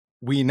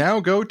We now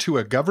go to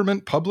a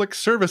government public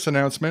service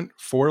announcement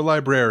for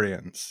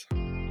librarians.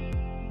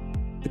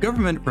 The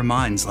government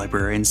reminds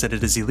librarians that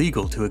it is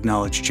illegal to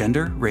acknowledge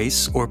gender,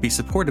 race, or be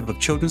supportive of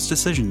children's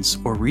decisions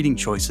or reading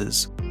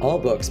choices. All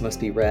books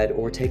must be read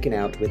or taken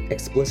out with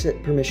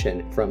explicit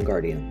permission from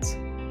guardians.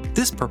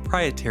 This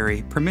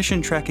proprietary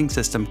permission tracking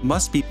system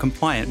must be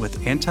compliant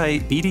with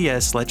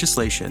anti-BDS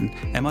legislation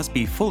and must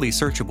be fully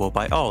searchable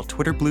by all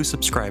Twitter Blue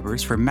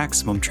subscribers for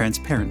maximum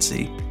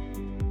transparency.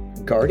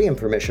 Guardian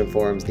permission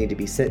forms need to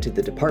be sent to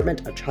the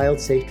Department of Child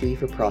Safety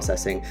for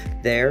processing.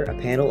 There, a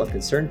panel of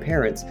concerned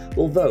parents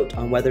will vote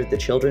on whether the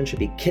children should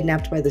be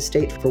kidnapped by the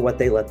state for what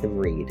they let them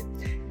read.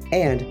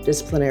 And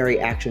disciplinary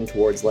action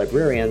towards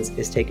librarians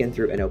is taken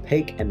through an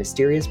opaque and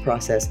mysterious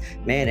process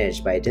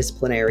managed by a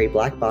disciplinary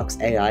black box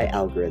AI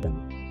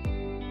algorithm.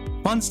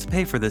 Funds to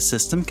pay for this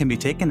system can be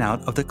taken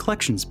out of the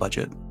collections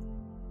budget.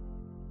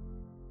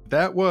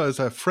 That was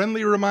a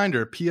friendly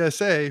reminder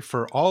PSA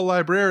for all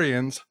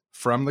librarians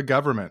from the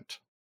government.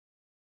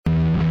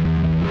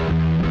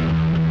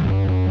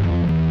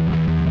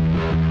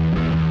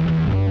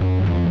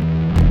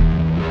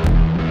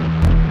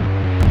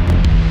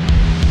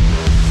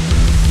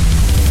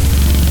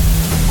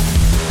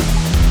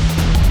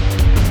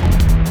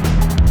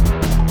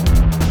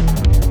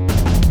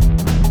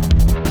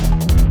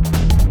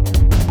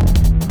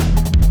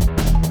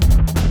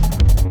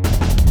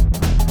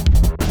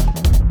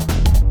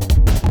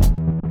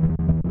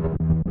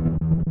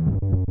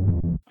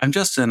 I'm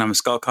Justin. I'm a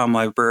Skullcom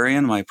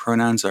librarian. My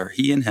pronouns are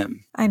he and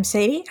him. I'm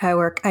Sadie. I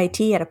work IT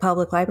at a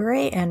public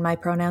library, and my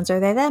pronouns are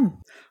they, them.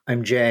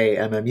 I'm Jay.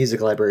 I'm a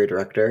music library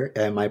director,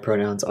 and my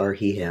pronouns are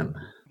he, him.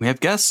 We have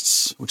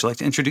guests. Would you like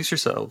to introduce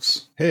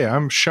yourselves? Hey,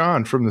 I'm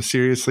Sean from the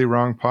Seriously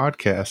Wrong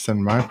podcast,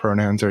 and my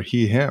pronouns are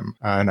he, him.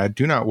 And I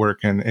do not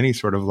work in any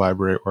sort of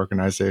library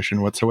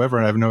organization whatsoever,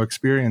 and I have no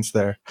experience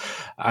there.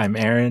 I'm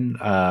Aaron,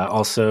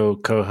 also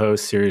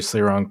co-host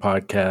Seriously Wrong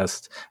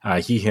podcast,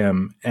 he,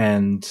 him,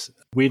 and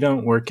we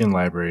don't work in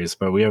libraries,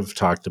 but we have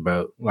talked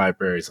about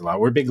libraries a lot.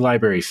 We're big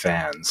library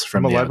fans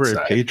from the outside. I'm a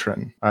library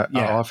patron. I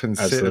often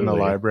sit in the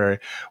library.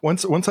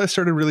 Once I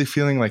started really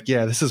feeling like,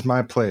 yeah, this is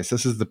my place.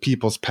 This is the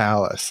people's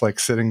palace, like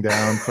sitting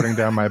down, putting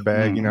down my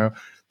bag, you know,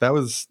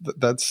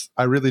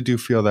 I really do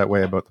feel that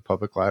way about the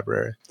public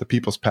library, the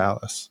people's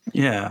palace.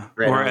 Yeah.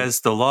 Right. Or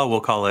as the law will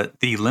call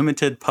it, the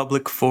limited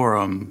public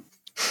forum,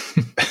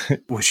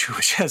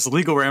 which has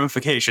legal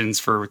ramifications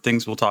for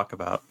things we'll talk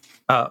about.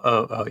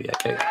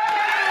 Yeah.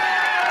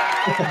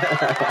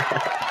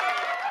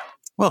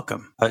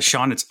 Welcome.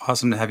 Sean, it's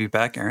awesome to have you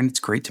back. Aaron, it's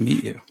great to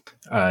meet you.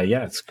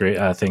 Yeah, it's great.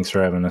 Thanks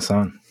for having us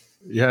on.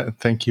 Yeah,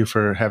 thank you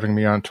for having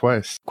me on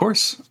twice. Of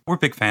course. We're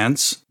big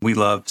fans. We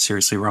love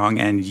Seriously Wrong,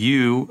 and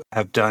you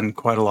have done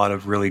quite a lot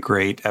of really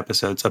great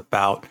episodes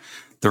about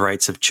the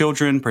rights of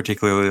children,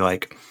 particularly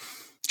like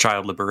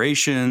child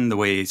liberation, the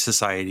way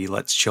society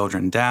lets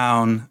children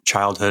down,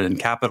 childhood and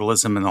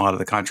capitalism, and a lot of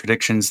the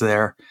contradictions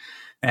there.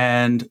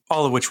 And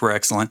all of which were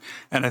excellent.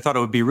 And I thought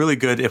it would be really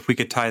good if we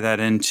could tie that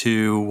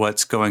into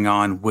what's going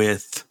on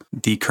with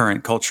the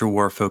current culture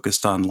war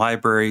focused on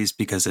libraries,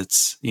 because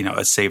it's, you know,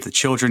 a Save the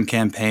Children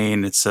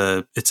campaign. It's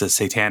a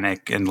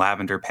satanic and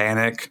lavender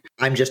panic.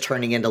 I'm just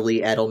turning into Lee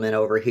Edelman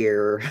over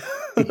here.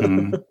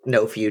 Mm-hmm.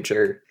 No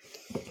future.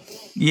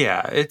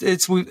 Yeah,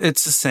 it's the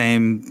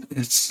same.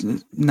 It's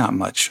not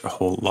much. A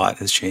whole lot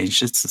has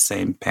changed. It's the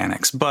same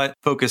panics, but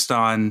focused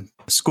on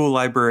school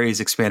libraries,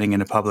 expanding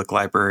into public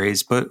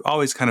libraries, but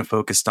always kind of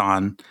focused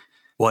on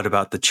what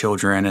about the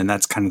children? And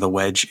that's kind of the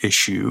wedge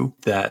issue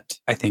that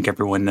I think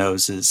everyone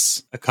knows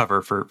is a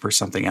cover for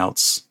something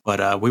else.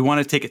 But we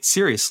want to take it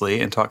seriously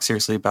and talk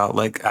seriously about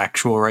like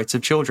actual rights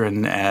of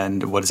children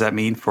and what does that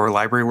mean for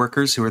library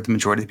workers who are the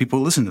majority of the people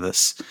who listen to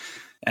this.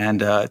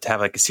 And to have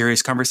like a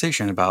serious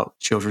conversation about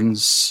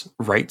children's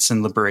rights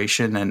and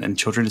liberation and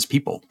children as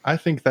people. I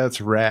think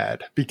that's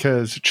rad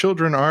because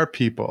children are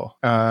people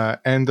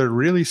and they're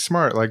really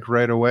smart, like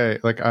right away.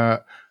 Like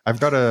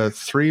I've got a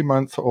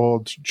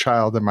 3-month-old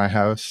child in my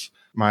house,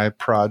 my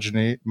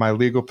progeny, my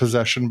legal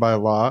possession by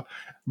law,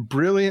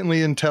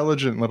 brilliantly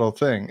intelligent little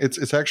thing.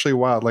 It's actually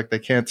wild. Like they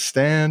can't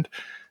stand.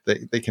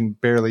 They can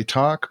barely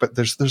talk, but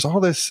there's all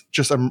this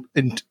just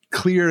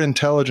clear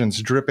intelligence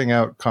dripping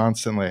out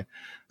constantly.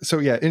 So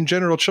yeah, in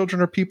general,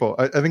 children are people.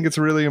 I think it's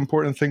a really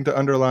important thing to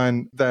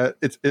underline that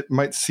it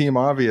might seem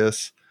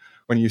obvious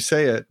when you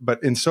say it,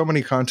 but in so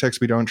many contexts,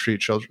 we don't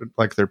treat children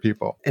like they're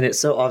people. And it's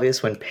so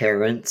obvious when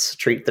parents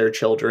treat their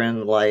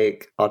children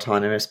like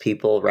autonomous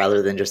people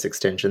rather than just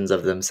extensions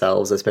of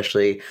themselves,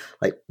 especially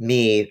like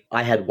me.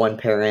 I had one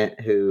parent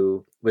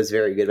who was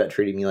very good about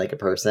treating me like a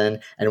person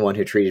and one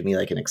who treated me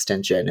like an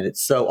extension. And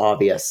it's so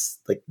obvious,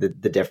 like the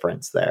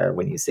difference there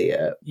when you see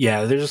it.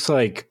 Yeah, there's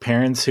like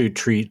parents who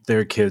treat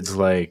their kids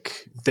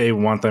like they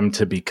want them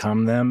to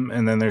become them.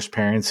 And then there's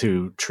parents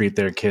who treat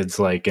their kids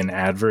like an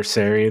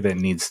adversary that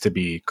needs to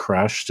be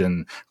crushed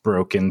and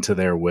broken to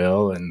their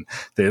will. And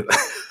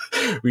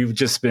we've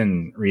just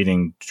been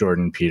reading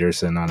Jordan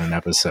Peterson on an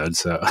episode.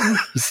 So I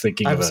was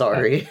thinking I'm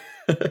sorry.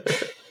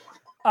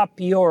 Up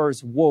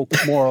yours, woke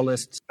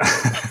moralists.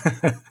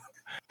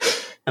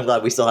 I'm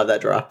glad we still have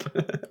that drop.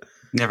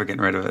 Never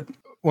getting rid of it.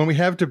 When we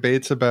have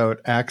debates about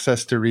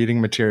access to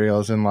reading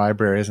materials in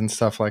libraries and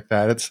stuff like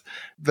that, it's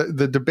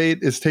the debate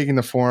is taking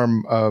the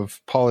form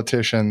of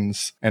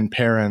politicians and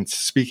parents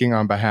speaking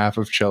on behalf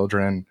of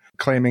children,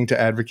 claiming to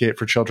advocate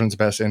for children's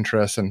best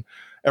interests, and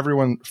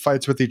everyone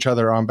fights with each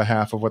other on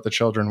behalf of what the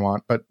children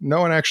want. But no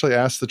one actually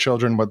asks the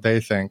children what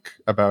they think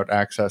about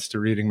access to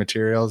reading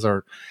materials,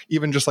 or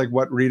even just like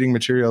what reading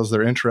materials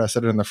they're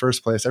interested in the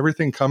first place.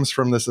 Everything comes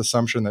from this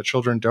assumption that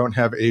children don't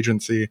have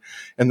agency.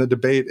 And the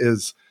debate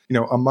is,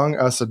 among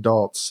us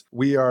adults,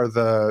 we are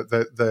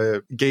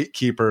the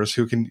gatekeepers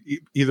who can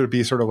either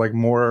be sort of like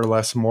more or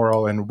less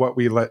moral in what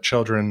we let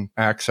children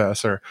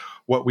access or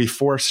what we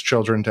force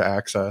children to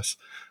access.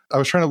 I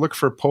was trying to look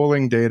for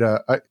polling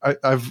data.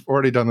 I've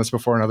already done this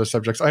before in other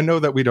subjects. I know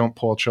that we don't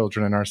poll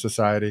children in our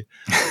society,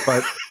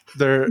 but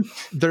there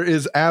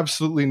is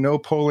absolutely no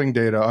polling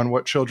data on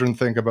what children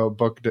think about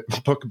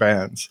book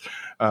bans.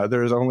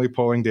 There is only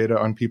polling data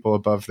on people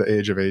above the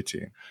age of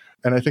 18.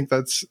 And I think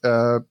that's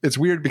it's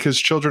weird because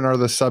children are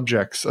the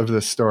subjects of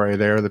this story.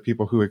 They are the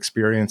people who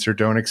experience or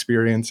don't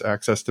experience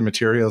access to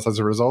materials as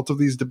a result of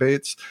these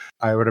debates.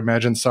 I would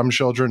imagine some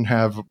children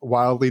have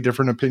wildly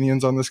different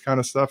opinions on this kind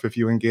of stuff if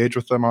you engage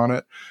with them on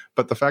it.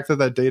 But the fact that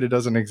that data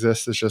doesn't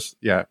exist is just,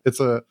 it's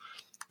a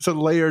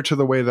layer to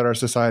the way that our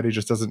society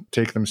just doesn't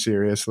take them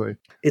seriously.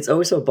 It's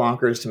always so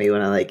bonkers to me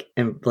when I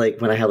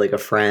when I had like a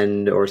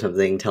friend or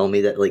something tell me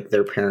that like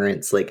their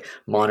parents like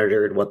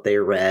monitored what they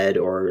read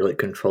or like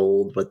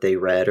controlled what they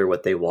read or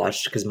what they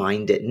watched, because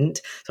mine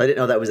didn't. So I didn't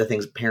know that was the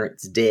things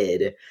parents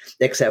did,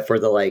 except for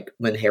the like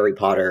when Harry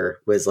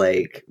Potter was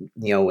like,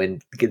 when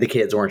the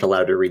kids weren't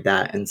allowed to read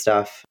that and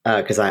stuff,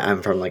 because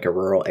I'm from like a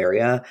rural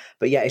area.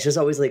 But yeah, it's just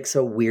always like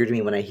so weird to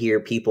me when I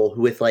hear people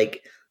who with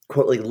like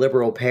quote like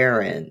liberal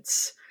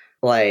parents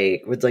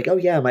like was like, oh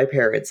yeah, my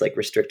parents like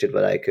restricted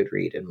what I could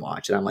read and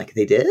watch, and I'm like,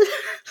 they did?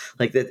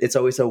 Like that. It's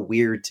always so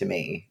weird to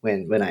me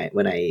when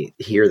I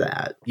hear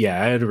that. Yeah,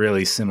 I had a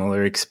really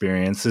similar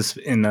experiences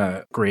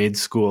in grade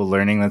school,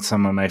 learning that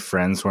some of my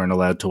friends weren't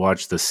allowed to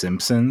watch The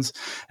Simpsons,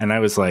 and I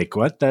was like,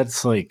 what?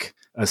 That's like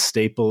a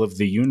staple of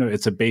the universe.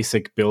 It's a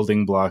basic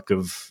building block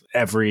of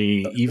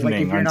every evening.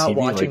 Like if you're on not TV,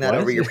 watching that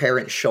over your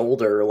parents'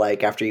 shoulder,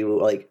 like after you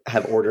like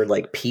have ordered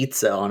like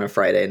pizza on a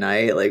Friday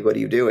night, like what are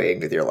you doing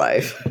with your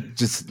life? I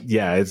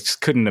just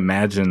couldn't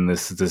imagine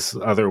this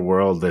other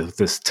world,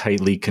 this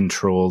tightly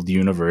controlled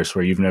universe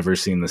where you've never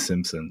seen The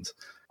Simpsons.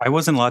 I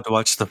wasn't allowed to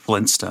watch the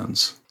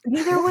Flintstones.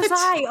 Neither was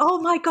I. Oh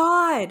my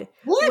God.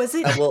 What? Was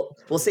it?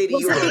 We'll say to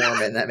you were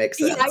Mormon. That makes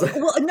sense. Yeah,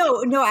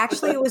 no,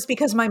 actually it was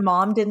because my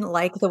mom didn't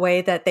like the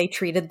way that they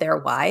treated their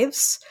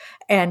wives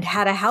and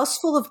had a house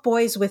full of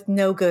boys with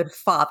no good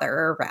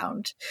father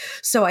around.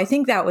 So I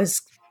think that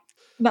was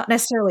not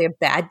necessarily a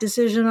bad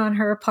decision on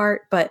her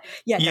part, but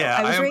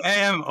I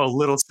am a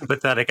little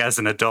sympathetic as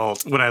an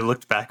adult when I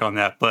looked back on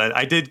that, but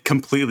I did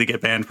completely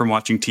get banned from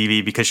watching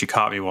TV because she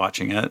caught me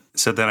watching it.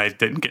 So then I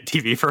didn't get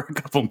TV for a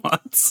couple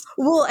months.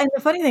 Well, and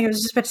the funny thing I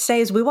was just about to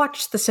say is we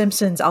watched The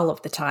Simpsons all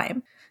of the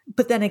time.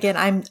 But then again,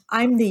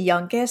 I'm the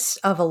youngest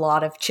of a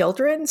lot of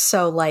children.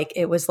 So like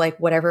it was like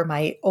whatever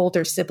my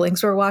older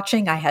siblings were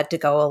watching, I had to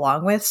go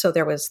along with. So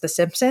there was The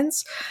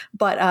Simpsons,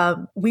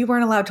 but we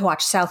weren't allowed to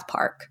watch South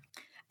Park.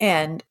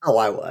 And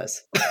I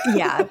was.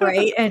 Yeah,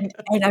 right. And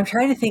I'm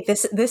trying to think,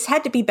 this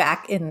had to be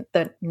back in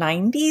the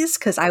 90s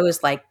because I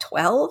was like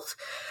 12.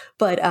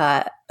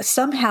 But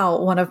somehow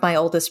one of my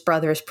oldest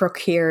brothers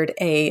procured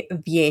a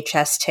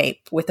VHS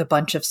tape with a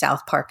bunch of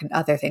South Park and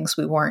other things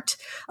we weren't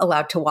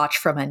allowed to watch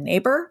from a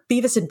neighbor.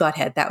 Beavis and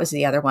Butthead, that was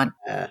the other one.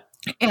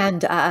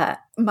 And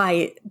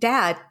my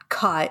dad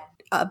caught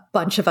a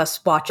bunch of us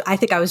watch. I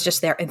think I was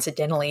just there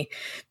incidentally,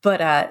 but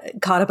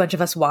caught a bunch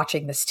of us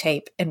watching this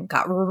tape and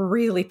got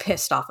really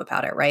pissed off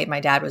about it. Right,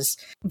 my dad was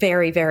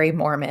very, very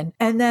Mormon,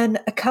 and then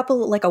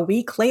a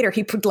week later,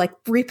 he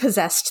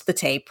repossessed the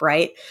tape.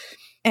 Right,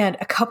 and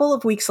a couple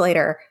of weeks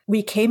later,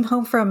 we came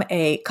home from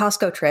a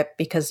Costco trip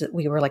because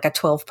we were like a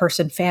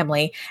 12-person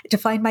family to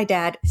find my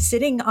dad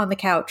sitting on the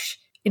couch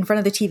in front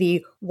of the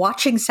TV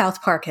watching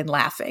South Park and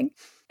laughing,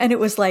 and it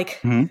was like.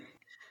 Mm-hmm.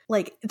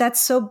 Like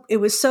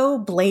it was so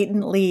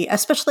blatantly,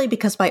 especially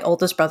because my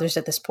oldest brothers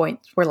at this point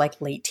were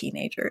like late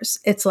teenagers.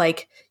 It's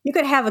like you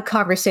could have a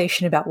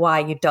conversation about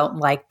why you don't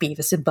like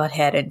Beavis and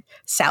Butthead and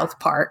South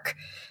Park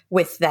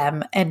with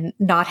them and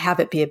not have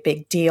it be a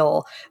big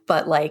deal.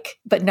 But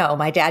no,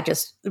 my dad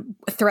just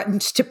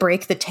threatened to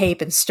break the tape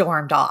and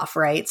stormed off.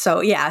 Right. So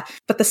yeah,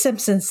 but the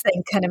Simpsons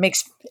thing kind of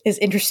is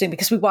interesting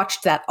because we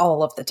watched that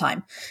all of the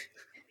time.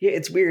 Yeah,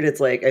 it's weird.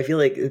 It's like I feel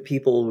like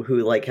people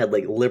who like had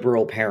like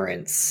liberal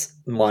parents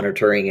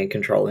monitoring and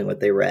controlling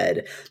what they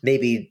read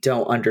maybe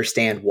don't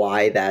understand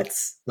why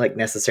that's like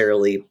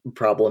necessarily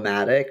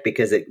problematic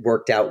because it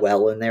worked out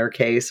well in their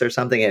case or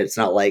something. And it's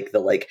not like the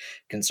like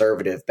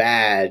conservative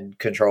bad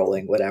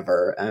controlling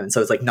whatever. And so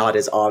it's like not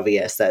as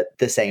obvious that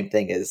the same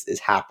thing is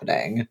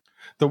happening.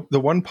 The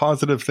one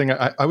positive thing,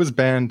 I was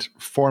banned,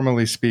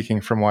 formally speaking,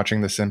 from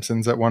watching The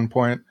Simpsons at one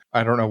point.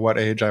 I don't know what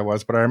age I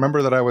was, but I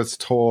remember that I was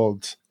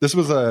told this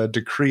was a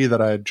decree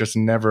that I just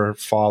never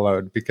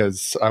followed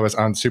because I was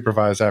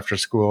unsupervised after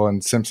school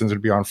and Simpsons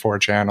would be on 4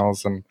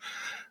 channels and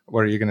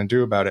what are you going to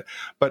do about it?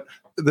 But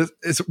this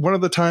is one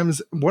of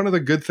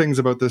the good things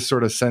about this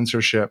sort of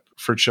censorship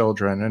for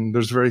children, and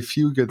there's very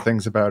few good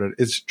things about it,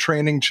 is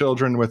training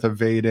children with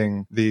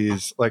evading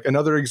these. Like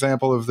another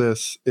example of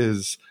this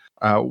is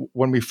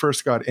when we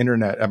first got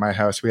internet at my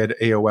house, we had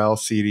AOL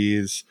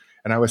CDs,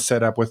 and I was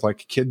set up with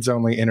like kids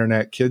only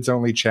internet, kids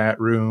only chat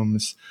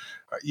rooms.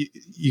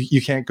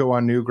 You can't go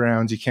on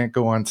Newgrounds, you can't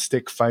go on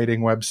stick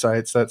fighting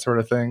websites, that sort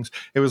of things.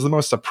 It was the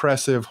most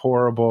oppressive,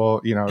 horrible,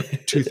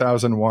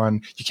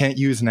 2001. You can't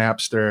use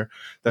Napster,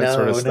 that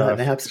sort of stuff.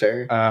 No, not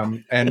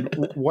Napster. And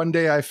one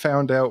day I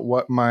found out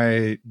what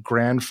my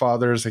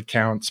grandfather's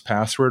account's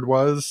password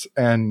was,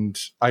 and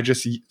I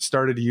just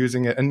started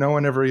using it, and no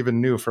one ever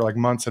even knew for like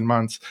months and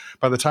months.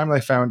 By the time I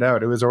found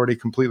out, it was already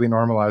completely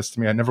normalized to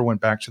me. I never went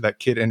back to that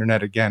kid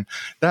internet again.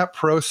 That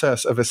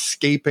process of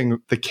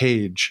escaping the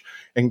cage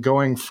and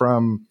going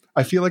from,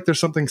 I feel like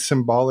there's something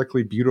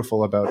symbolically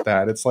beautiful about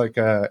that. It's like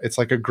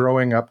a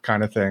growing up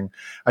kind of thing.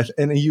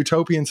 In a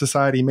utopian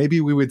society,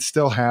 maybe we would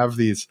still have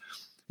these,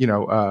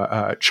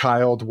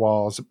 child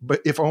walls,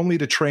 but if only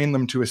to train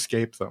them to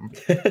escape them.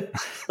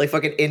 Like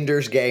fucking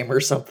Ender's Game or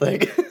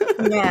something.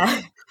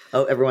 Yeah.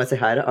 Oh, everyone say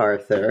hi to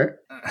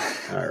Arthur.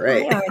 All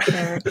right.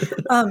 Hi,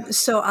 Arthur.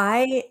 So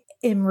I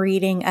am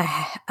reading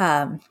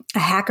a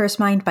Hacker's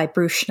Mind by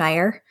Bruce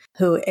Schneier,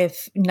 who,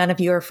 if none of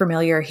you are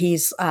familiar,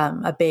 he's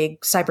a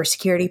big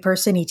cybersecurity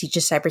person. He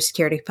teaches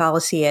cybersecurity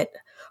policy at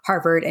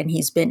Harvard, and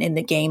he's been in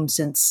the game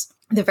since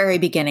the very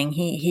beginning.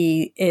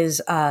 He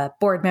is a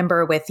board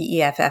member with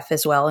the EFF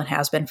as well, and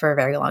has been for a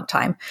very long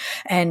time.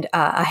 And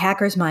A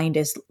Hacker's Mind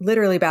is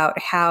literally about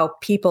how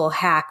people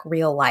hack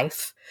real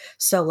life.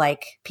 So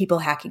like people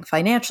hacking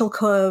financial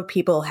code,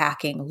 people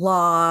hacking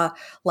law,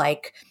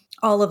 like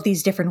all of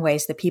these different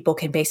ways that people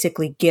can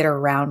basically get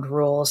around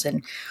rules,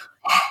 and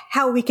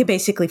how we can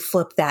basically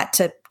flip that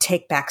to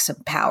take back some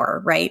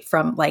power, right?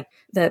 From like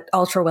the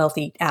ultra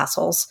wealthy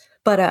assholes.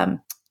 But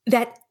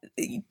that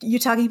you're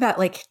talking about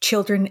like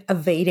children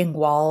evading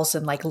walls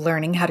and like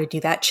learning how to do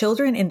that.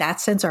 Children in that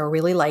sense are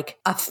really like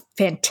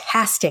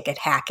fantastic at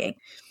hacking.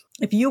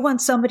 If you want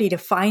somebody to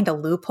find a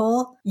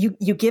loophole, you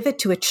give it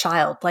to a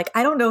child. Like,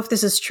 I don't know if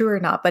this is true or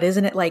not, but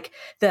isn't it like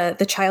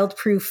the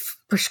child-proof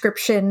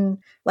prescription,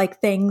 like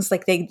things,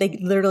 like they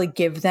literally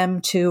give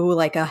them to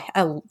like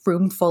a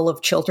room full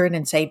of children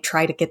and say,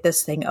 try to get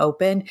this thing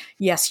open.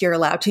 Yes, you're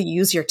allowed to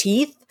use your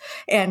teeth,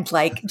 and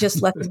like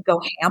just let them go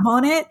ham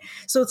on it.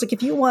 So it's like,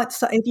 if you want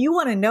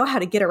to know how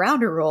to get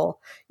around a rule,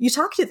 you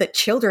talk to the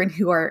children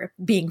who are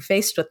being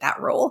faced with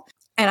that rule.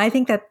 And I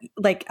think that,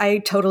 like, I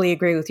totally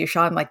agree with you,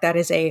 Sean. Like, that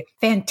is a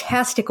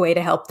fantastic way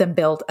to help them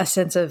build a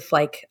sense of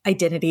like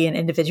identity and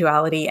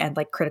individuality and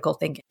like critical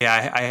thinking.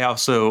 Yeah,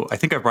 I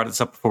think I brought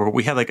this up before.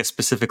 We had like a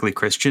specifically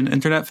Christian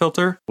internet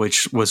filter,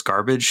 which was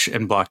garbage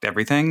and blocked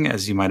everything,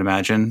 as you might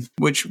imagine,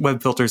 which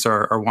web filters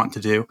are wont to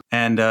do.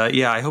 And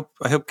I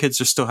hope kids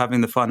are still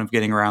having the fun of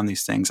getting around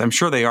these things. I'm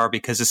sure they are,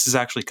 because this has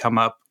actually come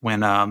up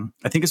when I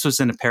think this was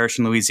in a parish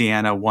in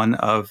Louisiana. One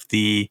of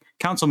the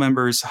council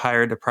members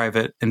hired a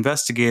private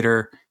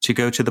investigator to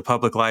go to the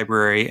public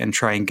library and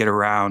try and get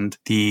around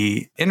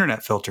the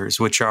internet filters,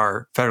 which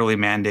are federally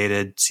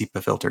mandated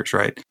SEPA filters,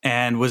 right?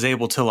 And was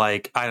able to,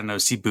 like, I don't know,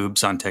 see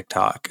boobs on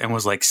TikTok, and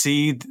was like,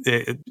 see,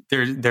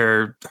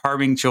 they're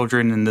harming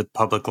children in the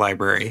public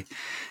library.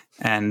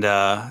 And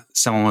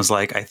someone was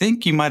like, I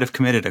think you might have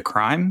committed a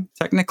crime,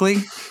 technically,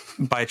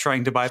 by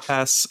trying to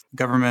bypass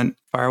government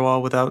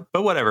firewall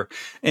but whatever.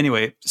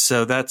 Anyway,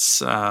 so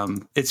that's,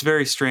 it's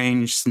very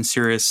strange, some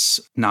serious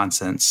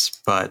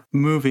nonsense. But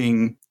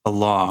moving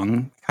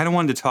along, I kind of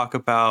wanted to talk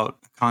about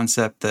a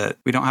concept that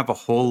we don't have a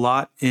whole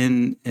lot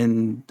in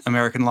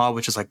American law,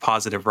 which is like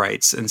positive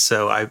rights. And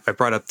so I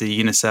brought up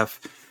the UNICEF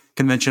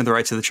Convention of the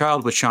Rights of the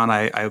Child, which, Sean,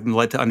 I'm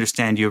led to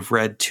understand you've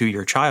read to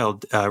your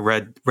child,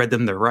 read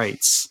them their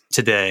rights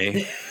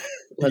today.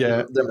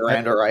 The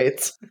Miranda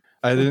rights.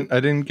 I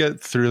didn't get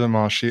through them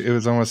all. It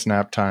was almost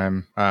nap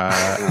time,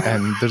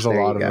 and there's a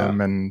lot of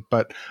them.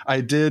 But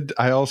I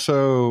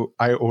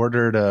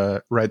ordered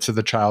a Rights of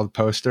the Child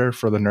poster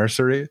for the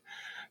nursery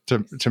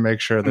to make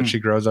sure that she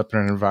grows up in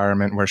an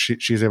environment where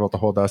she's able to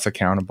hold us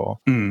accountable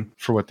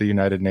for what the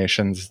United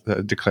Nations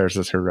declares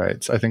as her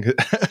rights. I think.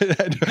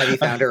 Have you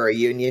found her a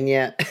union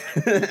yet?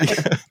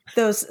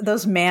 Those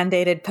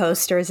mandated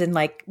posters in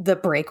like the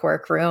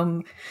breakwork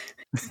room.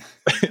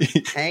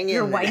 Hang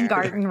your in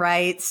Weingarten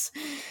rights.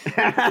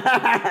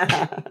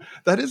 That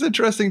is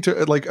interesting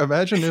to like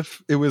imagine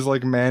if it was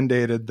like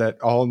mandated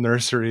that all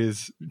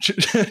nurseries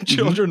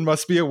children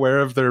must be aware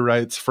of their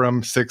rights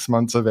from 6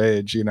 months of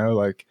age,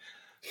 like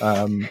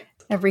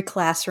every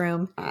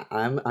classroom.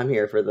 I'm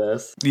here for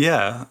this.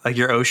 Yeah, like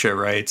your OSHA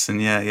rights.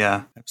 And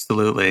yeah,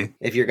 absolutely.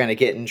 If you're going to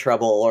get in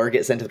trouble or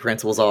get sent to the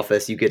principal's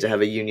office, you get to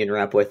have a union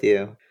rep with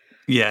you.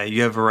 Yeah,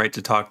 you have a right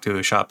to talk to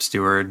a shop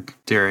steward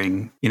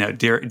during a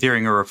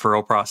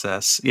referral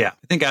process. Yeah,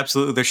 I think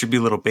absolutely there should be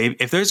a little baby.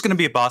 If there's going to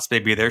be a Boss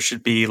Baby, there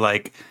should be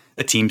like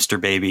a Teamster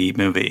Baby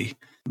movie.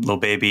 Little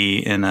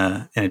baby in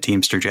a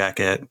Teamster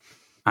jacket.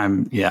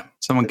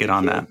 Someone get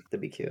on that.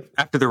 That'd be cute.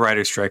 After the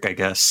writer's strike, I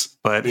guess.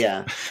 But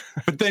yeah,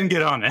 but then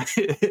get on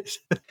it.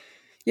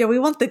 Yeah, we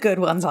want the good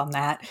ones on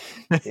that.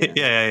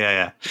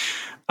 Yeah.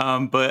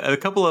 But a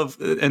couple of,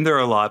 and there are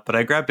a lot, but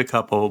I grabbed a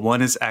couple.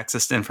 One is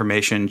access to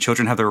information.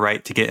 Children have the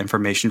right to get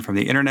information from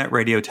the internet,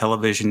 radio,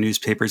 television,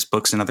 newspapers,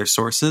 books, and other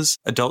sources.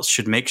 Adults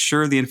should make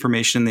sure the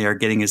information they are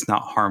getting is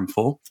not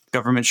harmful.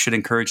 Government should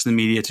encourage the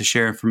media to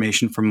share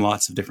information from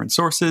lots of different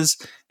sources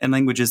and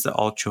languages that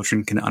all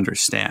children can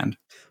understand.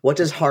 What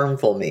does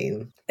harmful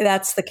mean?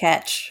 That's the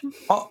catch.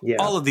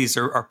 All of these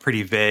are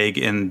pretty vague,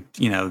 and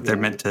they're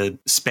meant to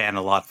span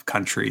a lot of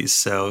countries,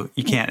 so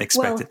you can't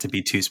expect it to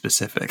be too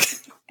specific.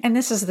 And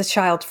this is the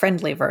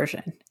child-friendly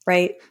version,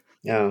 right?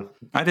 Yeah.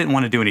 I didn't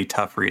want to do any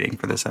tough reading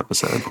for this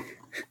episode.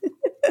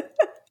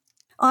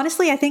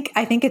 Honestly, I think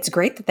it's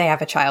great that they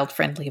have a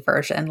child-friendly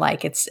version.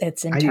 Like it's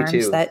in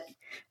terms that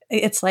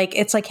it's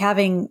like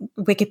having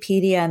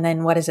Wikipedia and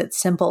then what is it?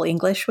 Simple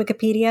English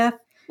Wikipedia.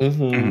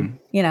 Mm-hmm.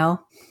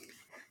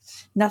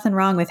 Nothing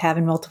wrong with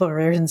having multiple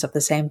versions of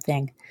the same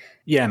thing.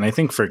 Yeah, and I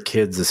think for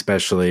kids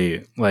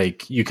especially,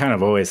 like you kind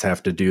of always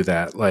have to do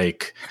that.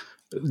 Like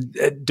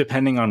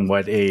depending on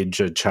what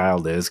age a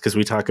child is, because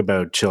we talk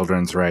about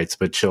children's rights,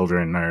 but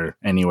children are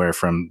anywhere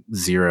from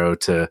 0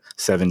 to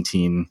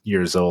 17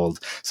 years old.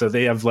 So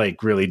they have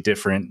like really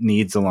different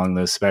needs along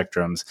those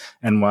spectrums.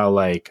 And while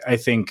like I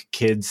think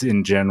kids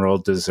in general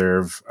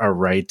deserve a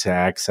right to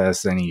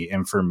access any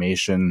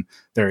information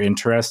they're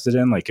interested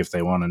in, like if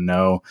they want to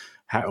know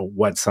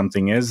what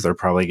something is, they're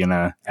probably going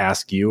to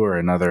ask you or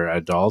another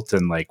adult,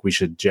 and like we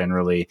should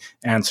generally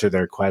answer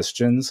their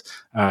questions.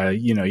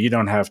 You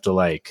don't have to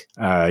like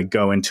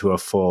go into a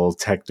full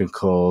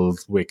technical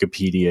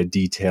Wikipedia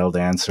detailed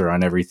answer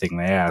on everything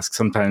they ask.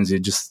 Sometimes they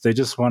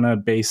just want a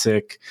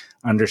basic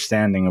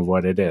understanding of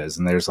what it is,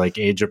 and there's like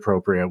age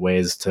appropriate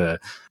ways to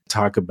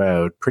talk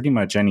about pretty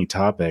much any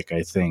topic,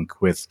 I think,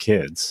 with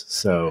kids.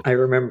 So I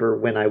remember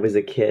when I was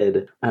a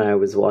kid and I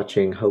was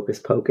watching Hocus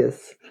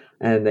Pocus,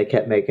 and they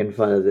kept making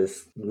fun of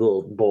this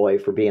little boy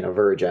for being a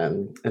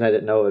virgin. And I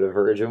didn't know what a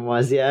virgin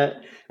was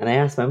yet. And I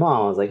asked my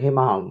mom, I was like, hey,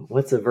 Mom,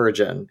 what's a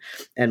virgin?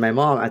 And my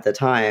mom at the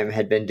time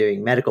had been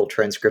doing medical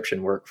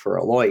transcription work for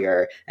a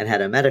lawyer and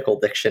had a medical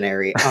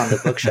dictionary on the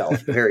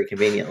bookshelf very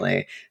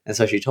conveniently. And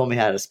so she told me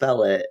how to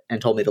spell it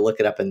and told me to look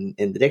it up in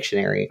the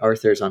dictionary.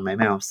 Arthur's on my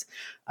mouse.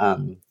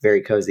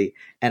 Very cozy.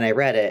 And I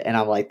read it and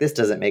I'm like, this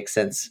doesn't make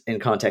sense in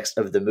context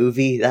of the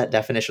movie. That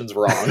definition's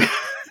wrong.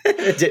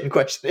 I didn't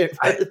question it.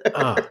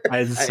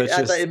 I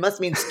thought it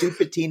must mean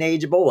stupid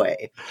teenage boy.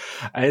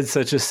 I had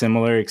such a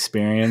similar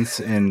experience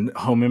in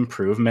Home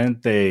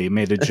Improvement. They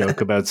made a joke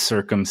about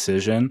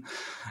circumcision,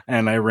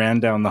 and I ran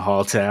down the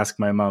hall to ask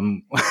my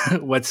mom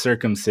what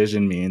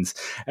circumcision means.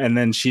 And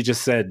then she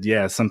just said,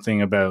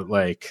 something about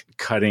like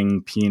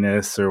cutting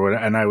penis or what.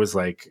 And I was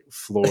like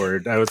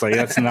floored. I was like,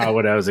 that's not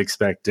what I was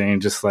expecting.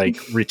 Just like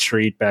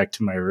retreat back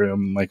to my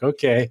room. I'm like,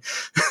 okay.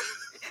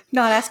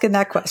 Not asking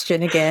that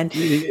question again.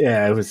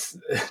 Yeah,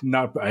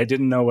 I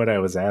didn't know what I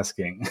was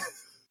asking.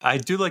 I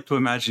do like to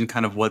imagine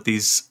kind of what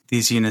these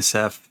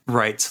UNICEF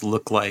rights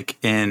look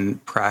like in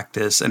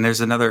practice. And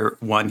there's another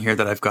one here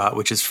that I've got,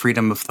 which is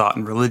freedom of thought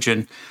and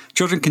religion.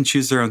 Children can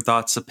choose their own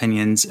thoughts,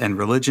 opinions, and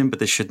religion, but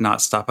this should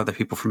not stop other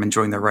people from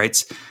enjoying their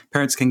rights.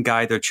 Parents can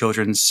guide their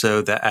children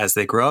so that as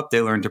they grow up, they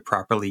learn to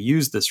properly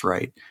use this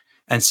right.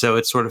 And so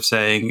it's sort of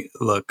saying,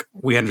 look,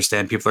 we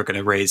understand people are going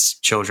to raise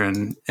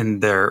children in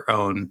their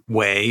own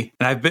way.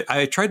 And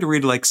I tried to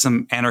read like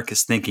some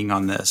anarchist thinking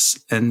on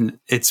this. And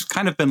it's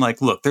kind of been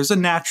like, look, there's a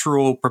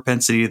natural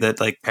propensity that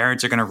like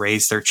parents are going to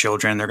raise their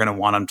children. They're going to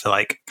want them to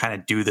like kind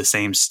of do the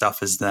same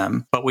stuff as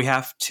them. But we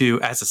have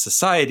to, as a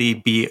society,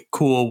 be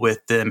cool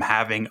with them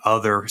having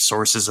other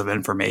sources of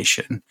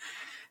information.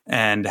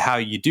 And how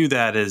you do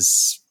that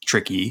is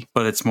tricky,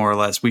 but it's more or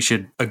less we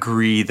should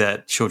agree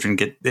that children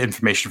get the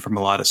information from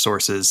a lot of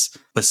sources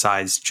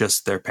besides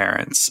just their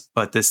parents.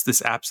 But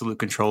this absolute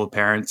control of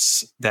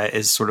parents, that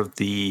is sort of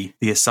the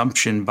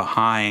assumption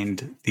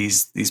behind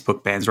these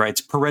book bans rights,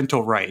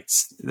 parental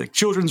rights. Like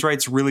children's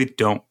rights really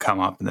don't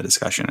come up in the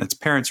discussion. It's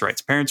parents'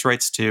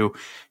 rights to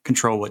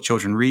control what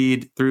children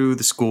read through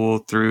the school,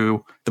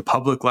 through the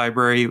public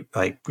library,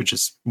 like, which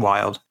is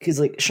wild. Because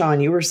like Sean,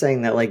 you were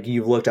saying that like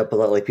you've looked up a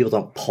lot, like people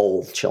don't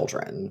poll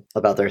children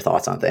about their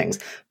thoughts on things,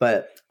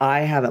 but I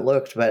haven't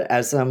looked. But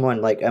as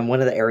someone like, and one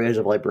of the areas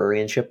of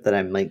librarianship that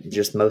I'm like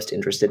just most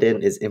interested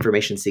in is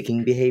information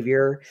seeking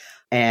behavior.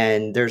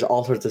 And there's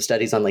all sorts of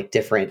studies on like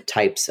different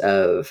types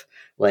of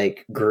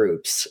like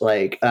groups.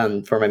 Like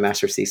for my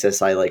master's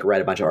thesis, I like read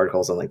a bunch of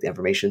articles on like the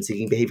information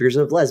seeking behaviors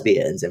of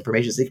lesbians,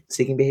 information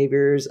seeking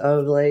behaviors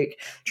of like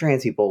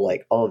trans people,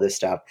 like all of this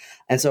stuff.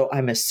 And so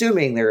I'm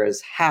assuming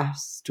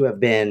has to have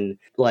been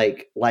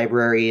like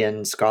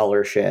librarian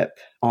scholarship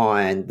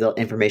on the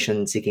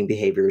information seeking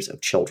behaviors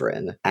of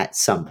children at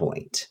some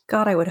point.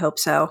 God, I would hope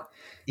so.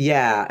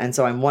 Yeah. And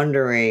so I'm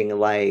wondering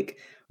like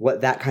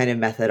what that kind of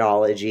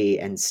methodology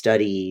and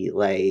study,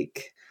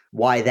 like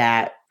why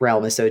that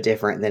realm is so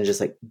different than just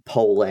like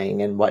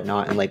polling and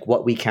whatnot, and like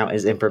what we count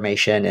as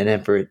information and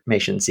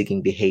information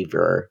seeking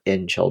behavior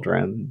in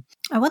children.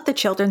 I want the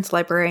children's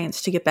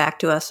librarians to get back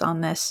to us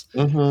on this.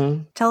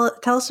 Mm-hmm. Tell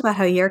us about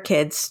how your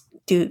kids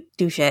do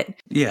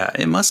shit. Yeah,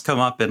 it must come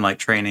up in like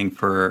training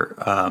for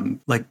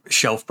like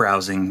shelf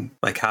browsing,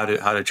 like how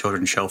do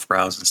children shelf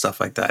browse and stuff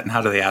like that, and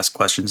how do they ask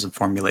questions and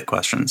formulate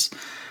questions.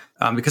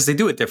 Because they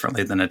do it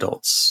differently than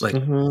adults. Like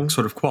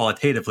sort of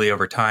qualitatively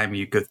over time,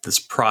 you go through this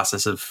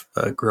process of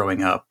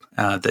growing up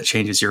that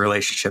changes your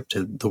relationship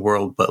to the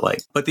world.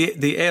 But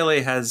the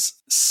ALA has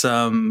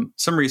some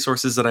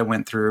resources that I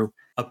went through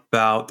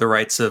about the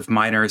rights of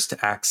minors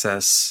to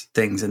access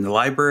things in the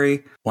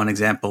library. One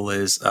example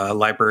is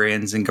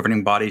librarians and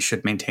governing bodies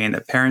should maintain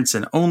that parents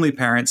and only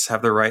parents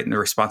have the right and the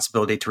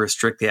responsibility to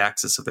restrict the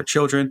access of their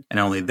children and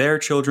only their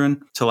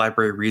children to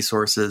library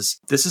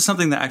resources. This is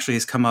something that actually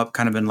has come up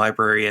kind of in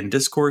librarian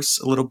discourse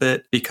a little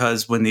bit,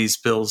 because when these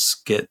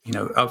bills get,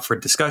 up for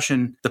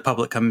discussion, the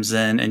public comes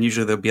in and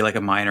usually there'll be like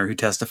a minor who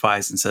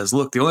testifies and says,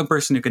 look, the only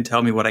person who can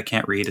tell me what I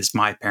can't read is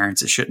my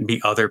parents. It shouldn't be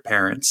other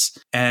parents.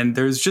 And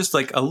there's just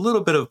like a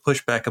little bit of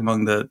pushback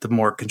among the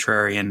more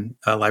contrarian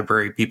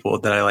library people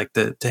that I like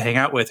to hang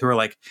out with, who are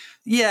like,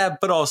 yeah,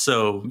 but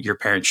also your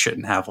parents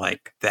shouldn't have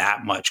like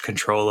that much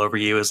control over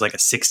you as like a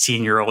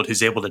 16-year-old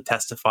who's able to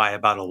testify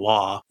about a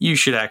law. You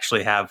should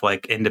actually have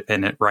like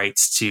independent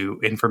rights to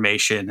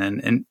information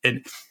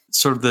and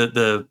sort of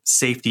the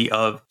safety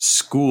of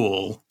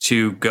school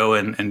to go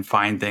and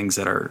find things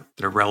that are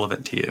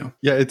relevant to you.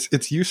 Yeah,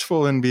 it's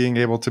useful in being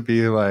able to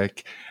be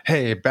like,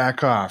 hey,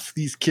 back off.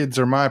 These kids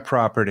are my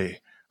property.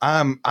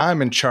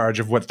 I'm in charge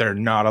of what they're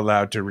not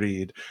allowed to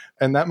read.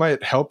 And that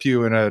might help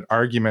you in an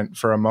argument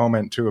for a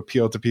moment to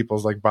appeal to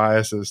people's like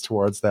biases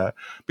towards that.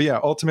 But yeah,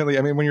 ultimately,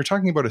 I mean, when you're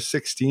talking about a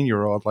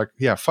 16-year-old, like,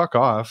 yeah, fuck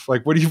off.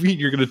 Like, what do you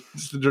mean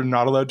they're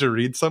not allowed to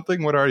read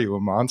something? What are you, a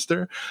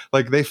monster?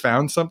 Like, they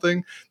found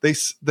something,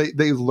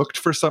 they looked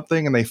for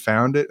something and they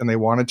found it and they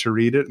wanted to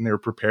read it and they were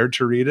prepared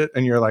to read it.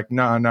 And you're like,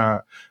 nah,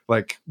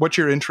 like what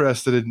you're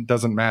interested in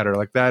doesn't matter.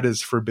 Like that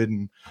is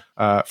forbidden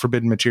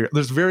material.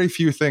 There's very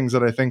few things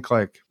that I think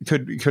like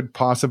could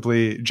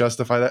possibly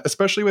justify that,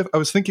 especially with, I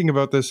was thinking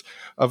about this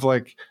of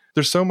like,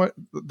 there's so much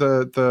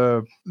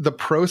the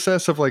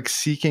process of like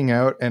seeking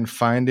out and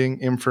finding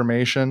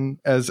information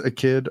as a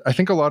kid. I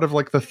think a lot of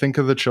like the think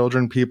of the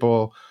children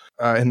people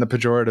in the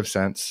pejorative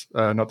sense,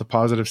 not the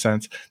positive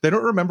sense, they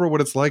don't remember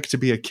what it's like to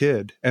be a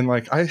kid. And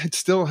like, I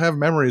still have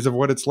memories of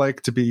what it's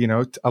like to be,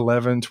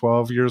 11,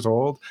 12 years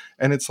old.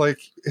 And it's like,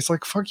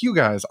 fuck you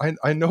guys.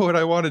 I know what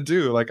I want to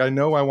do. Like, I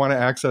know I want to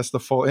access the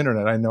full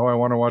internet. I know I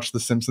want to watch The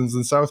Simpsons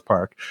and South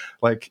Park.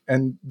 Like,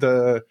 and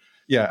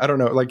I don't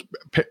know, like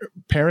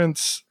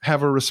parents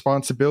have a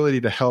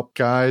responsibility to help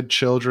guide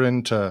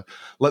children, to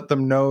let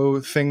them know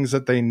things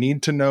that they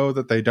need to know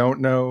that they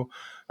don't know.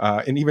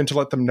 And even to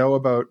let them know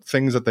about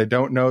things that they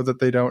don't know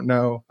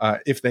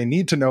if they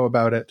need to know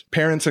about it.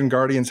 Parents and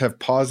guardians have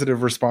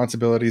positive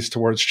responsibilities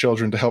towards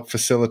children to help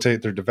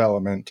facilitate their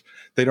development.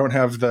 They don't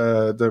have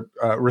the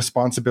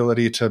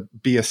responsibility to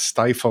be a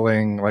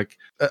stifling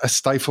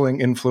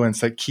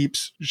influence that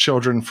keeps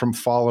children from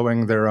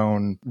following their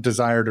own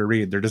desire to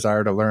read, their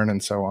desire to learn,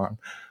 and so on.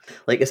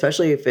 Like,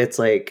 especially if it's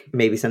like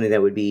maybe something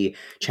that would be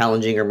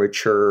challenging or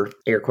mature,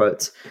 air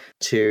quotes,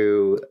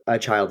 to a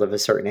child of a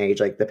certain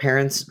age, like the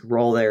parent's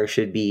role there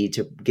should be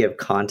to give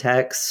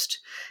context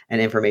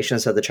and information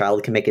so the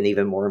child can make an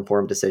even more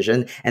informed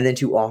decision, and then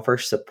to offer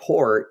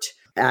support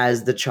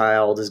as the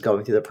child is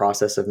going through the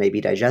process of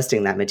maybe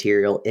digesting that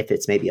material, if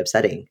it's maybe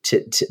upsetting to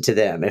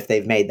them, if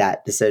they've made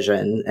that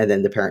decision, and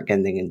then the parent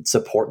can then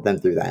support them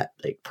through that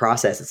like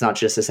process. It's not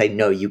just to say,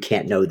 no, you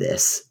can't know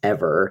this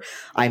ever.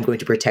 I'm going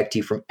to protect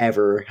you from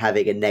ever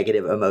having a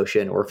negative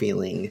emotion or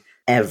feeling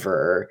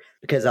ever,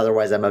 because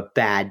otherwise I'm a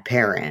bad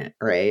parent,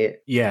 right?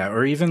 Yeah,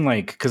 or even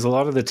like, because a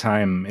lot of the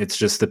time it's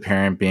just the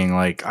parent being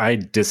like, I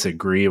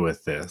disagree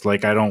with this.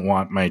 Like, I don't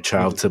want my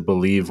child to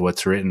believe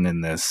what's written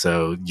in this,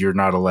 so you're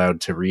not allowed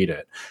to read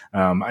it.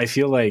 I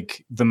feel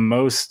like the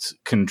most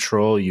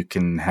control you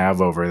can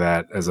have over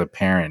that as a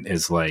parent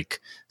is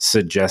like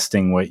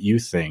suggesting what you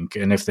think.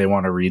 And if they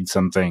want to read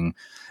something,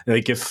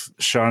 like if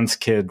Sean's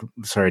kid,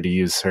 sorry to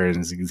use her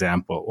as an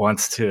example,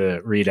 wants to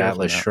read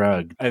Atlas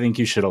Shrugged, I think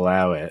you should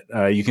allow it.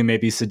 You can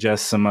maybe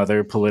suggest some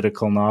other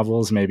political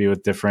novels, maybe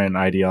with different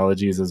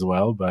ideologies as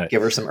well. But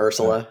give her some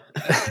Ursula.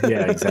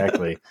 Yeah,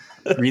 exactly.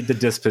 Read The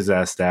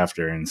Dispossessed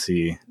after and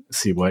see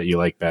what you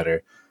like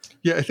better.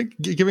 Yeah, I think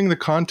giving the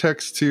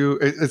context to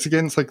it's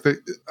again, it's like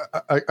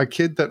a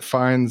kid that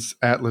finds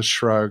Atlas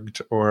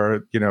Shrugged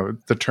or, you know,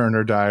 the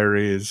Turner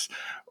Diaries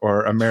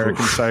or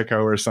American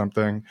Psycho or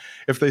something.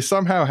 If they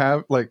somehow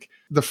have, like,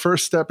 the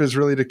first step is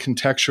really to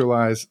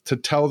contextualize, to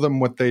tell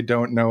them what they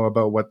don't know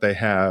about what they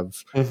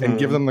have, and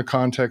give them the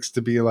context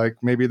to be like,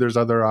 maybe there's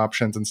other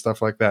options and stuff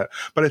like that.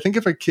 But I think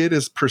if a kid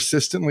is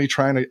persistently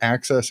trying to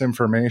access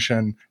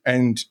information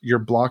and you're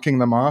blocking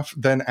them off,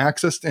 then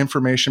access to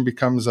information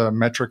becomes a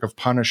metric of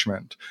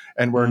punishment,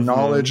 and where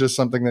knowledge is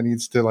something that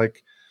needs to,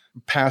 like,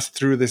 pass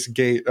through this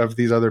gate of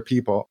these other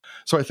people.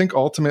 So I think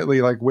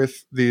ultimately, like,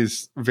 with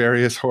these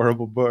various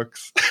horrible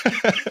books,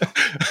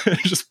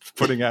 just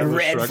putting out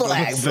red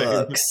flag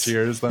books,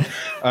 tears them.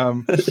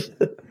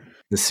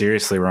 The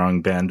Seriously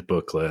Wrong banned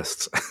book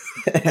lists.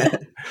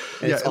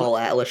 It's all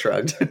Atlas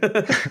Shrugged.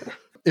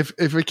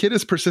 If a kid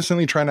is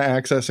persistently trying to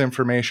access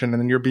information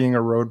and then you're being a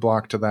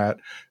roadblock to that,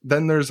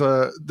 then there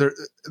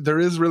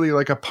is really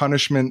like a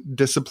punishment,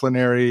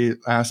 disciplinary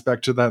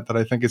aspect to that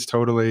I think is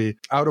totally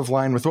out of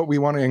line with what we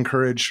want to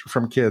encourage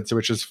from kids,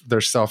 which is their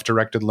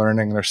self-directed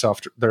learning, their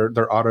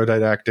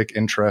autodidactic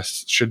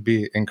interests should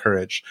be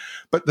encouraged.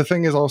 But the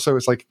thing is also,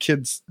 it's like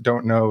kids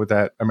don't know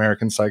that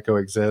American Psycho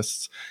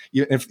exists.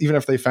 Even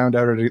if they found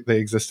out they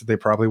existed, they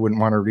probably wouldn't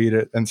want to read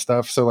it and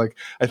stuff. So, like,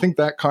 I think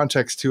that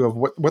context too of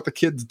what the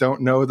kids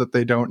don't know that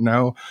they don't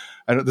know.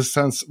 I know this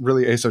sounds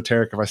really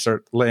esoteric if I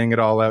start laying it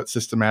all out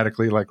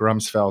systematically like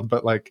Rumsfeld,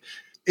 but, like,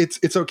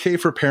 it's okay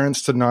for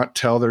parents to not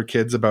tell their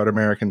kids about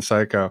American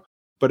Psycho.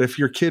 But if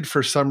your kid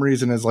for some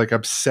reason is, like,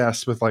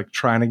 obsessed with, like,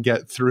 trying to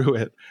get through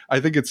it,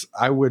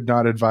 I would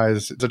not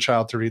advise a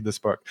child to read this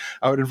book.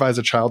 I would advise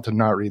a child to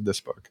not read this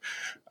book.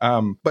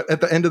 But at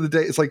the end of the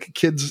day, it's like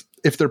kids,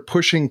 if they're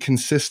pushing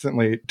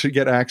consistently to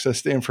get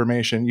access to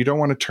information, you don't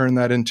want to turn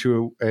that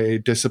into a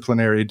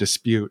disciplinary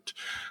dispute.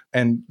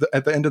 And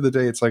at the end of the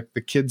day, it's like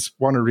the kids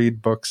want to read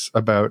books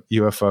about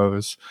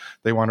UFOs.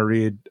 They want to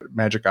read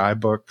Magic Eye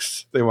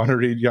books. They want to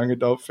read young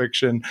adult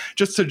fiction,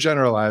 just to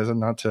generalize and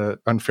not to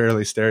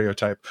unfairly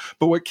stereotype.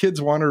 But what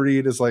kids want to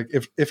read is, like,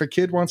 if a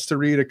kid wants to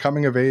read a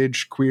coming of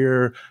age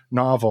queer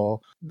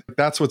novel,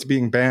 that's what's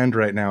being banned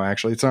right now,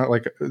 actually. It's not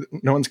like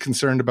no one's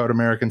concerned about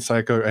American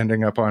Psycho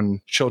ending up on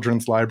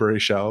children's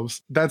library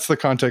shelves. That's the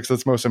context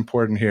that's most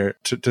important here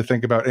to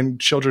think about. And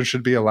children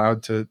should be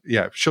allowed to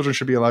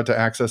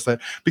access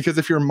that. Because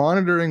if you're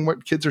monitoring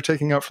what kids are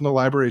taking out from the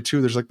library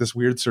too, there's, like, this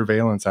weird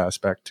surveillance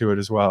aspect to it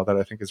as well that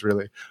I think is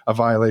really a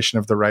violation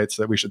of the rights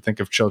that we should think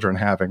of children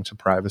having to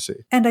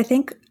privacy. And I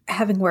think,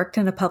 having worked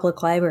in a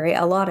public library,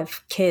 a lot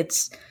of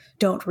kids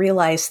don't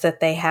realize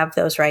that they have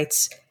those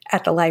rights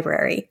at the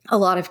library. A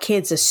lot of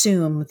kids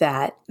assume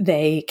that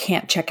they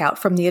can't check out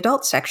from the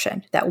adult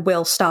section, that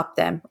will stop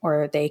them,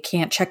 or they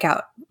can't check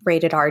out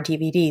rated R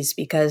DVDs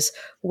because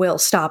will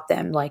stop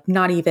them. Like,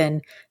 not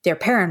even their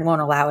parent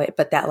won't allow it,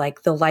 but that,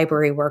 like, the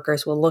library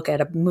workers will look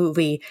at a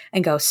movie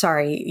and go,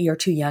 sorry, you're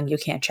too young, you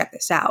can't check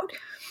this out.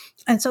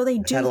 And so they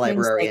do. I've had a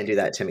librarian do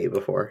that to me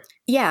before.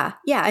 Yeah.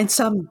 Yeah. And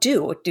some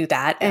do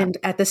that. Yeah. And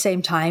at the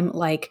same time,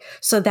 like,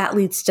 so that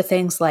leads to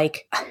things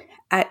like,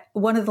 at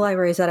one of the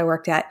libraries that I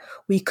worked at,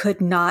 we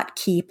could not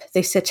keep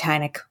the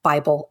Satanic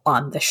Bible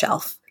on the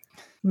shelf.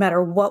 No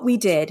matter what we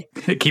did.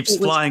 It keeps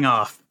flying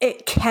off.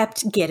 It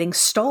kept getting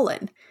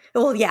stolen.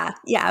 Well, yeah,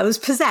 it was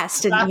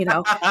possessed, and, you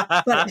know.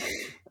 But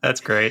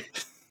that's great.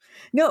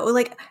 No,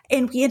 like,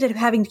 and we ended up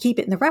having to keep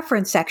it in the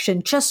reference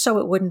section just so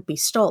it wouldn't be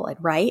stolen,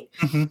 right?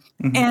 Mm-hmm,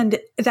 mm-hmm. And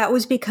that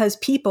was because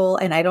people,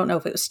 and I don't know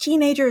if it was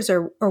teenagers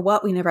or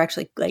what, we never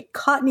actually, like,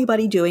 caught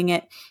anybody doing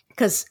it,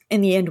 because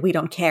in the end, we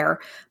don't care.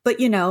 But,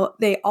 you know,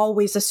 they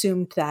always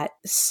assumed that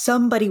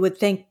somebody would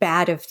think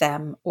bad of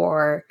them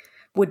or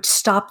would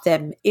stop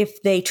them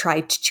if they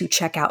tried to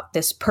check out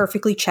this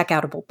perfectly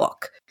checkoutable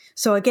book.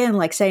 So again,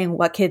 like saying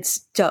what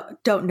kids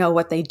don't know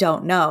what they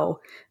don't know,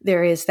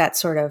 there is that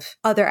sort of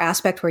other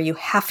aspect where you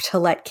have to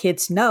let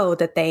kids know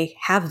that they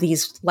have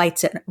these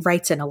rights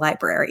in a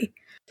library.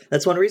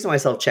 That's one reason why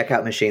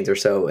self-checkout machines are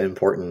so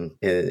important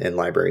in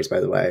libraries, by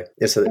the way,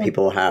 is so that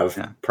people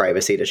have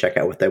privacy to check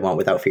out what they want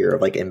without fear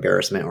of, like,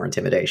 embarrassment or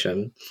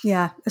intimidation.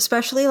 Yeah,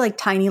 especially, like,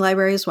 tiny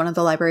libraries. One of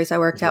the libraries I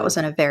worked at was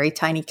in a very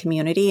tiny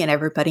community, and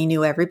everybody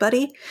knew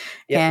everybody.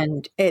 Yep.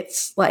 And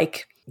it's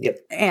like... Yep.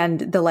 And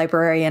the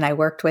librarian I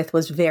worked with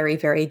was very,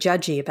 very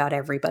judgy about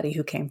everybody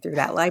who came through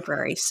that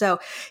library. So,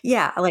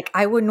 yeah, like,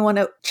 I wouldn't want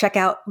to check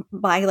out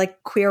my,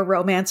 like, queer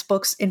romance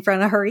books in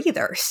front of her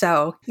either.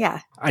 So,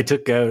 yeah. I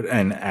took out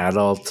an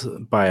adult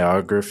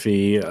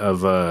biography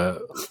of a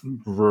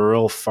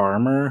rural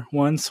farmer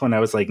once when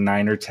I was, like,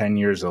 9 or 10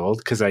 years old,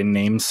 because I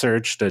name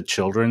searched a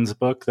children's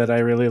book that I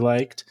really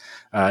liked.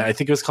 I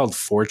think it was called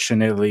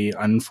Fortunately,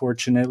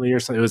 Unfortunately, or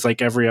something. It was like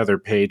every other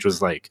page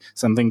was like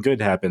something good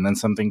happened, then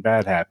something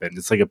bad happened.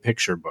 It's like a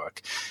picture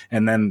book.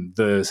 And then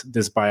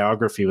this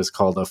biography was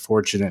called A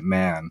Fortunate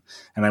Man.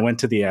 And I went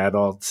to the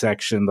adult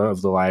section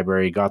of the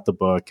library, got the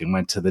book, and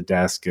went to the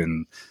desk,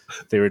 and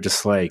they were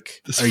just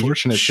like, "This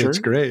fortunate shit's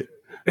great."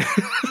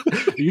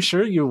 Are you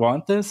sure you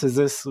want this? Is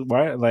this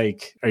why?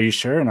 Like, are you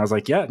sure? And I was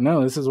like, yeah,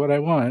 no, this is what I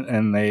want.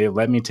 And they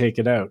let me take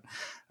it out.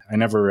 I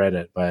never read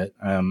it, but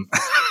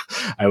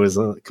I was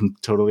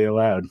totally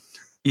allowed.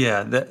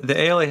 Yeah, the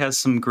ALA has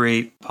some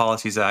great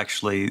policies,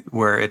 actually,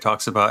 where it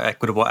talks about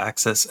equitable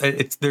access.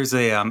 There's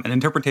an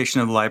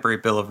interpretation of the Library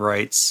Bill of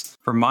Rights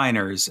for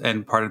minors,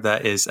 and part of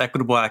that is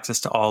equitable access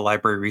to all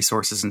library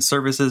resources and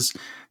services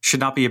should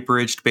not be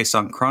abridged based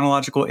on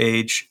chronological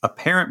age,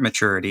 apparent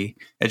maturity,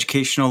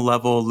 educational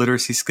level,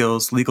 literacy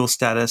skills, legal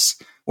status,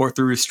 or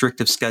through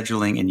restrictive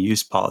scheduling and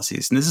use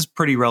policies. And this is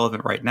pretty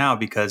relevant right now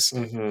because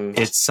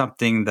it's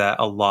something that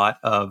a lot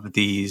of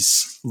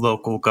these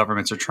local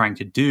governments are trying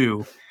to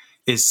do,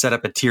 is set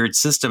up a tiered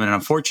system. And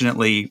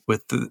unfortunately,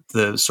 with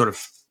the sort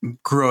of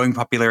growing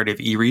popularity of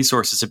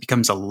e-resources, it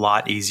becomes a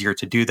lot easier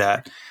to do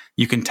that.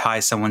 You can tie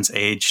someone's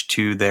age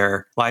to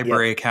their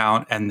library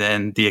account, and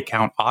then the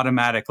account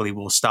automatically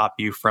will stop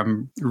you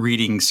from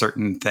reading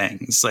certain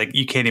things. Like,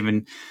 you can't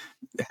even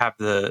have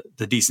the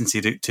decency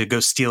to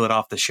go steal it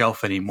off the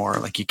shelf anymore.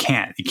 Like, you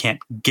can't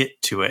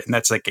get to it. And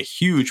that's like a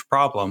huge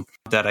problem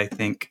that I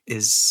think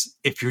is,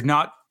 if you're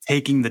not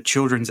taking the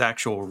children's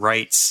actual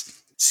rights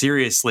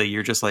seriously,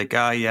 you're just like,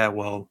 yeah,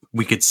 well,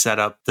 we could set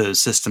up the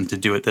system to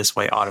do it this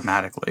way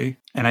automatically.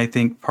 And I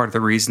think part of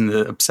the reason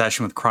the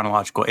obsession with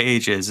chronological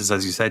age is,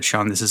 as you said,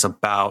 Sean, this is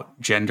about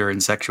gender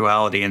and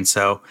sexuality. And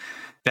so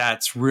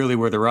that's really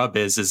where the rub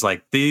is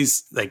like,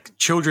 these, like,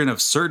 children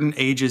of certain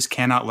ages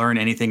cannot learn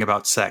anything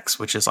about sex,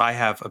 which is, I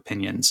have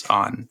opinions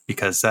on,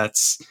 because that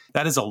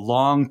is a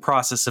long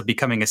process of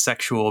becoming a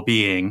sexual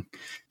being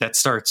that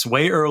starts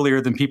way earlier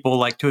than people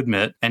like to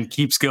admit, and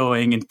keeps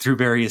going and through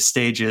various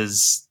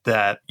stages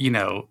that,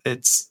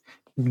 it's,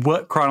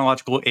 what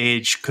chronological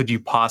age could you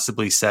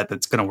possibly set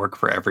that's going to work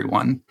for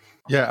everyone?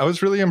 Yeah, I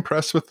was really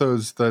impressed with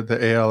the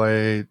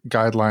ALA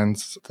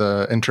guidelines,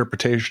 the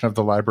interpretation of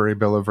the Library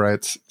Bill of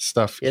Rights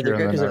stuff. Yeah, they're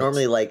good because they're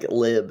normally like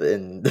lib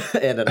and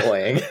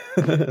annoying.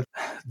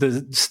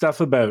 The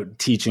stuff about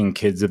teaching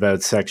kids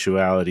about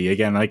sexuality,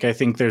 again, like, I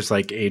think there's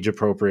like age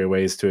appropriate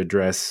ways to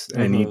address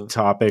any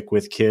topic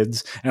with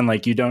kids, and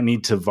like, you don't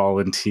need to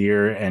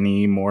volunteer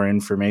any more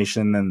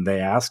information than they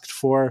asked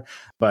for.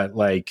 But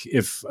like,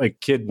 if a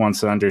kid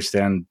wants to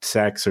understand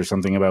sex or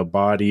something about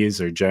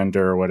bodies or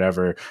gender or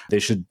whatever, they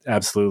should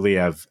absolutely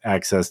have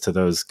access to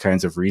those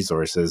kinds of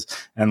resources.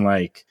 And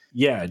like,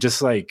 yeah,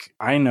 just like,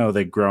 I know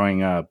that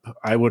growing up,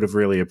 I would have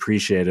really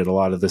appreciated a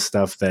lot of the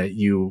stuff that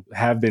you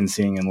have been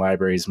seeing in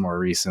libraries more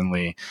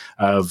recently,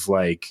 of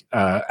like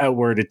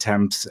outward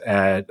attempts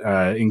at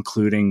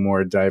including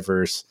more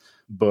diverse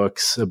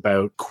books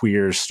about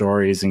queer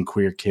stories and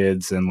queer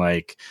kids, and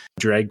like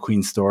drag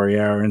queen story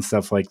hour and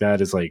stuff like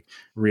that is like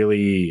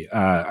really,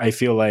 I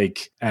feel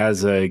like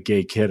as a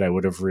gay kid, I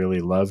would have really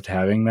loved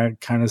having that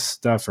kind of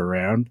stuff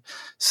around.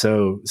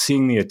 So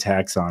seeing the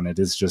attacks on it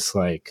is just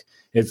like,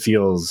 it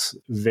feels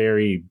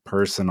very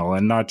personal,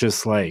 and not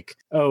just like,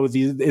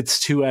 it's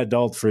too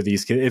adult for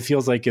these kids. It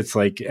feels like it's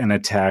like an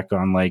attack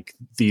on like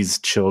these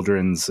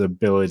children's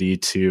ability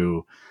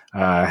to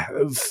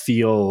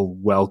feel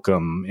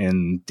welcome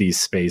in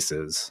these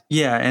spaces.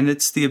 Yeah, and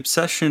it's the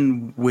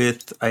obsession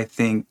with, I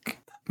think,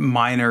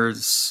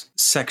 minors'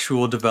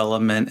 sexual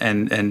development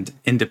and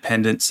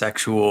independent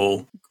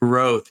sexual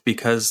growth,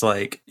 because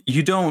like,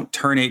 you don't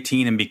turn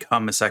 18 and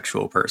become a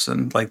sexual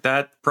person. Like,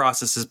 that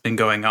process has been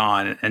going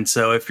on. And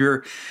so if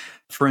you're,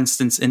 for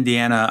instance,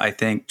 Indiana, I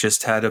think,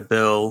 just had a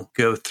bill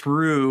go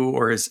through,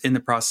 or is in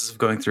the process of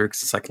going through,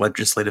 because it's like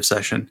legislative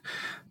session,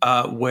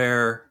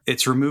 where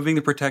it's removing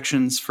the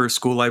protections for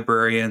school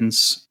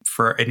librarians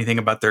for anything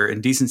about their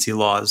indecency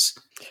laws.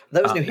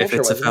 That was New Hampshire,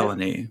 if it's a wasn't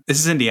felony. It? This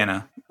is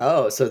Indiana.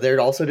 Oh, so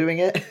they're also doing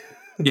it?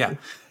 Yeah.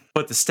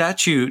 But the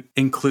statute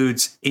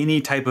includes any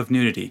type of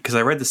nudity, because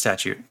I read the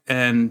statute,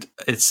 and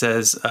it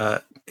says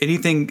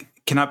anything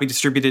cannot be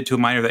distributed to a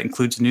minor that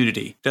includes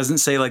nudity. It doesn't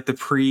say like the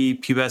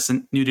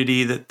pre-pubescent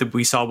nudity that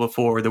we saw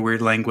before, the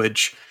weird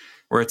language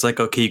where it's like,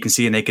 okay, you can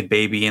see a naked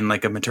baby in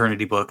like a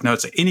maternity book. No,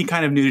 it's like any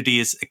kind of nudity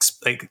is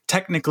like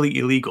technically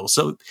illegal.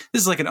 So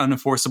this is like an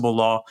unenforceable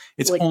law.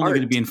 It's like only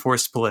going to be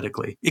enforced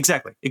politically.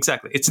 Exactly.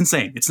 It's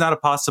insane. It's not a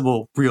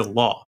possible real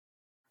law.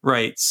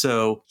 Right,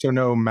 so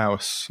no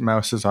mouse.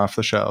 Mouse is off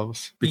the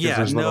shelves. Yeah,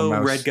 there's no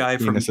red guy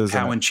from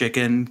Cow and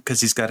Chicken because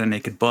he's got a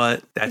naked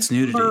butt. That's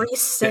nudity.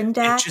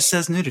 It just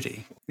says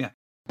nudity. Yeah.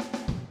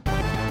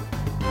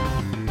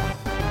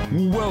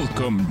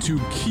 Welcome to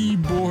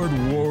Keyboard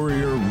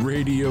Warrior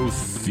Radio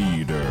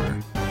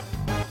Theater.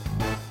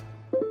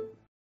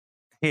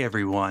 Hey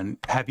everyone,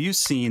 have you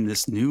seen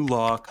this new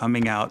law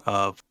coming out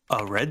of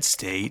a red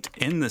state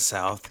in the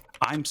South?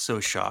 I'm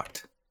so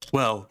shocked.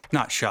 Well,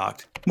 not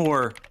shocked,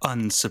 more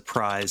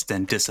unsurprised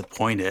and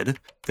disappointed.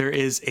 There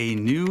is a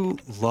new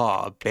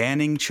law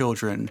banning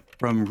children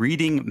from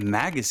reading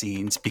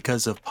magazines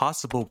because of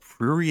possible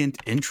prurient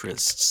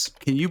interests.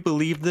 Can you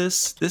believe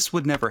this? This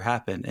would never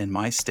happen in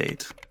my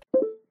state.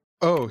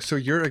 Oh, so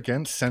you're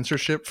against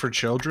censorship for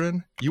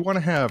children? You want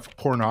to have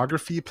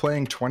pornography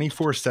playing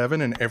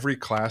 24/7 in every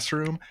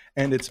classroom,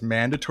 and it's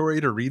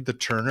mandatory to read the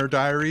Turner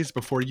Diaries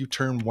before you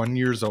turn 1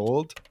 year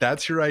old?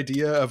 That's your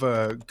idea of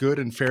a good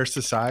and fair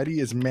society,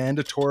 is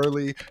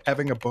mandatorily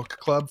having a book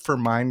club for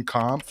Mein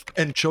Kampf?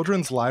 And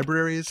children's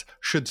libraries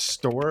should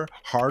store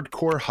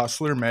hardcore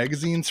hustler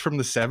magazines from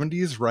the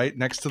 70s right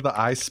next to the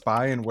I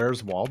Spy and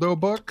Where's Waldo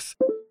books?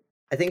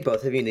 I think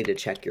both of you need to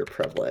check your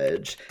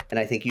privilege, and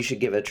I think you should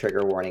give a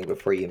trigger warning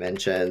before you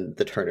mention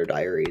the Turner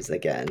Diaries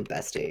again,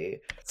 bestie.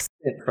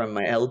 Sent from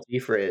my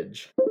LG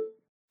fridge.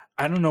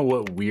 I don't know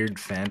what weird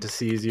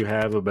fantasies you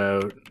have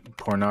about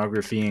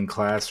pornography in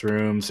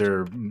classrooms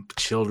or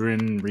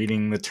children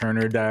reading the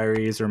Turner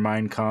Diaries or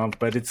Mein Kampf,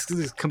 but it's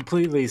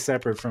completely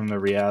separate from the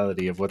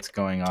reality of what's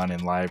going on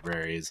in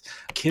libraries.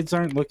 Kids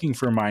aren't looking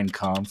for Mein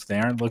Kampf. They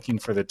aren't looking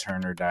for the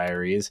Turner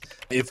Diaries.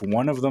 If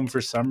one of them,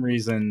 for some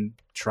reason,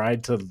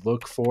 tried to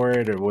look for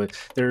it, or what,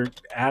 their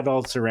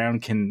adults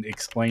around can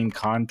explain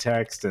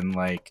context and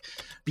like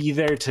be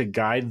there to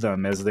guide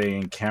them as they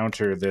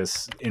encounter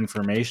this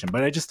information.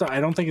 But I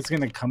don't think it's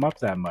going to come up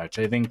that much.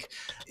 I think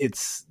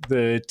it's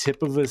the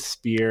tip of a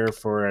spear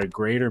for a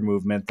greater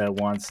movement that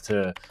wants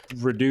to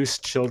reduce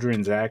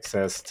children's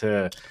access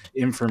to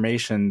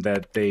information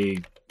that they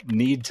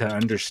need to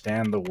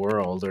understand the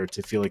world or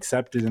to feel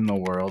accepted in the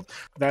world.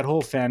 That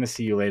whole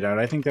fantasy you laid out,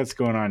 I think that's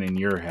going on in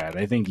your head.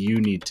 I think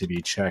you need to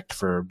be checked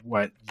for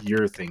what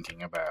you're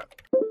thinking about.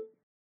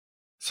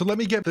 So let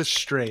me get this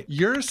straight.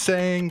 You're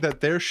saying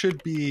that there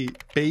should be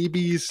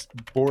babies'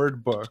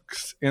 board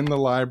books in the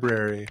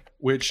library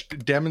which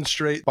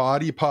demonstrate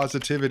body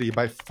positivity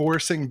by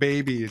forcing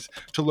babies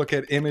to look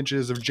at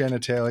images of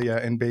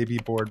genitalia in baby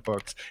board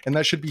books. And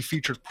that should be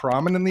featured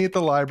prominently at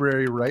the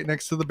library right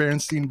next to the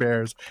Berenstain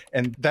Bears.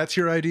 And that's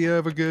your idea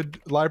of a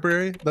good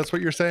library? That's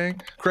what you're saying?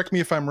 Correct me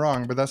if I'm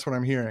wrong, but that's what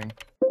I'm hearing.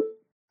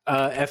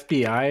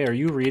 FBI, are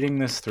you reading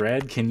this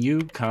thread? Can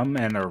you come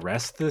and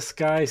arrest this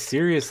guy?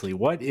 Seriously,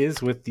 what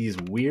is with these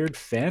weird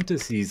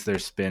fantasies they're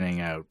spinning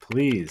out?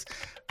 Please,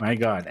 my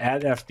God,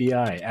 at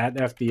FBI, at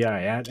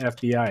FBI, at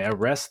FBI,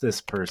 arrest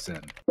this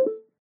person.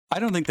 I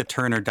don't think the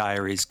Turner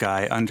Diaries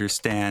guy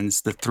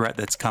understands the threat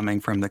that's coming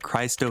from the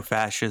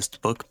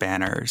Christo-fascist book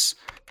banners.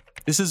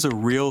 This is a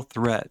real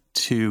threat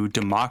to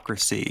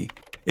democracy.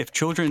 If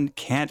children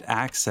can't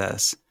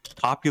access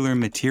popular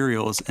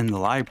materials in the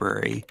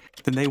library,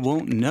 then they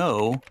won't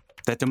know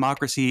that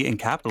democracy and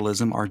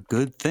capitalism are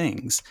good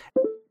things.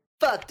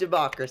 Fuck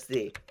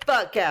democracy.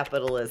 Fuck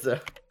capitalism.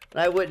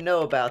 I wouldn't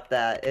know about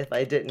that if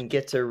I didn't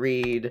get to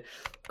read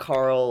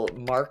Karl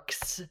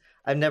Marx.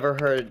 I've never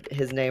heard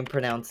his name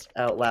pronounced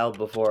out loud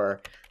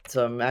before,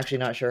 so I'm actually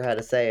not sure how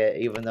to say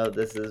it, even though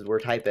we're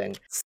typing.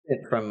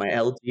 Sent from my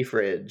LG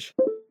fridge.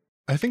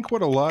 I think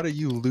what a lot of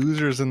you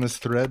losers in this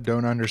thread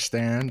don't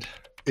understand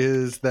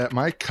is that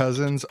my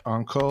cousin's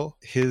uncle,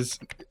 his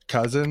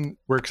cousin,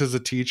 works as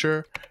a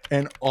teacher,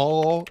 and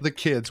all the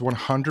kids,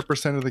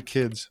 100% of the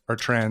kids, are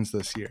trans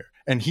this year.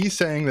 And he's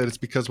saying that it's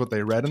because what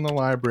they read in the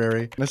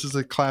library. This is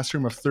a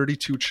classroom of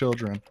 32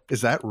 children.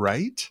 Is that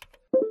right?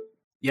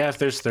 Yeah, if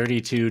there's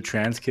 32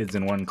 trans kids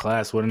in one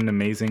class, what an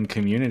amazing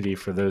community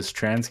for those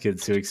trans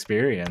kids to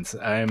experience.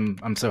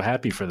 I'm so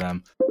happy for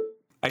them.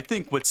 I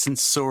think what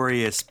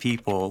censorious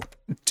people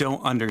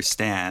don't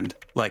understand,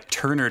 like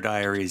Turner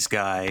Diaries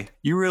guy,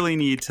 you really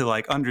need to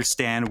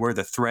understand where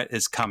the threat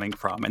is coming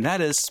from. And that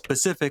is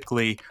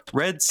specifically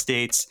red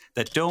states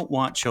that don't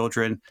want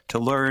children to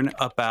learn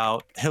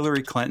about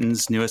Hillary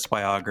Clinton's newest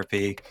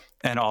biography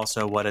and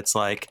also what it's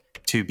like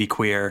to be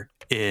queer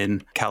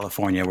in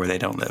California where they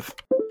don't live.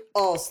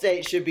 All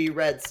states should be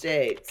red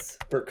states.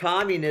 For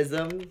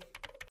communism.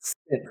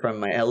 Sent from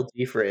my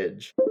LG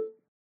fridge.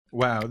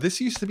 Wow, this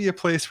used to be a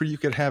place where you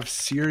could have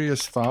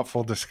serious,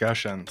 thoughtful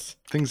discussions.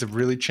 Things have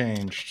really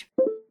changed.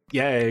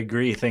 Yeah, I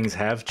agree. Things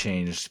have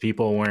changed.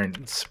 People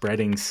weren't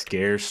spreading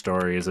scare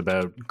stories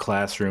about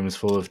classrooms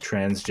full of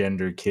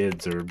transgender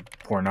kids or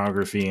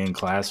pornography in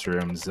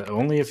classrooms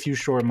only a few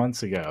short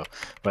months ago.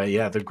 But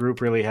yeah, the group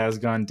really has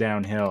gone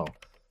downhill.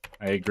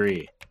 I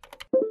agree.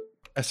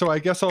 So I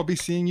guess I'll be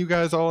seeing you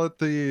guys all at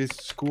the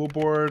school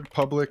board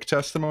public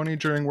testimony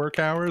during work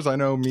hours. I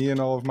know me and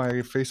all of my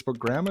Facebook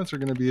grandmas are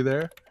going to be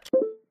there.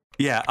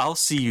 Yeah, I'll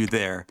see you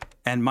there.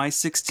 And my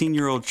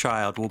 16-year-old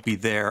child will be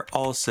there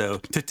also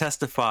to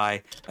testify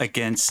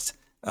against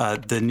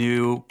the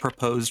new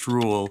proposed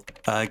rule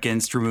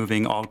against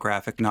removing all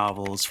graphic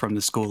novels from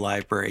the school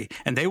library.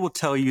 And they will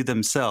tell you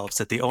themselves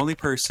that the only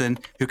person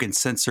who can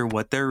censor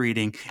what they're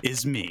reading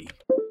is me.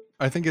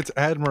 I think it's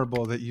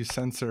admirable that you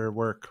censor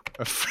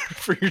work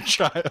for your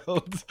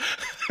child.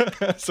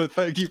 So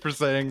thank you for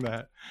saying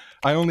that.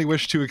 I only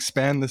wish to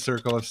expand the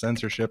circle of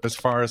censorship as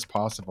far as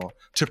possible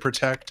to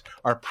protect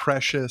our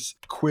precious,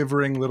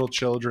 quivering little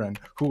children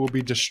who will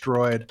be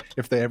destroyed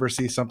if they ever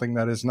see something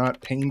that is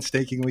not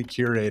painstakingly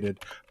curated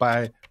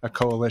by a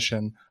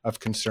coalition of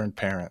concerned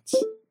parents.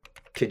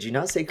 Could you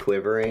not say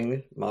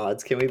quivering?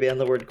 Mods, can we ban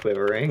the word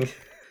quivering?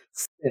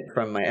 Sent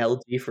from my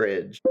LG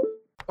fridge.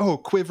 Oh,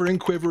 quivering,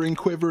 quivering,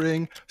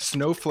 quivering.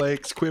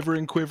 Snowflakes,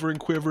 quivering, quivering,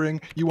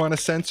 quivering. You want to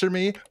censor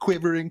me?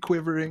 Quivering,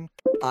 quivering.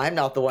 I'm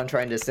not the one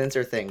trying to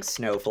censor things,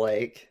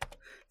 Snowflake.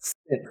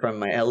 Sent from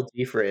my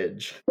LG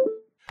fridge.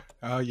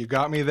 Oh, you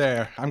got me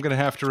there. I'm going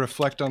to have to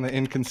reflect on the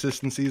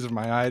inconsistencies of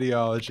my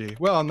ideology.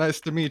 Well, nice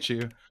to meet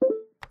you.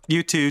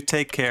 You too,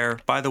 take care.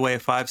 By the way,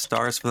 5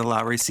 stars for the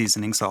Lowry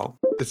seasoning salt.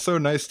 It's so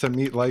nice to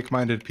meet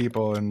like-minded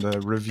people in the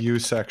review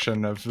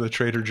section of the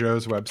Trader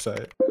Joe's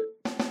website.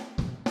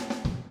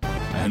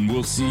 And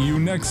we'll see you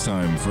next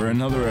time for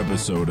another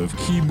episode of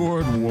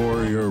Keyboard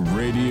Warrior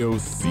Radio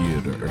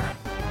Theater.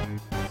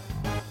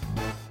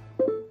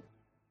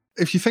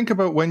 If you think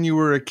about when you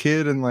were a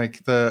kid and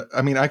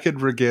I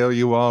could regale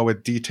you all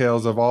with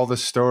details of all the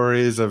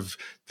stories of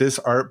this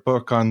art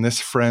book on this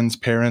friend's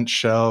parents'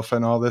 shelf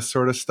and all this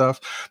sort of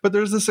stuff. But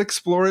there's this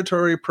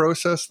exploratory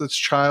process that's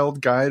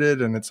child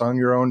guided and it's on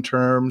your own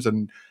terms.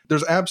 And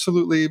there's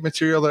absolutely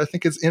material that I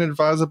think is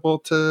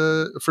inadvisable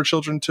for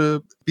children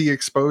to be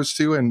exposed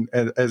to. And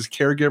as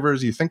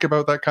caregivers, you think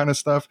about that kind of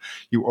stuff.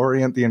 You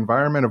orient the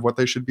environment of what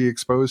they should be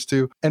exposed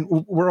to. And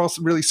we're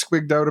also really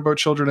squigged out about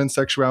children and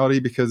sexuality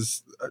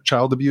because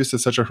child abuse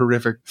is such a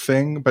horrific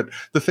thing. But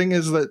the thing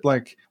is that,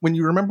 like, when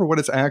you remember what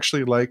it's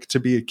actually like to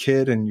be a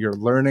kid and you're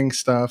learning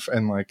stuff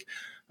and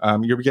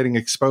you're getting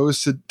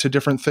exposed to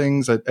different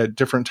things at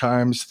different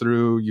times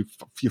through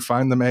you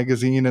find the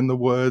magazine in the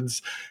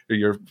woods, or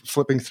you're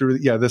flipping through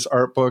this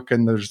art book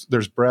and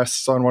there's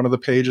breasts on one of the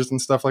pages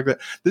and stuff like that.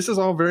 This is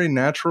all very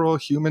natural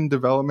human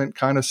development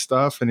kind of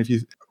stuff. And if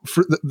you,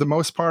 for the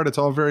most part, it's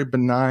all very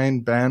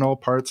benign, banal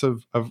parts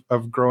of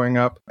growing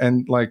up.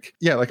 And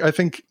I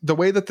think the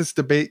way that this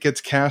debate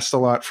gets cast a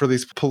lot for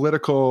these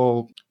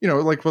political,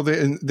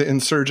 the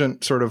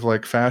insurgent sort of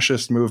like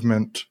fascist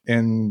movement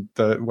in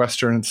the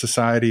Western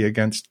society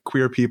against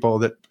queer people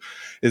that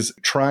is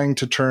trying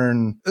to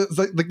turn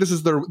like this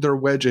is their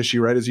wedge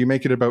issue, right? Is you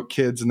make it about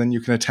kids and then you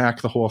can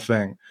attack the whole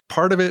thing.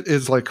 Part of it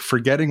is like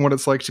forgetting what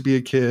it's like to be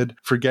a kid,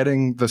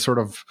 forgetting the sort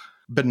of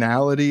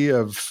banality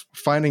of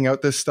finding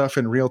out this stuff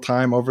in real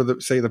time over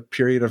the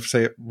period of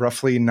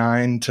roughly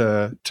 9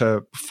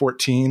 to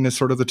 14 is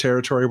sort of the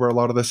territory where a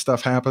lot of this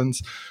stuff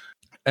happens.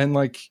 And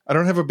I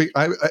don't have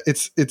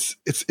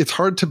it's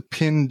hard to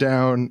pin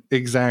down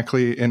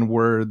exactly in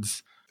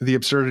words the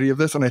absurdity of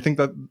this. And I think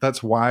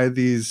that's why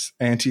these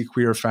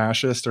anti-queer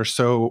fascists are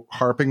so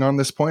harping on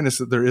this point, is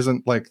that there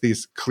isn't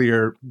these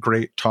clear,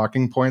 great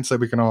talking points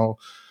that we can all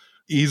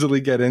easily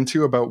get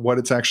into about what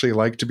it's actually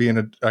like to be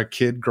a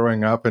kid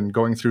growing up and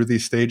going through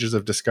these stages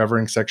of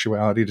discovering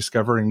sexuality,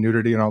 discovering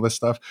nudity and all this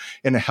stuff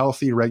in a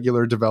healthy,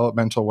 regular,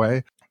 developmental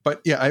way. But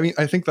yeah, I mean,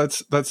 I think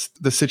that's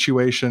the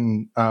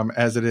situation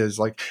as it is.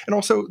 And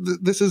also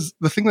this is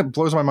the thing that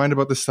blows my mind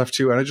about this stuff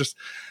too. And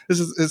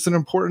it's an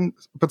important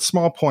but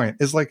small point,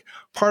 is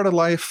part of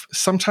life.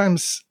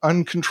 Sometimes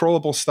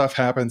uncontrollable stuff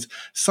happens.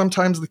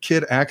 Sometimes the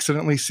kid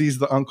accidentally sees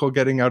the uncle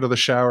getting out of the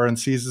shower and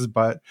sees his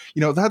butt.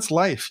 That's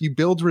life. You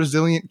build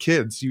resilient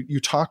kids.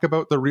 You talk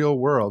about the real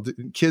world.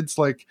 Kids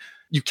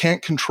you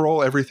can't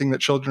control everything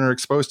that children are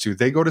exposed to.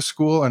 They go to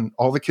school and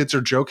all the kids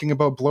are joking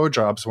about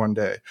blowjobs one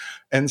day.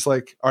 And it's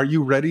are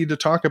you ready to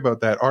talk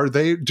about that?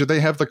 Do they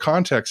have the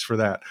context for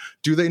that?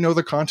 Do they know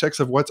the context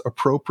of what's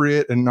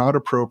appropriate and not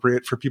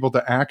appropriate for people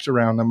to act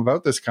around them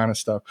about this kind of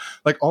stuff?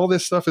 All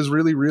this stuff is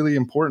really, really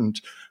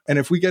important. And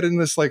if we get in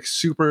this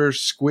super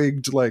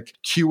squigged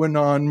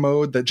QAnon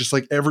mode that just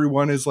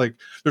everyone is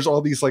there's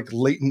all these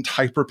latent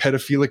hyper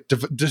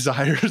pedophilic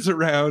desires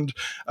around,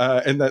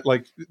 and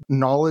that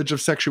knowledge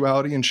of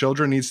sexuality in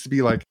children needs to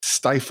be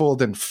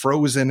stifled and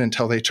frozen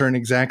until they turn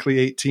exactly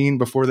 18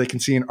 before they can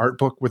see an art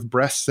book with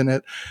breasts in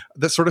it.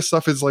 That sort of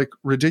stuff is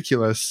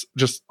ridiculous,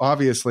 just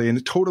obviously,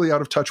 and totally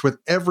out of touch with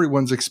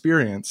everyone's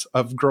experience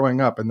of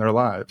growing up in their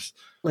lives.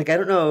 I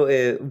don't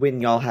know when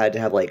y'all had to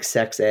have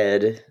sex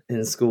ed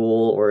in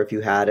school or if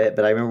you had it,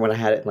 but I remember when I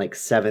had it in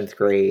 7th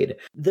grade.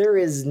 There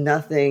is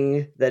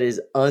nothing that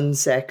is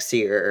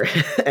unsexier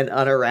and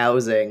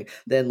unarousing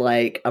than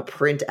a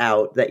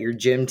printout that your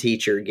gym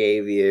teacher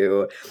gave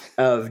you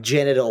of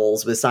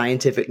genitals with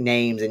scientific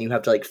names and you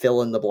have to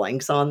fill in the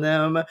blanks on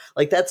them.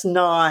 That's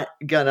not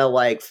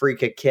gonna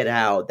freak a kid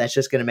out. That's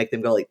just gonna make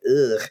them go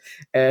ugh,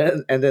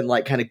 and then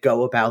kind of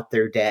go about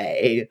their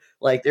day.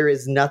 There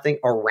is nothing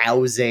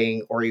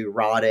arousing or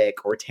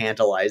erotic or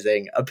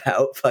tantalizing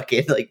about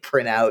fucking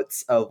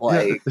printouts of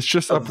it's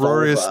just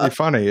uproariously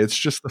funny. It's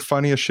just the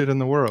funniest shit in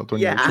the world.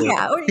 When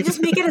yeah, or you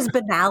just make it as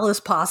banal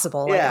as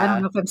possible. I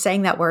don't know if I'm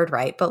saying that word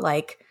right, but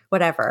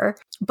whatever.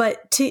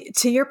 But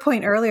to your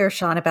point earlier,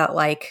 Sean, about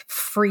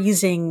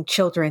freezing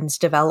children's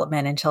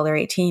development until they're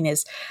 18,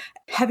 is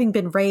having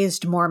been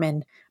raised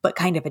Mormon, but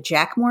kind of a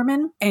Jack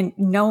Mormon, and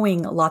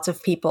knowing lots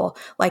of people,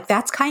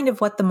 that's kind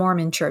of what the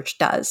Mormon church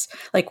does.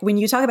 When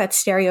you talk about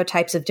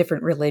stereotypes of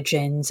different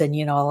religions and,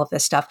 all of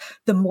this stuff,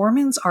 the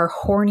Mormons are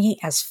horny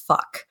as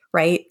fuck,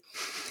 right?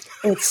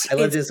 I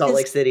lived in Salt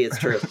Lake City. It's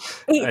true.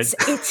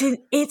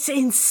 It's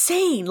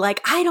insane.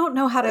 I don't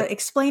know how to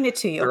explain it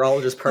to you. They're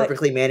all just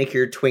perfectly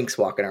manicured twinks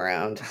walking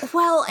around.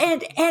 Well,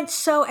 and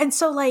so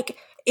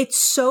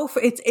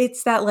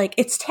it's that like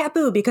it's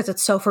taboo because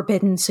it's so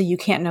forbidden, so you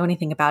can't know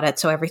anything about it,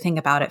 so everything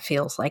about it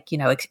feels like,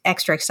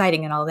 extra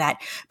exciting and all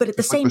that. But at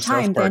the It's like same the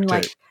South time, Park then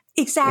like tape.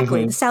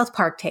 exactly the South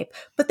Park tape.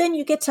 But then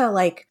you get to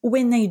like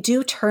when they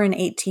do turn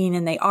 18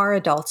 and they are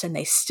adults and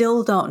they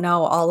still don't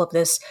know all of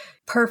this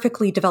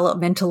perfectly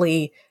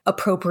developmentally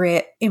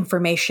appropriate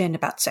information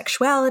about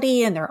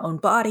sexuality and their own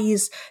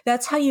bodies.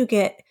 That's how you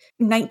get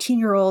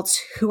 19-year-olds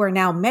who are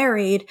now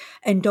married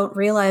and don't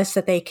realize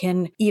that they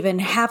can even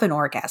have an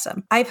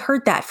orgasm. I've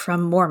heard that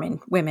from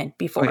Mormon women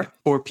before. Oh, yeah.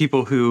 Or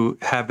people who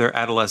have their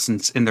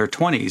adolescence in their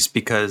 20s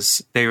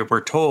because they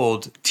were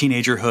told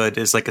teenagerhood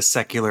is like a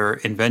secular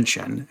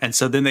invention. And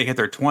so then they hit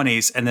their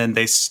 20s and then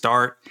they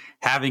start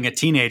having a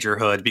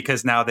teenagerhood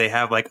because now they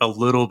have like a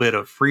little bit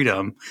of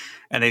freedom,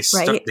 and they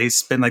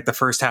spend like the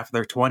first half of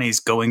their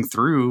 20s going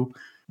through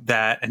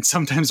that, and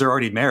sometimes they're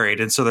already married,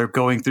 and so they're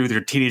going through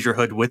their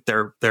teenagerhood with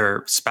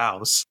their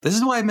spouse. This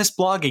is why I miss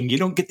blogging. You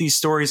don't get these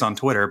stories on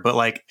Twitter, but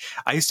like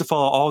I used to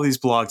follow all these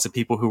blogs of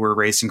people who were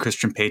raised in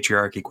Christian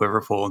patriarchy,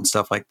 Quiverful, and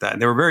stuff like that.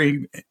 And they were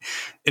very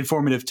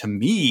informative to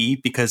me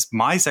because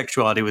my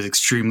sexuality was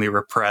extremely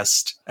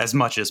repressed as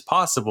much as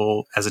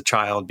possible as a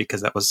child,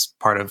 because that was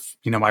part of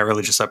my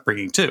religious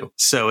upbringing too.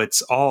 So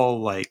it's all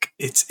like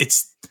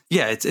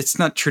it's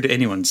not true to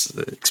anyone's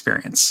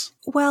experience.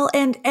 Well,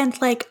 and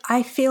like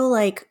I feel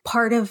like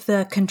part of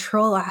the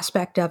control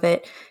aspect of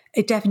it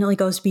definitely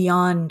goes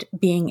beyond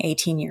being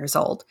 18 years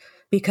old,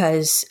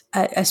 because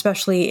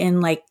especially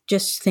in like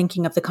just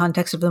thinking of the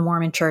context of the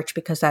Mormon church,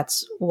 because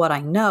that's what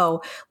I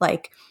know,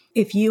 like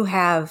if you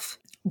have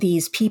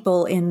these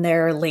people in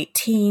their late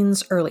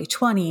teens, early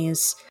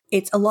 20s,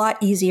 it's a lot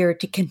easier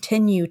to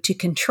continue to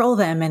control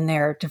them in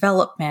their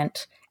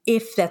development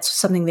if that's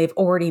something they've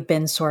already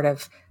been sort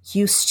of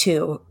used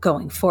to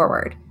going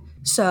forward.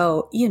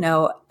 So,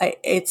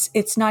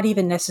 it's not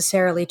even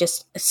necessarily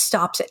just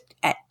stops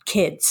at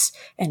kids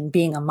and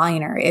being a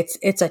minor.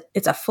 It's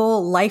a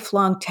full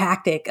lifelong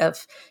tactic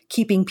of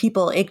keeping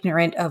people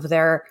ignorant of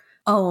their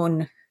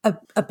own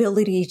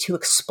ability to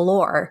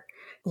explore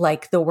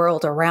like the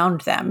world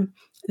around them.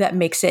 That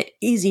makes it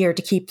easier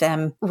to keep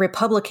them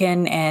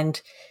Republican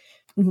and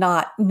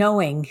not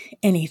knowing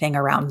anything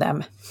around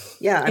them.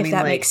 Yeah, if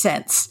that makes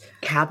sense.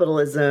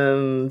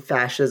 Capitalism,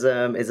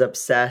 fascism is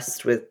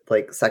obsessed with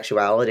like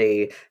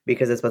sexuality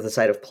because it's both a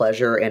site of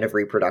pleasure and of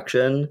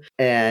reproduction.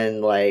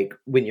 And like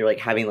when you're like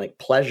having like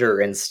pleasure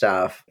and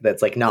stuff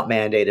that's like not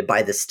mandated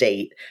by the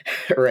state,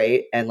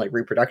 right? And like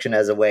reproduction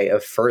as a way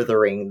of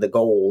furthering the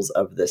goals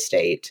of the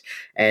state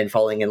and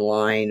falling in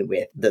line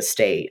with the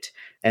state.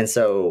 And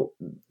so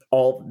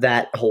all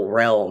that whole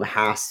realm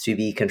has to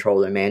be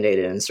controlled and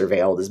mandated and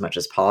surveilled as much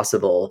as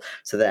possible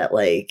so that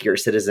like your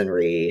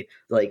citizenry,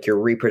 like your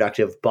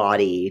reproductive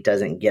body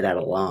doesn't get out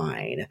of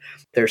line.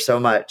 There's so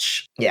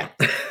much. Yeah.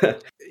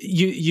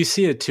 You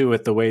see it too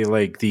with the way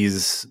like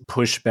these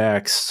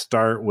pushbacks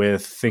start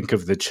with think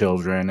of the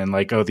children and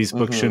like, oh, these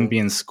books shouldn't be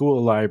in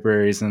school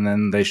libraries, and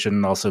then they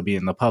shouldn't also be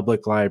in the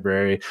public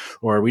library,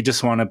 or we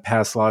just want to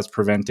pass laws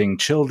preventing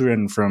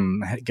children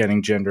from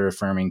getting gender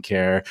affirming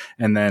care.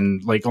 And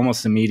then like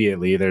almost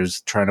immediately there's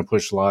trying to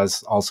push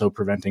laws also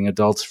preventing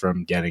adults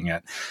from getting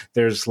it.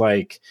 There's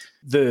like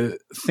the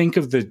think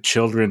of the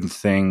children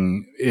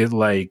thing,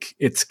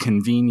 it's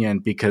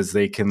convenient because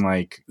they can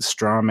like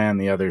straw man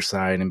the other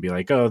side and be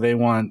like, oh, they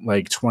want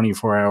like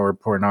 24-hour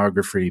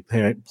pornography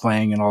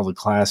playing in all the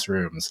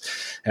classrooms,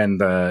 and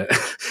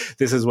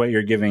this is what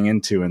you're giving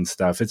into and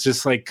stuff. It's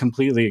just like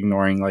completely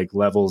ignoring like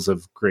levels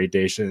of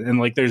gradation, and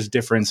like there's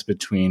difference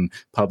between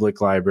public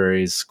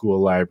libraries,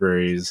 school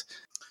libraries,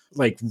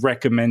 like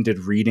recommended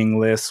reading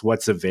lists,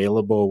 what's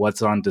available,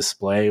 what's on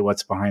display,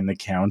 what's behind the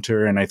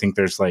counter. And I think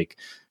there's like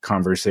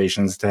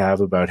conversations to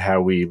have about how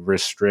we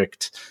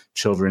restrict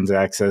children's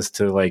access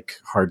to like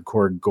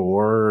hardcore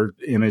gore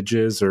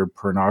images or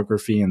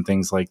pornography and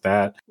things like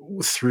that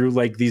through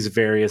like these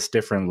various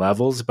different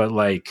levels. But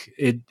like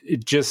it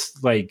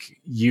just like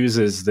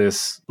uses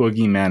this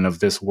boogeyman of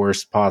this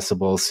worst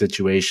possible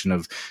situation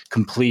of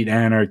complete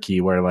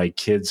anarchy where like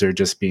kids are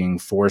just being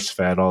force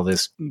fed all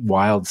this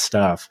wild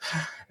stuff,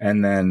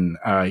 and then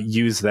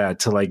use that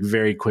to like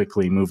very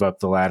quickly move up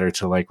the ladder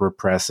to like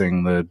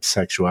repressing the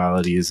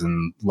sexualities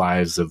and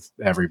lives of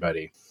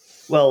everybody.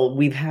 Well,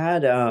 we've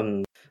had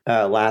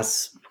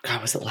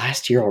was it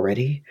last year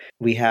already?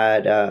 We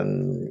had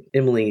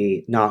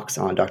Emily Knox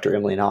on, Dr.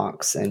 Emily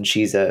Knox, and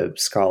she's a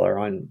scholar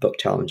on book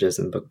challenges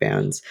and book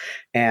bans.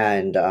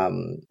 And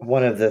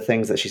one of the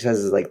things that she says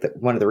is like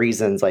one of the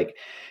reasons like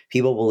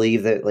people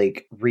believe that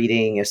like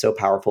reading is so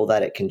powerful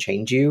that it can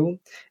change you,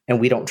 and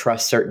we don't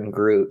trust certain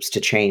groups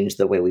to change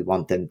the way we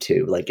want them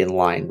to, like in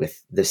line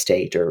with the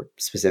state or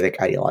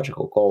specific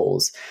ideological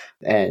goals.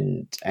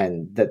 And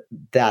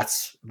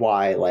that's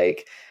why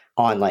like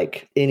on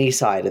like any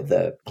side of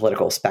the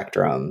political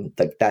spectrum,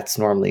 like that's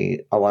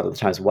normally a lot of the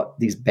times what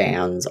these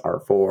bans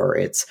are for.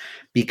 It's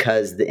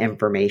because the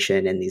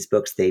information in these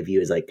books they view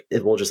as like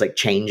it will just like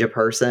change a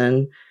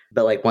person,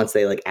 but like once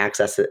they like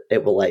access it,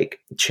 it will like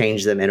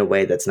change them in a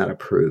way that's not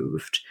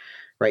approved.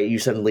 right? You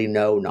suddenly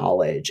know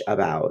knowledge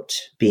about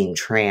being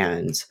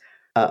trans.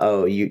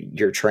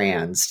 You're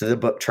trans. The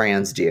book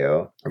transed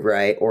you,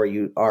 right? Or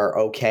you are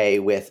okay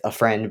with a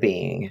friend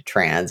being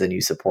trans and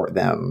you support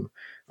them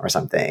or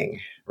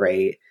something,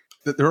 right?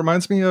 It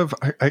reminds me of,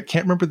 I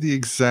can't remember the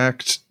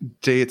exact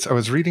dates. I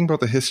was reading about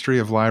the history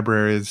of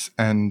libraries,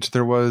 and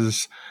there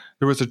was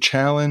a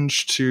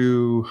challenge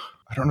to,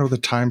 I don't know the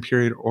time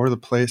period or the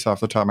place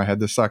off the top of my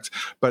head. This sucks.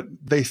 But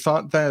they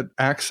thought that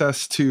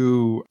access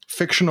to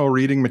fictional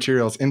reading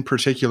materials, in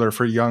particular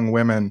for young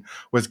women,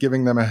 was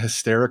giving them a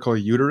hysterical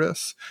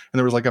uterus. And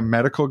there was like a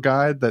medical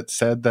guide that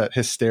said that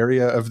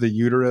hysteria of the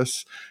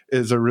uterus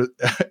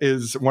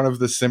is one of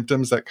the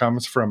symptoms that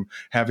comes from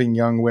having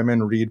young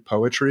women read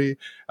poetry,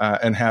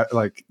 and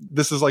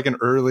this is like an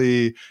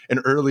early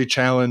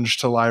challenge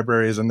to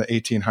libraries in the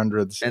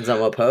 1800s. Depends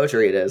on what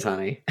poetry it is,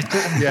 honey.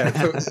 Yeah,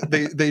 so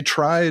they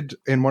tried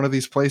in one of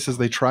these places.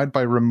 They tried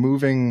by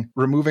removing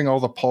all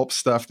the pulp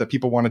stuff that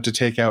people wanted to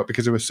take out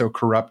because it was so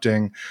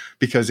corrupting.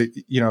 Because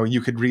you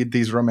could read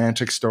these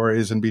romantic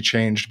stories and be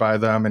changed by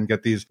them and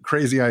get these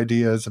crazy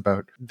ideas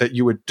about that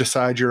you would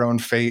decide your own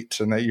fate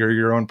and that you're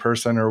your own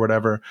person or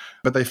whatever.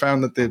 But they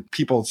found that the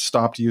people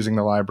stopped using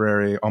the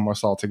library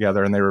almost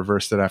altogether, and they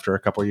reversed it after a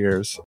couple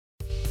years.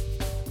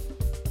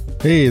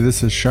 Hey,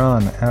 this is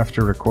Sean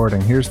after recording.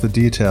 Here's the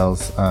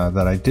details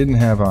that I didn't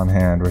have on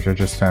hand, which I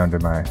just found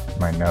in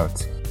my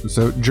notes.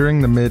 So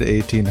during the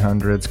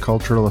mid-1800s,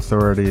 cultural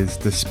authorities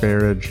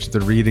disparaged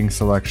the reading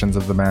selections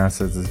of the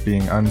masses as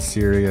being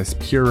unserious,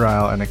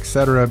 puerile, and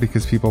etc.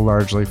 because people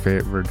largely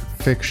favored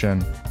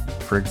fiction.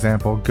 For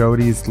example,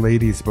 Godey's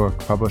Lady's Book,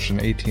 published in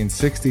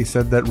 1860,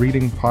 said that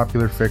reading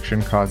popular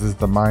fiction causes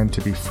the mind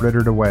to be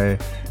frittered away,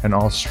 and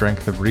all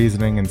strength of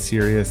reasoning and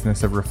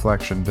seriousness of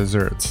reflection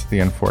deserts the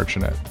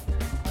unfortunate.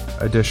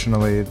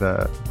 Additionally,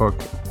 the book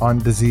On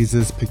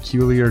Diseases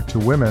Peculiar to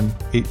Women,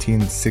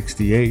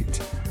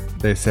 1868,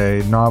 they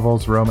say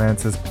novels,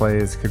 romances,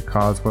 plays could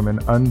cause women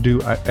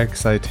undue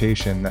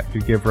excitation that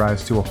could give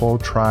rise to a whole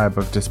tribe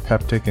of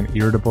dyspeptic and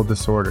irritable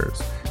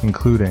disorders,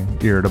 including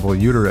irritable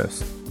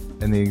uterus.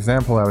 And the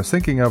example I was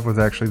thinking of was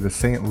actually the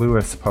St.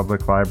 Louis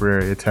Public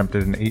Library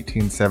attempted in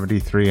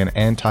 1873 an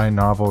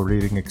anti-novel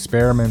reading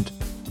experiment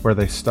where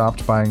they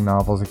stopped buying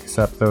novels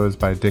except those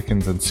by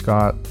Dickens and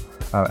Scott.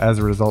 As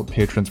a result,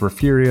 patrons were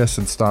furious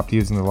and stopped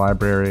using the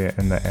library.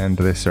 In the end,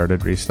 they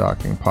started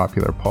restocking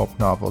popular pulp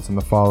novels in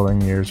the following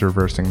years,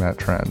 reversing that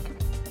trend.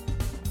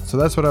 So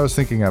that's what I was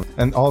thinking of.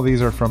 And all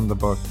these are from the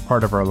book,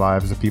 Part of Our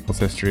Lives, A People's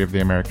History of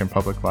the American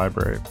Public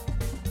Library.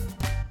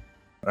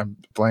 I'm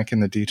blanking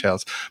the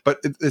details, but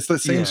it's the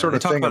same sort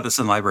of thing. We talk about this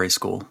in library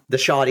school. The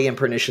Shoddy and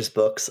Pernicious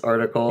Books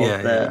article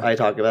that I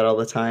talk about all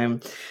the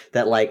time,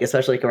 that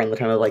especially around the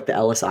time of the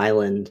Ellis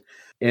Island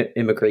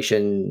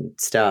immigration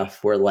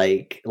stuff, where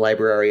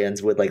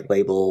librarians would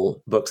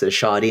label books as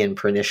shoddy and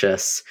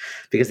pernicious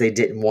because they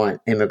didn't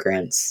want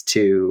immigrants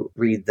to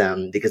read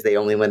them, because they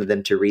only wanted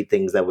them to read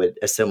things that would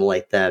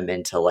assimilate them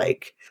into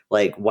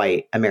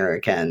white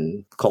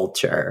American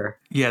culture.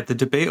 Yeah, the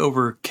debate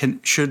over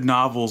should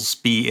novels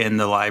be in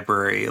the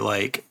library,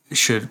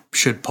 should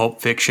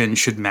pulp fiction,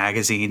 should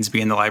magazines be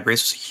in the library?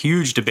 This was a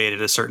huge debate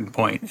at a certain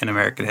point in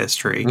American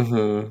history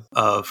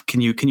of can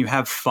you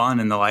have fun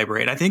in the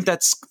library? And I think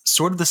that's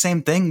sort of the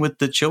same thing with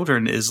the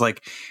children, is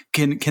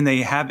can they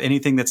have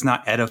anything that's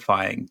not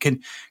edifying?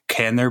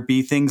 Can there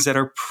be things that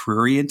are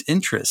prurient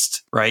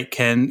interest, right?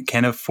 Can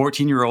a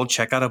 14-year-old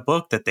check out a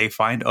book that they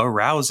find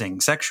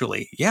arousing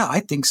sexually? Yeah, I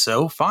think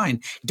so.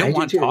 Fine. You don't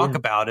want to talk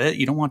about it.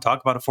 You don't want to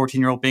talk about a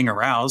 14-year-old being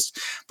aroused.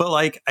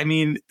 But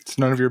it's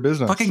none of your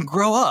business. Fucking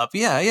grow up.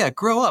 Yeah,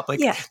 grow up.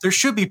 There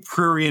should be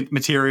prurient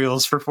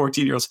materials for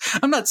 14-year-olds.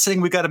 I'm not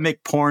saying we got to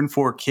make porn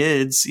for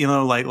kids,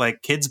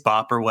 like Kids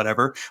Bop or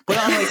whatever.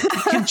 But you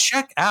can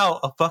check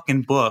out a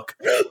fucking book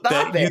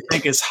that you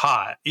think is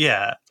hot.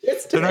 Yeah.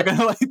 They're not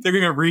gonna they're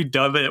gonna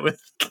redub it with.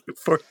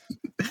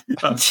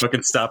 I'm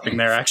fucking stopping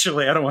there.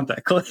 Actually, I don't want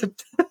that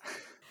clipped.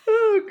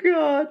 Oh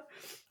God.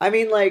 I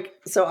mean,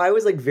 so I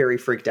was very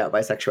freaked out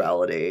by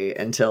sexuality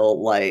until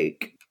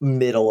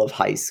middle of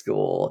high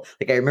school.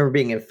 I remember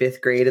being in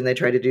 5th grade and they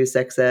tried to do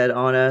sex ed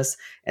on us,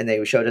 and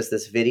they showed us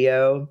this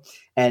video,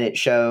 and it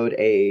showed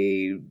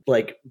a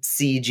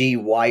CG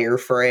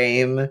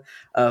wireframe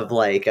of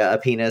a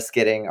penis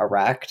getting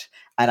erect.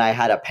 And I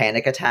had a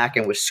panic attack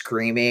and was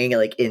screaming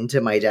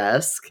into my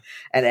desk,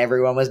 and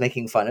everyone was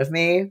making fun of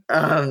me.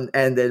 And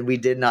then we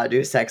did not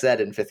do sex ed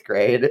in 5th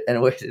grade,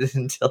 and waited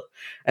until,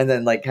 and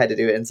then had to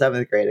do it in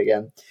 7th grade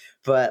again.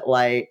 But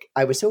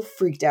I was so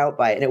freaked out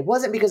by it, and it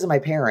wasn't because of my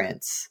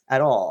parents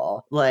at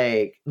all.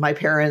 My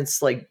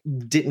parents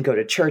didn't go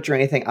to church or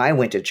anything. I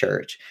went to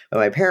church, but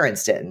my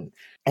parents didn't.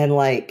 And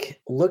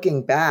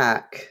looking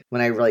back,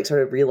 when I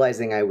started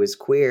realizing I was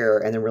queer,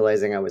 and then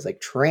realizing I was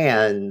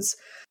trans,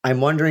 I'm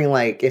wondering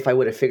if I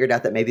would have figured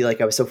out that maybe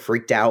I was so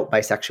freaked out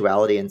by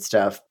sexuality and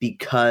stuff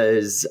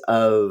because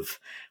of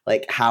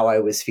how I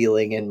was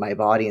feeling in my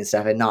body and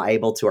stuff, and not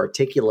able to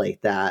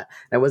articulate that.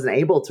 I wasn't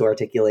able to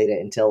articulate it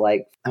until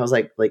I was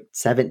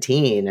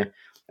 17.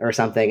 or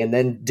something, and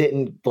then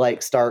didn't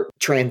like start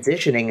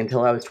transitioning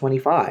until I was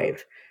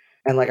 25.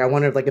 And like I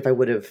wondered like if I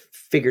would have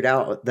figured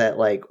out that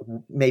like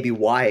maybe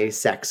why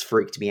sex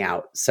freaked me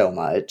out so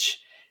much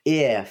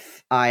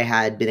if I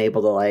had been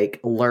able to like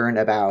learn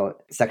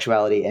about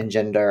sexuality and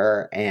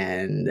gender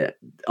and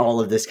all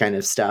of this kind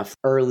of stuff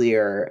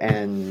earlier.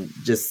 And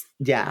just,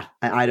 yeah,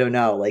 I don't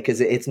know. Like, 'cause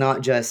it's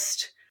not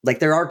just like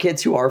there are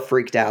kids who are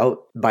freaked out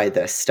by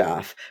this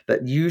stuff,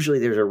 but usually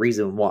there's a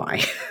reason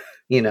why.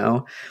 You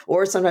know,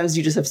 or sometimes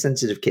you just have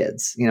sensitive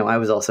kids. You know, I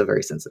was also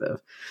very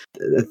sensitive.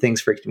 Things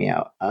freaked me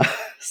out.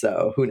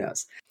 So who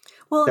knows?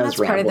 Well, That and was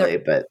that's part of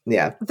rambly, but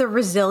yeah. the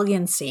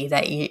resiliency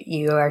that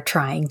you are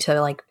trying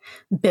to like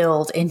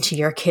build into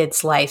your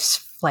kids'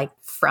 lives, like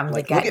from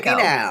Like, the look get-go. at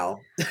me now.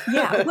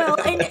 Yeah, well,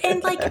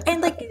 and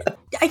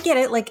I get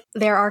it. Like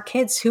there are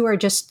kids who are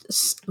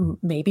just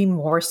maybe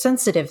more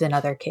sensitive than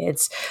other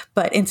kids,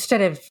 but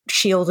instead of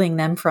shielding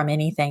them from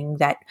anything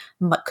that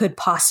could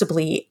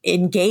possibly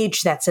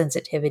engage that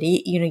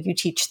sensitivity, you know, you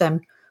teach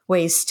them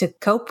ways to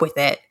cope with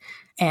it,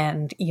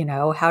 and you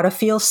know how to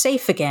feel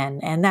safe again,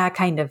 and that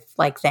kind of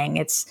like thing.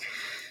 It's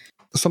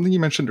something you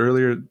mentioned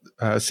earlier,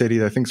 Sadie,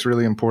 that I think is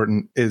really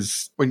important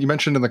is when you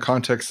mentioned in the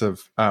context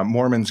of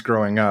Mormons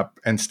growing up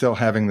and still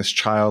having this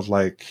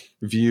childlike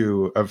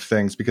view of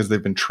things because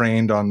they've been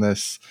trained on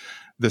this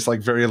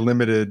very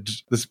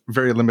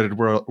limited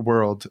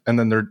world, and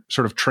then they're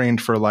sort of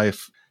trained for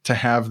life to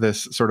have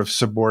this sort of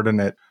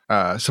subordinate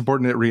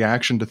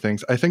reaction to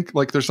things. I think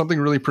like there's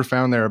something really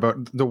profound there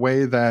about the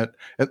way that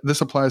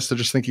this applies to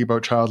just thinking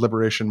about child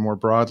liberation more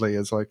broadly,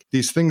 is like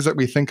these things that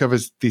we think of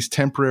as these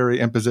temporary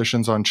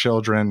impositions on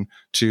children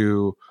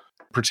to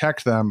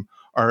protect them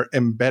are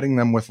embedding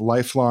them with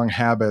lifelong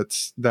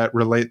habits that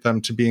relate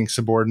them to being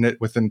subordinate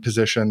within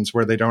positions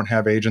where they don't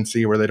have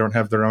agency, where they don't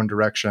have their own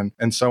direction,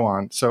 and so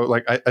on. So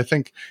like I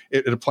think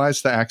it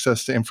applies to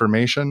access to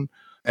information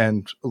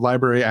and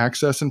library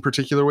access in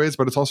particular ways,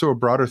 but it's also a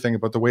broader thing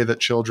about the way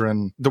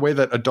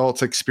that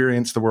adults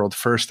experience the world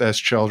first as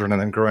children and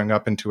then growing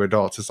up into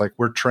adults. It's like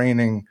we're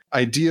training,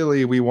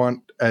 ideally we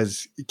want,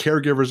 as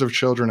caregivers of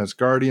children, as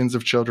guardians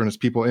of children, as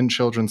people in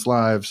children's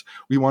lives,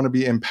 we want to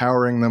be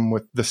empowering them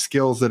with the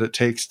skills that it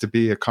takes to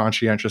be a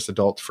conscientious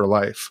adult for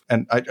life.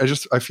 And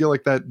I feel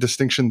like that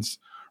distinction's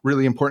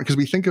really important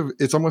because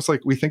it's almost like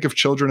we think of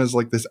children as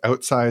like this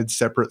outside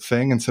separate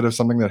thing instead of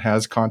something that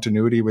has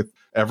continuity with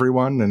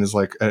everyone and is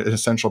like an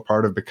essential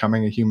part of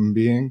becoming a human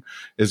being,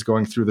 is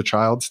going through the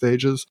child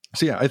stages.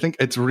 So yeah, I think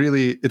it's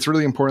really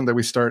important that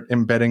we start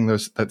embedding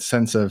that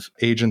sense of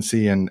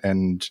agency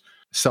and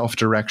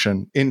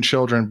self-direction in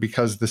children,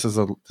 because this is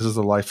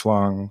a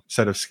lifelong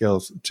set of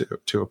skills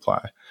to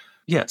apply.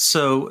 Yeah,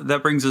 so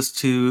that brings us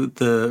to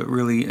the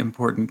really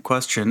important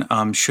question.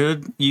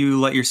 Should you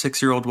let your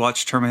 6-year-old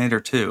watch Terminator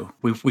 2?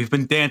 We've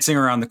been dancing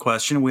around the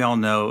question. We all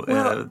know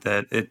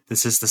that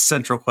this is the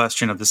central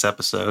question of this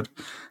episode.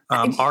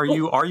 Are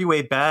you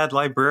a bad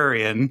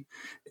librarian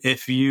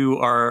if you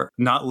are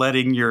not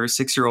letting your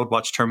 6-year-old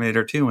watch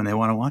Terminator 2 when they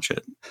want to watch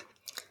it?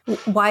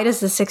 Why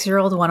does the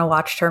 6-year-old want to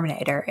watch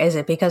Terminator? Is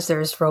it because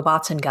there's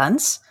robots and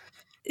guns?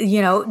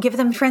 You know, give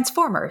them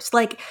Transformers.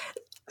 Like,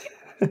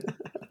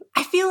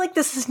 I feel like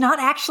this is not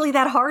actually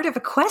that hard of a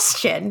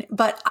question,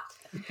 but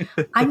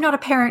I'm not a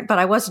parent, but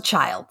I was a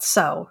child,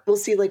 so. Well,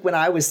 see, like when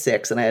I was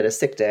 6 and I had a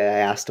sick day, I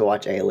asked to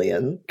watch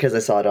Alien because I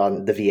saw it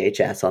on the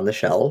VHS on the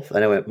shelf.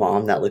 And I went,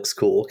 Mom, that looks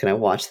cool. Can I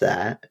watch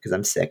that? Because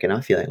I'm sick and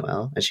not feeling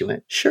well. And she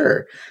went,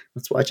 sure,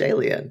 let's watch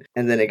Alien.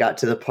 And then it got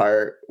to the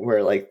part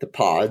where like the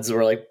pods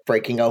were like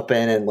breaking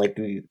open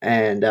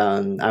and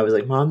I was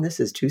like, Mom, this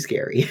is too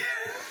scary.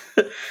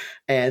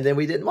 And then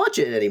we didn't watch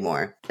it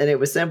anymore. And it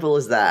was simple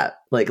as that.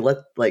 Like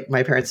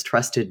my parents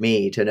trusted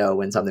me to know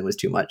when something was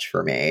too much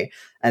for me.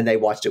 And they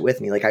watched it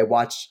with me. Like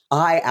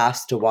I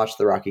asked to watch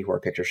the Rocky Horror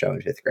Picture Show in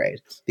 5th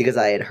grade because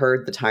I had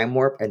heard the time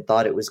warp and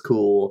thought it was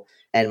cool.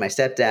 And my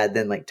stepdad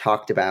then like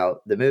talked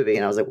about the movie.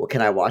 And I was like, well,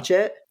 can I watch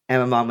it?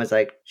 And my mom was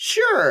like,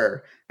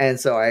 sure. And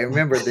so I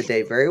remember the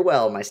day very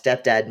well. My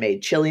stepdad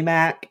made chili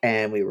mac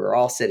and we were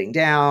all sitting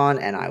down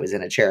and I was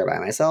in a chair by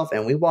myself.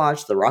 And we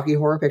watched the Rocky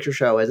Horror Picture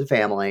Show as a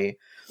family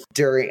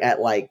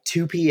at like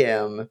 2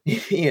 p.m.,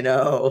 you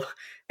know,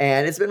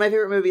 and it's been my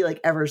favorite movie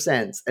like ever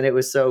since. And it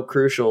was so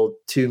crucial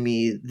to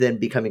me then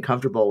becoming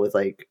comfortable with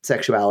like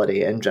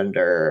sexuality and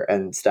gender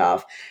and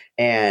stuff.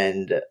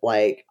 And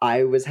like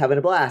I was having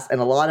a blast, and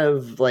a lot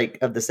of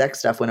the sex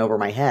stuff went over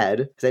my head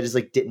because I just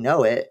like didn't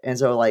know it. And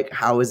so like,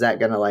 how is that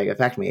going to like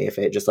affect me if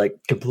it just like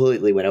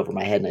completely went over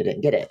my head and I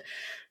didn't get it?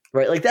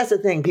 Right. Like that's the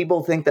thing.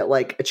 People think that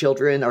like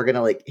children are going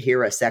to like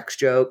hear a sex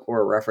joke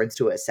or a reference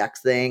to a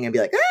sex thing and be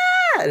like,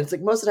 ah, and it's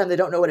like most of the time they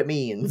don't know what it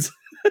means.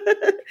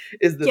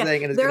 Is the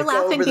thing, and it's they're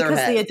laughing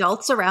because the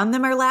adults around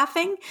them are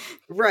laughing.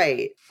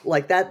 Right.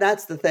 Like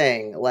that's the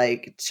thing.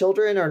 Like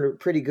children are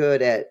pretty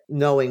good at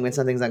knowing when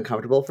something's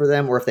uncomfortable for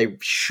them or if they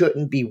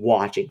shouldn't be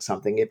watching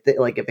something. If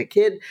a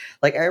kid,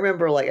 like I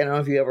remember like I don't know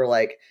if you ever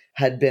like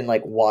had been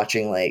like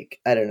watching like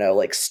I don't know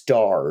like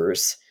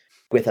Stars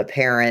with a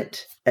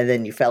parent and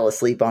then you fell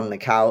asleep on the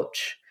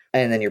couch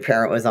and then your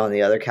parent was on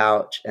the other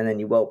couch, and then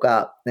you woke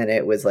up and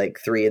it was like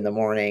 3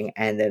 a.m,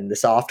 and then the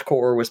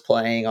softcore was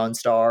playing on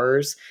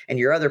Stars, and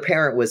your other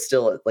parent was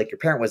still like, your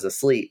parent was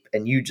asleep,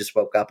 and you just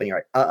woke up and you're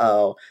like,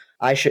 uh-oh,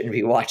 I shouldn't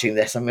be watching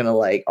this. I'm going to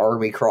like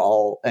army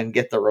crawl and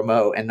get the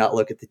remote and not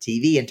look at the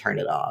TV and turn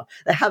it off.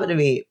 That happened to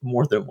me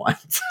more than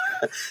once.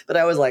 But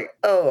I was like,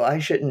 oh, I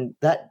shouldn't.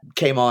 That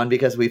came on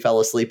because we fell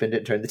asleep and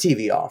didn't turn the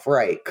TV off.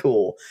 Right.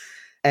 Cool.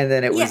 And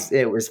then it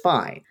was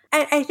fine.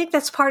 I think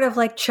that's part of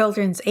like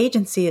children's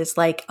agency is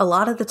like a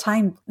lot of the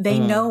time they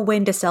know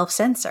when to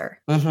self-censor.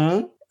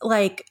 Mm-hmm.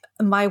 Like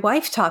my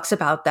wife talks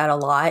about that a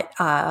lot,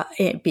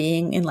 it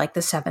being in like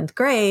the 7th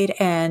grade,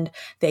 and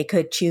they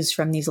could choose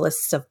from these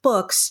lists of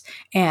books.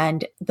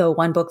 And the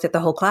one book that the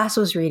whole class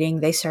was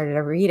reading, they started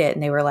to read it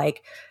and they were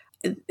like,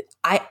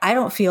 I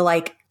don't feel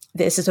like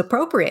this is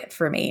appropriate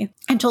for me,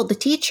 and told the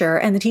teacher,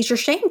 and the teacher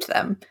shamed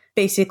them.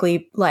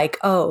 Basically like,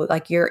 oh,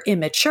 like you're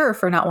immature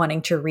for not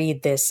wanting to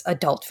read this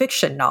adult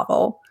fiction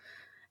novel.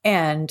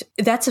 And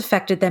that's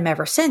affected them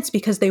ever since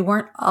because they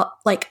weren't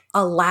like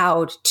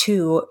allowed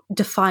to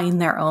define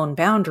their own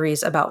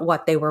boundaries about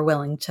what they were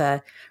willing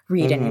to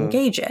read and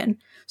engage in.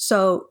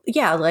 So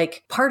yeah,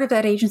 like part of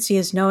that agency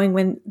is knowing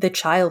when the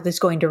child is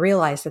going to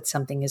realize that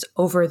something is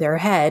over their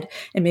head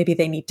and maybe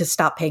they need to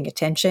stop paying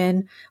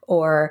attention,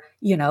 or,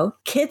 you know,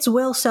 kids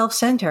will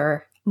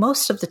self-censor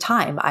most of the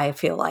time, I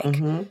feel like.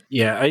 Mm-hmm.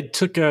 Yeah, I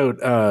took out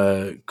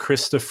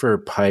Christopher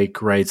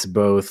Pike writes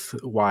both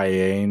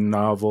YA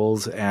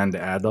novels and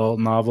adult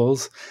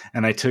novels,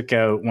 and I took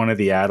out one of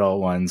the adult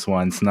ones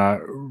once,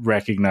 not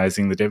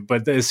recognizing the difference.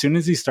 But as soon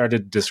as he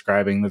started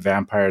describing the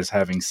vampires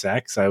having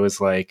sex, I was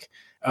like,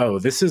 oh,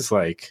 this is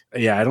like,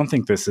 yeah, I don't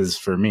think this is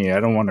for me. I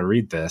don't want to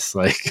read this.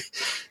 Like,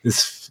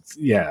 this,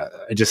 yeah,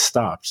 I just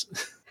stopped.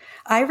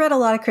 I read a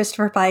lot of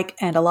Christopher Pike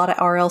and a lot of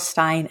R.L.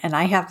 Stine, and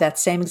I have that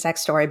same exact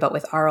story, but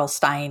with R.L.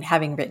 Stine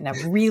having written a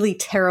really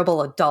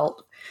terrible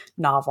adult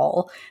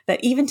novel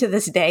that even to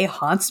this day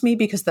haunts me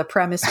because the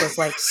premise was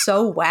like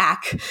so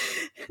whack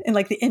and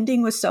like the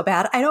ending was so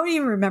bad. I don't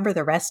even remember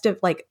the rest of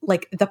like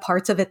the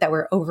parts of it that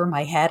were over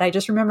my head. I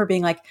just remember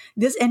being like,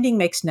 this ending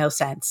makes no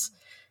sense.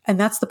 And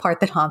that's the part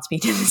that haunts me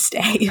to this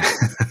day.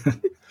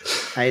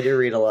 I had to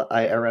read a lot.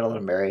 I read a lot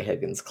of Mary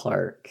Higgins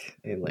Clark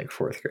in like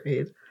 4th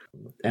grade.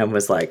 And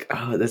was like,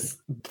 oh, this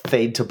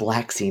fade to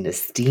black scene is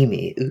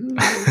steamy.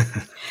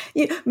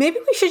 Yeah, maybe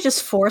we should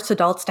just force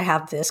adults to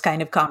have this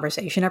kind of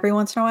conversation every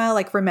once in a while.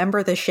 Like,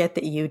 remember the shit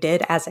that you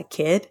did as a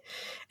kid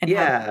and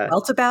how you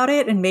felt about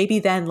it. And maybe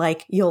then,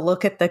 like, you'll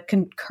look at the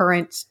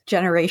current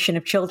generation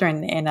of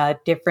children in a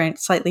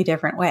slightly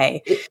different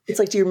way. It's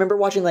like, do you remember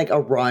watching like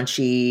a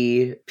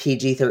raunchy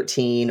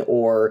PG-13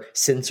 or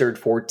censored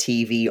for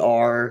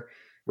TVR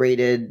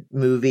rated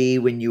movie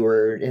when you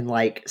were in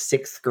like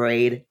 6th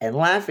grade and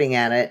laughing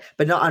at it,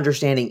 but not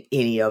understanding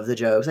any of the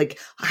jokes? Like,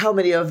 how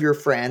many of your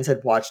friends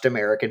had watched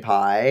American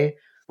Pie,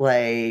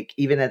 like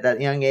even at that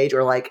young age?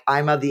 Or like,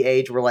 I'm of the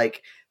age where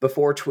like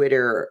before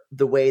Twitter,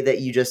 the way that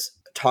you just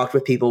talked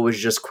with people was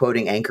just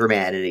quoting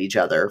Anchorman at each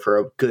other for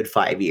a good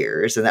 5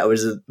 years. And that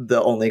was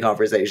the only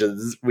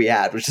conversations we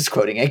had, was just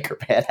quoting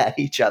Anchorman at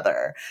each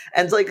other.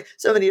 And it's like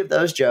so many of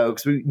those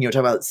jokes, we, talk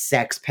about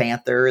Sex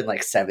Panther in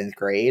like 7th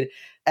grade,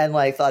 and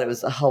like thought it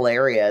was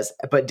hilarious,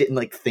 but didn't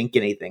like think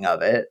anything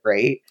of it,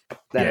 right?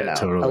 I don't know.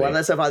 Totally. A lot of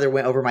that stuff either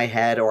went over my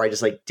head or I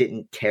just like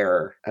didn't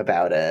care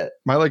about it.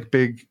 My like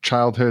big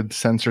childhood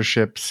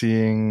censorship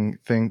seeing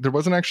thing, there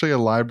wasn't actually a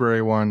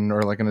library one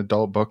or like an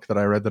adult book that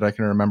I read that I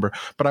can remember,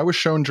 but I was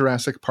shown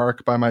Jurassic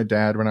Park by my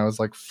dad when I was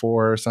like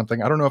 4 or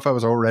something. I don't know if I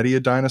was already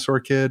a dinosaur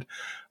kid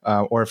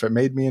or if it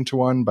made me into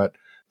one, but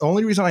the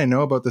only reason I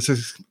know about this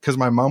is because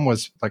my mom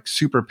was like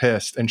super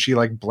pissed and she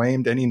like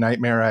blamed any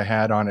nightmare I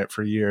had on it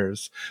for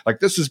years.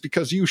 Like, this is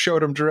because you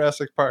showed him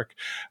Jurassic Park.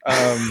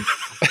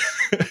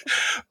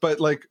 But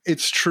like,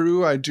 it's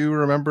true. I do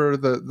remember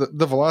the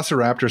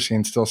Velociraptor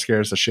scene still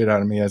scares the shit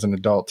out of me as an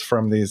adult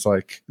from these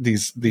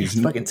It's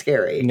fucking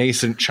scary.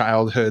 Nascent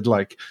childhood,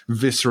 like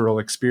visceral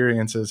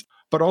experiences.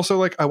 But also,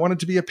 like, I wanted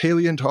to be a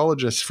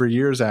paleontologist for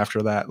years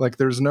after that. Like,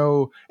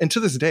 and to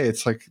this day,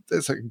 it's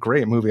a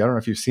great movie. I don't know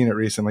if you've seen it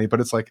recently, but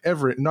it's like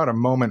not a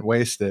moment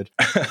wasted.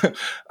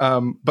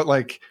 But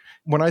like,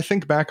 when I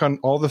think back on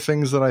all the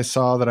things that I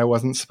saw that I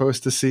wasn't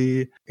supposed to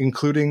see,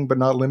 including but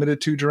not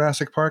limited to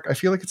Jurassic Park, I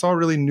feel like it's all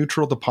really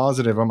neutral to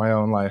positive on my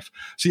own life.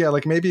 So yeah,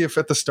 like maybe if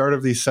at the start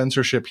of these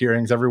censorship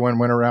hearings, everyone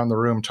went around the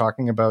room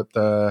talking about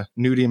the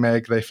nudie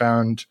meg they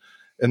found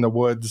in the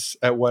woods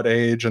at what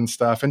age and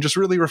stuff, and just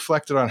really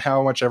reflected on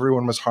how much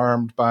everyone was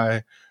harmed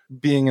by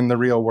being in the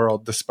real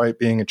world despite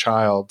being a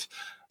child,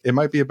 it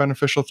might be a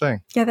beneficial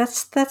thing. Yeah,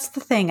 that's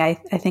the thing I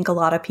think a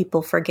lot of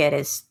people forget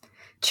is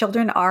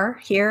children are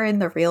here in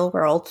the real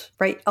world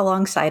right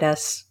alongside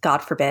us, God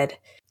forbid.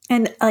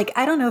 And like,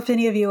 I don't know if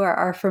any of you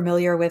are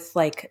familiar with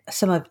like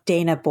some of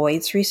Dana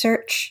Boyd's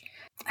research.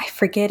 I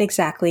forget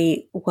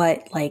exactly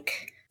what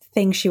like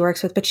thing she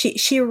works with, but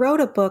she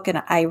wrote a book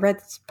and I read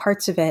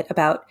parts of it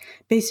about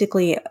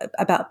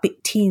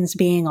teens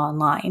being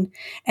online.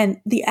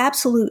 And the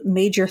absolute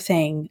major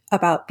thing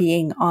about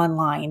being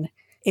online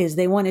is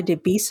they wanted to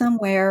be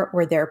somewhere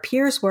where their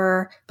peers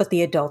were, but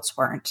the adults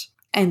weren't.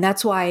 And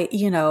that's why,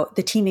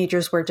 the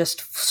teenagers were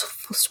just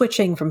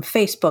switching from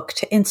Facebook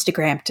to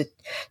Instagram to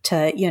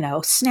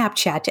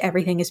Snapchat to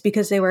everything, is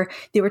because they were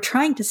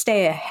trying to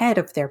stay ahead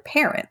of their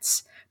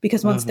parents.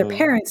 Because once their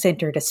parents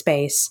entered a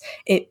space,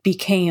 it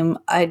became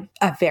a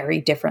very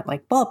different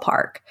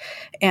ballpark.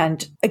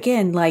 And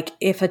again,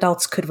 if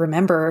adults could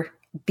remember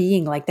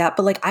being like that,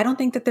 but I don't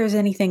think that there's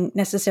anything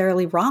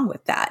necessarily wrong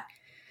with that,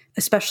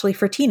 especially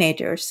for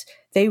teenagers.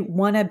 They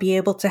want to be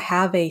able to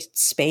have a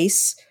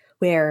space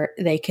where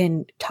they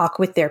can talk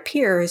with their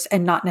peers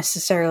and not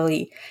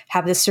necessarily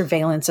have this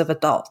surveillance of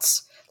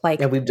adults.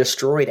 And we've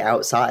destroyed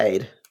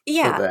outside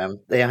for them.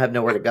 They have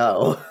nowhere to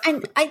go.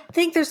 And I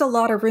think there's a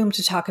lot of room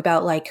to talk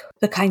about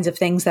the kinds of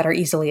things that are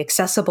easily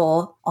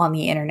accessible on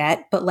the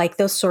internet, but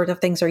those sort of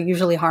things are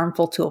usually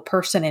harmful to a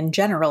person in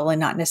general and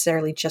not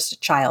necessarily just a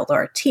child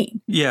or a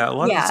teen. Yeah, a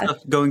lot of the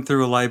stuff going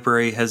through a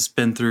library has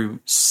been through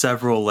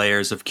several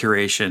layers of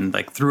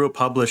curation, through a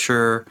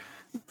publisher,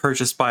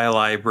 purchased by a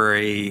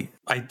library.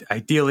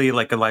 Ideally,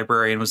 a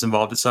librarian was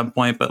involved at some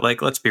point, but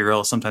let's be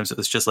real, sometimes it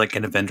was just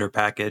in a vendor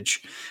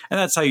package. And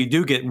that's how you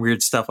do get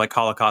weird stuff like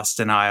Holocaust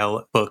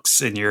denial books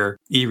in your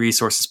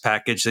e-resources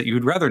package that you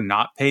would rather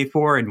not pay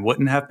for and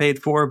wouldn't have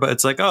paid for, but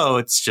it's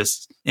it's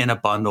just in a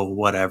bundle,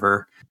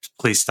 whatever.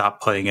 Please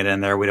stop putting it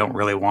in there. We don't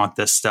really want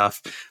this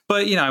stuff.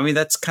 But,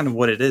 that's kind of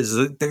what it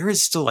is. There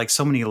is still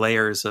so many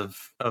layers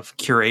of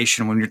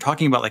curation when you're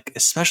talking about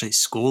especially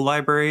school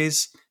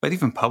libraries, but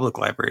even public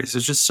libraries.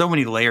 There's just so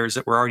many layers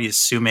that we're already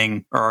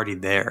assuming are already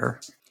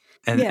there.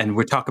 And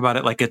we talk about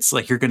it it's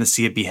you're going to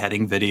see a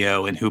beheading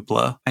video in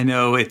Hoopla. I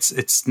know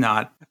it's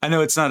not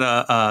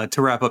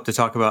to wrap up to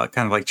talk about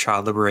kind of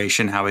child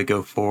liberation, how we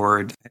go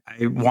forward.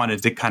 I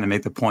wanted to kind of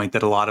make the point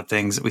that a lot of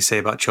things that we say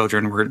about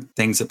children were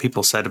things that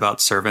people said about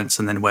servants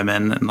and then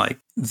women, and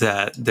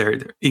that they're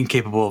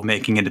incapable of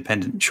making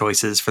independent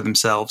choices for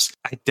themselves.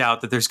 I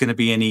doubt that there's going to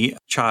be any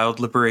child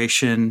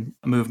liberation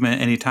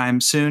movement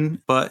anytime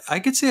soon, but I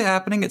could see it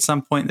happening at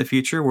some point in the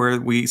future where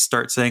we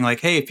start saying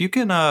hey, if you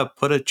can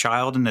put a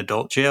child in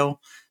adult jail,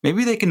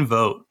 maybe they can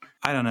vote.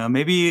 I don't know.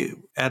 Maybe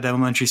at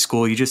elementary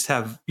school, you just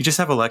have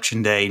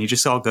election day and you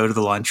just all go to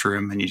the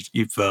lunchroom and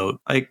you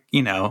vote,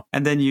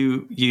 and then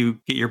you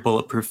get your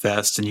bulletproof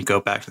vest and you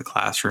go back to the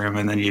classroom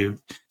and then you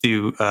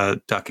do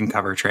duck and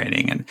cover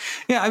training. And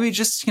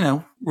just,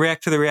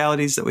 react to the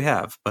realities that we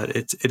have. But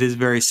it is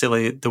very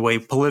silly the way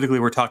politically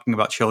we're talking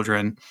about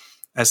children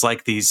as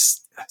these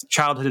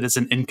childhood is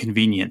an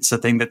inconvenience, a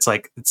thing that's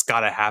it's got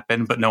to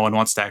happen, but no one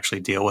wants to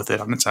actually deal with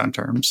it on its own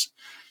terms.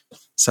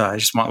 So I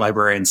just want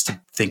librarians to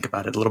think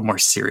about it a little more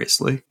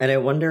seriously. And I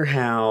wonder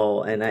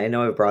how, and I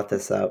know I've brought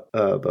this up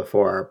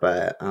before,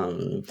 but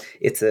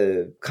it's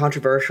a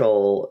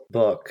controversial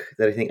book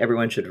that I think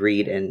everyone should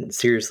read and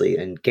seriously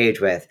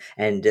engage with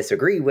and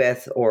disagree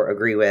with or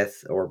agree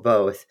with or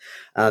both.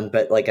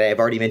 But I've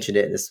already mentioned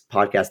it in this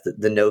podcast,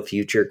 the No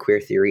Future, Queer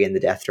Theory and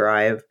the Death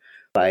Drive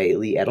by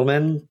Lee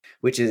Edelman,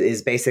 which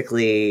is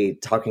basically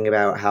talking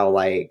about how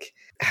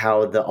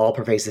the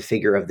all-pervasive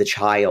figure of the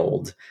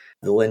child,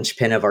 the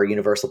linchpin of our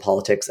universal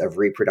politics of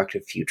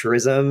reproductive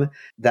futurism,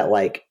 that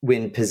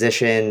when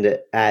positioned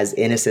as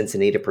innocence in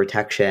need of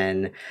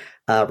protection,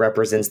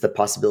 represents the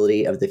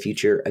possibility of the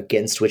future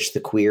against which the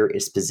queer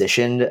is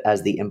positioned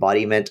as the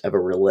embodiment of a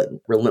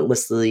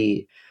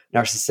relentlessly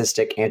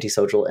narcissistic,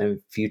 antisocial, and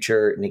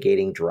future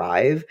negating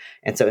drive.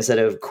 And so instead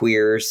of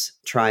queers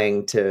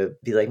trying to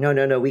be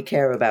no, we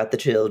care about the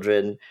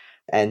children,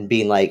 and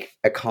being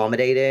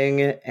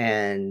accommodating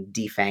and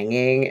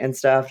defanging and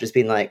stuff, just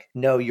being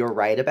no, you're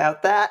right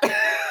about that.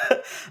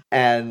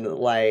 And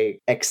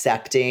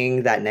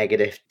accepting that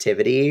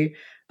negativity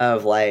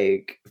of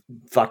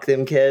fuck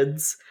them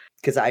kids.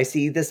 Because I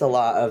see this a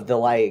lot of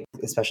the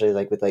especially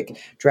with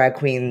drag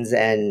queens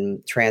and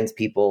trans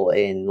people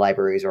in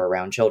libraries or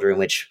around children,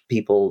 which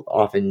people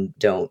often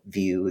don't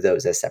view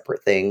those as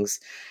separate things.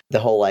 The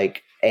whole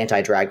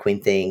anti-drag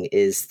queen thing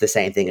is the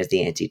same thing as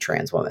the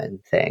anti-trans woman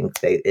thing.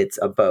 It's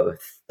a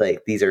both.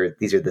 These are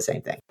the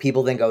same thing.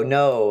 People then go,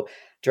 no,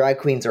 drag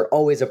queens are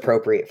always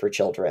appropriate for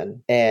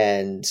children,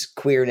 and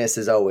queerness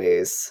is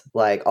always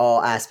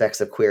all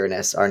aspects of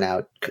queerness are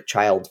now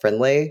child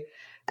friendly.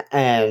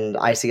 And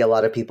I see a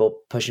lot of people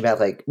pushing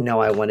back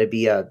no, I want to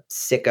be a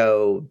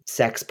sicko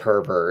sex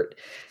pervert,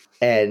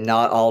 and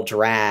not all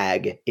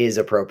drag is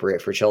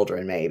appropriate for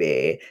children,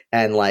 maybe.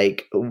 And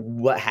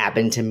what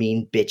happened to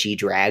mean bitchy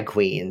drag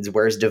queens?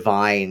 Where's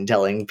Divine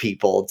telling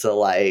people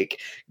to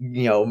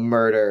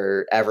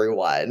murder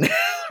everyone,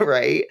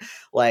 right?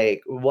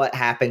 What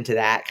happened to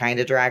that kind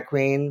of drag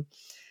queen?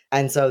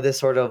 And so this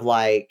sort of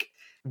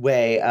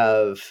way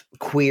of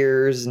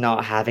queers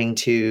not having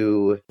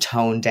to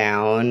tone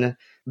down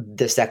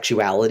the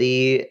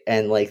sexuality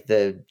and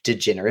the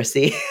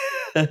degeneracy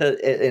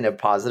in a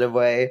positive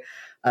way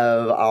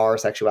of our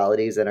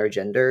sexualities and our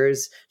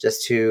genders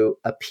just to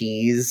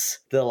appease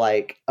the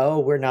like, oh,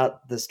 we're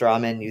not the straw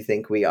men you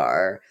think we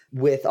are,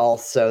 with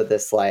also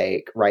this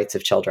like rights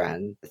of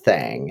children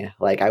thing.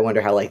 Like, I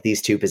wonder how like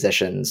these two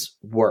positions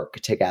work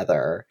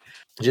together.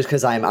 Just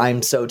because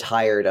I'm so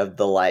tired of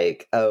the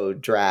like, oh,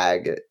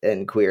 drag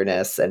and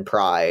queerness and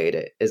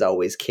pride is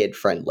always kid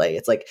friendly.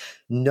 It's like,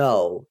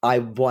 no, I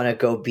want to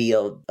go be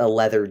a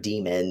leather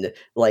demon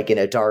like in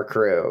a dark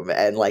room,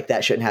 and like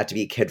that shouldn't have to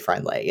be kid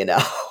friendly, you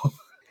know?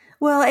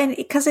 Well, and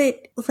because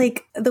it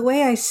like the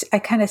way I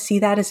kind of see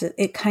that is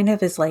it kind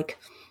of is like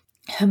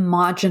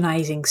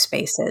homogenizing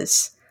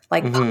spaces,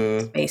 like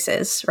public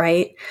spaces,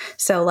 right?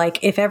 So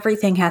like if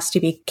everything has to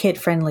be kid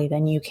friendly,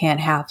 then you can't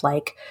have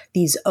like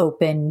these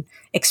open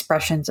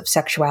expressions of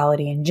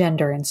sexuality and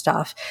gender and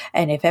stuff.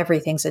 And if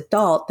everything's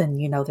adult, then,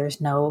 you know,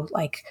 there's no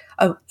like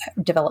a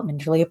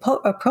developmentally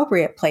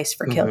appropriate place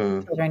for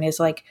children. Is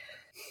like,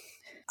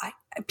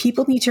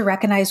 people need to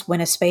recognize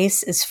when a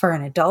space is for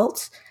an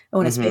adult and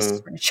when a space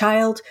is for a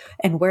child,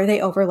 and where they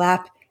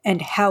overlap,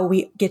 and how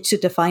we get to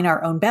define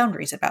our own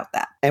boundaries about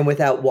that. And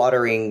without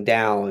watering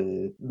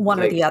down one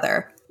or the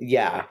other.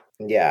 Yeah.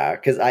 Yeah.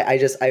 Because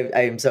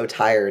I'm so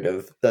tired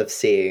of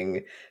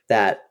seeing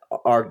that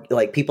are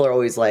like, people are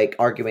always like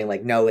arguing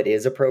like, no, it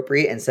is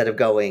appropriate, instead of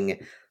going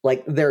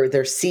like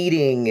they're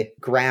ceding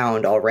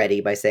ground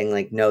already by saying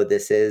like, no,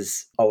 this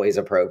is always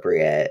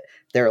appropriate.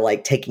 They're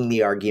like taking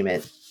the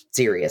argument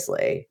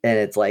seriously, and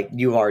it's like,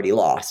 you've already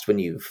lost when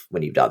you've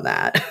done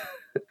that.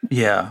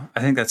 Yeah,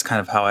 I think that's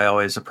kind of how I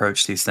always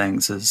approach these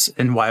things,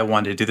 and why I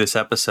wanted to do this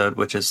episode,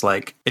 which is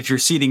like, if you're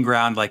ceding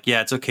ground, like,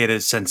 yeah, it's okay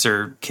to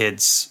censor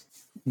kids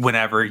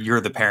whenever you're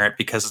the parent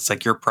because it's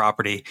like your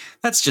property.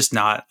 That's just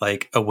not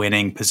like a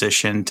winning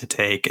position to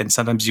take. And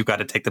sometimes you've got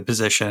to take the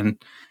position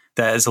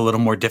that is a little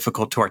more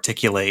difficult to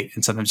articulate.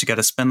 And sometimes you got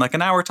to spend like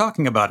an hour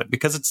talking about it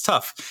because it's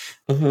tough,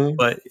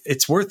 but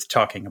it's worth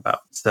talking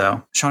about.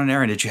 So Sean and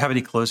Aaron, did you have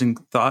any closing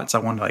thoughts? I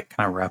want to like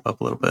kind of wrap up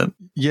a little bit.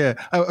 Yeah,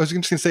 I was just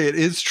going to say, it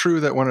is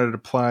true that when it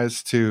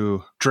applies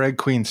to drag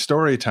queen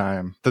story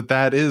time,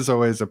 that is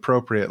always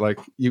appropriate. Like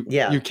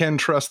you can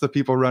trust the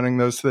people running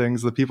those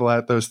things, the people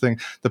at those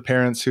things, the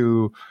parents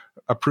who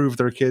approve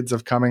their kids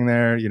of coming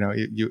there. You know,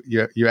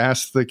 you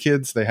ask the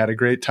kids, they had a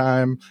great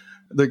time.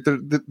 Like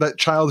that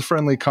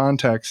child-friendly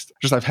context.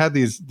 Just I've had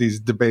these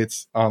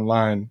debates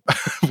online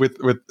with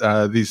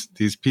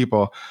these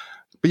people,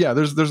 but yeah,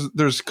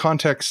 there's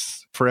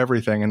context for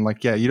everything, and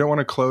like, yeah, you don't want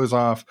to close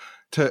off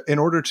in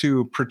order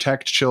to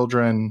protect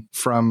children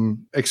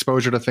from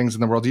exposure to things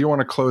in the world. You don't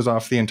want to close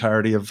off the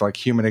entirety of like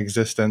human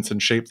existence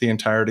and shape the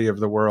entirety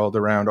of the world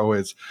around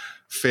always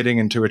fitting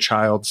into a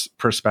child's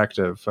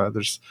perspective.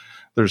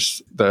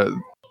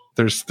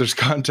 There's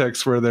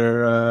context where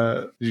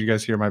did you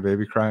guys hear my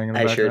baby crying in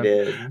the background? Sure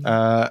did.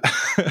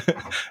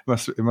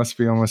 It must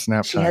be almost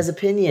nap time. She has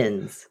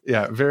opinions.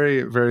 Yeah,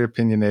 very, very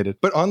opinionated.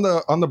 But on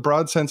the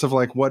broad sense of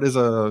like, what is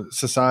a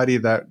society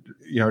that,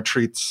 you know,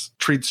 treats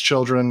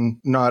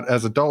children not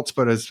as adults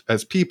but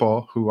as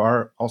people who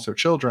are also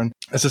children,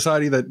 a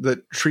society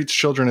that treats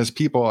children as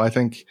people, I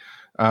think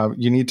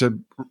you need to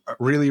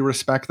really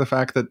respect the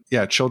fact that,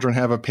 yeah, children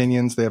have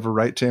opinions. They have a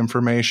right to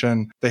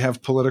information. They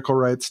have political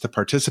rights to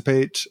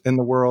participate in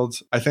the world.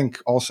 I think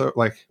also,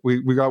 like,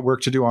 we got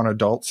work to do on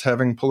adults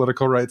having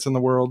political rights in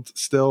the world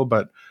still,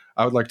 but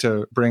I would like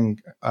to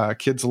bring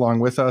kids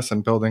along with us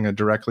and building a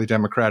directly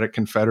democratic,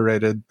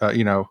 confederated,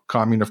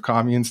 commune of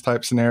communes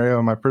type scenario,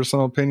 in my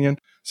personal opinion.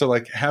 So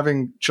like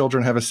having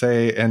children have a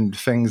say in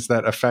things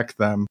that affect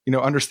them, you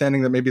know,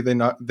 understanding that maybe they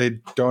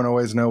don't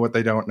always know what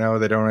they don't know.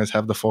 They don't always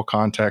have the full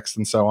context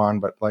and so on.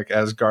 But like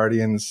as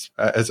guardians,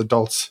 as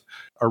adults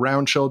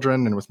around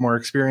children and with more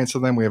experience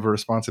of them, we have a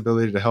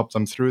responsibility to help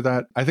them through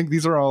that. I think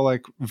these are all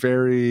like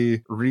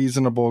very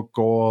reasonable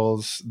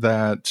goals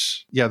that,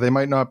 yeah, they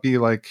might not be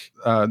like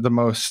the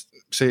most,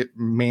 say,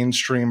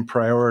 mainstream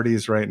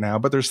priorities right now,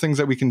 but there's things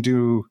that we can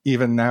do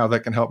even now that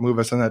can help move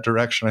us in that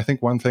direction. I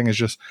think one thing is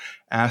just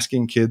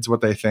asking kids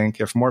what they think.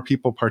 If more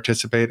people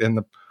participate in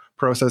the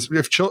process,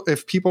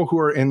 if people who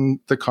are in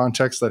the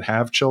context that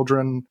have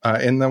children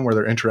in them, where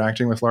they're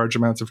interacting with large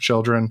amounts of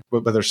children,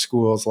 whether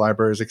schools,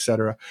 libraries,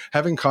 etc.,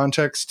 having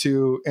context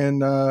to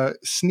in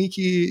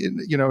sneaky,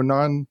 you know,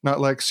 not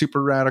like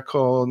super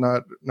radical,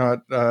 not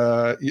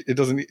it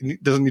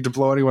doesn't need to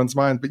blow anyone's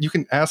mind, but you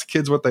can ask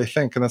kids what they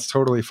think, and that's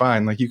totally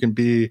fine. Like you can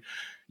be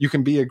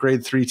a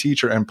grade 3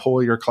 teacher and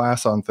poll your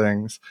class on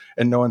things,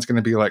 and no one's going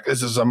to be like,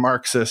 this is a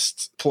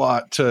Marxist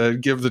plot to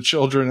give the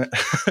children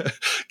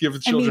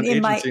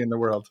agency in the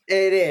world.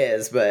 It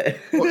is, but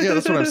well, yeah,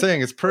 that's what I'm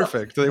saying. It's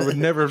perfect. They would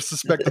never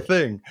suspect a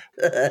thing.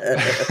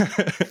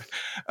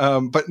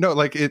 But no,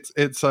 like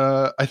it's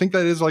I think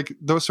that is like,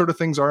 those sort of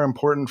things are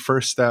important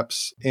first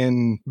steps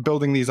in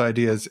building these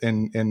ideas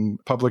in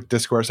public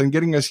discourse and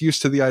getting us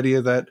used to the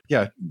idea that,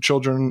 yeah,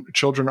 children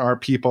are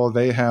people.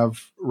 They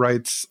have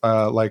rights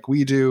like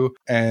we do,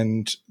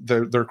 and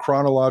their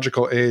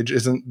chronological age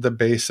isn't the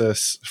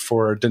basis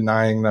for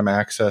denying them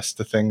access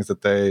to things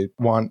that they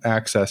want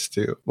access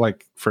to,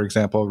 like, for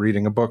example,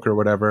 reading a book or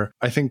whatever.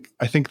 I think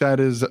that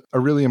is a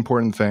really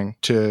important thing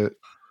to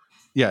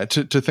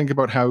think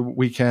about how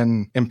we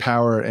can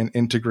empower and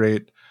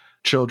integrate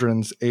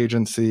children's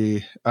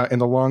agency in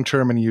the long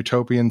term, in a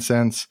utopian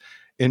sense,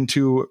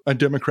 into a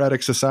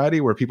democratic society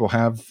where people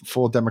have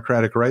full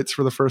democratic rights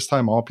for the first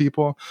time, all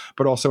people,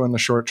 but also in the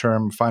short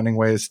term, finding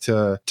ways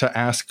to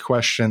ask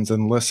questions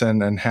and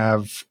listen and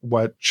have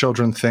what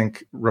children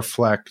think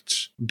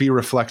be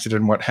reflected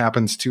in what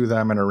happens to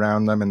them and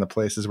around them in the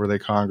places where they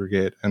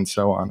congregate and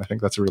so on. I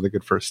think that's a really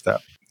good first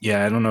step.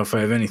 Yeah, I don't know if I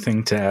have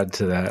anything to add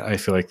to that. I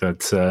feel like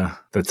that's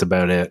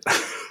about it.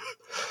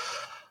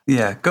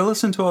 Yeah, go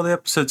listen to all the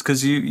episodes,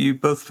 because you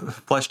both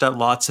fleshed out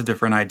lots of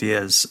different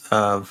ideas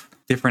of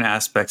different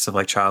aspects of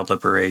like child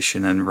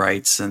liberation and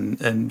rights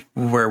and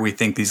where we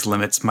think these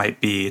limits might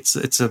be.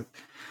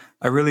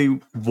 I really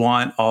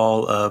want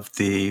all of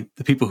the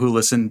people who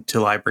listen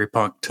to Library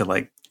Punk to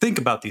like think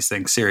about these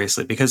things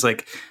seriously, because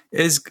like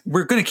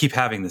we're going to keep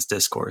having this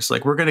discourse.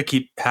 Like we're going to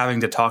keep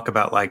having to talk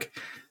about like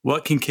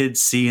what can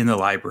kids see in the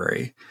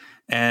library,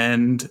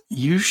 and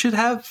you should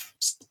have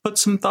put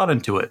some thought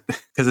into it,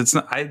 because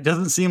it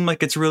doesn't seem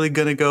like it's really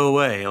going to go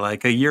away.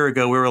 Like a year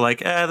ago, we were like,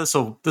 this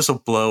will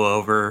blow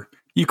over.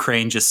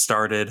 Ukraine just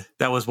started.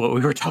 That was what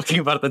we were talking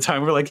about at the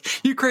time. We're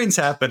like, Ukraine's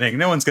happening.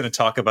 No one's going to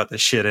talk about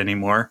this shit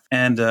anymore.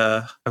 And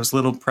I was a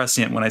little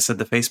prescient when I said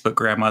the Facebook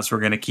grandmas were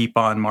going to keep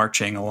on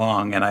marching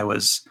along. And I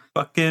was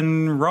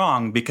fucking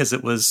wrong, because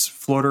it was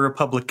Florida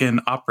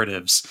Republican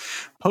operatives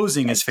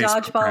posing as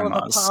Facebook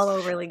grandmas. Dodgeball of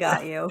Apollo really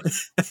got you.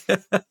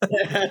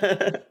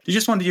 You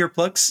just want to do your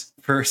plugs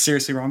for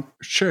Seriously Wrong?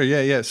 Sure,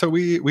 yeah. So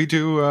we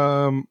do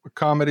a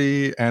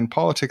comedy and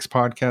politics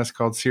podcast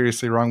called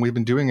Seriously Wrong. We've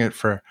been doing it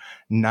for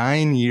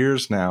 9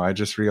 years now. I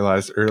just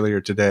realized earlier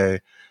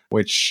today,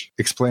 which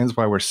explains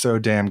why we're so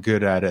damn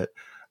good at it.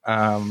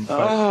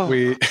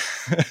 We've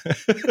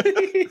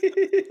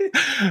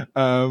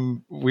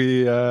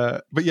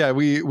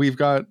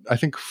got, I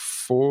think,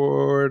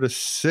 4 to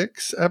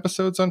 6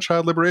 episodes on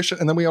child liberation,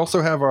 and then we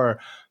also have our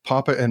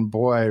Papa and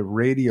Boy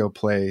radio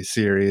play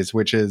series,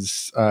 which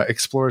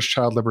explores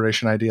child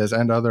liberation ideas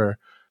and other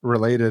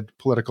related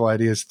political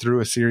ideas through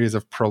a series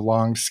of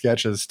prolonged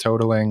sketches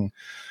totaling,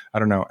 I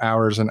don't know,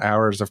 hours and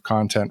hours of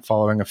content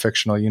following a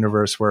fictional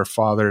universe where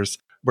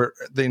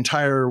the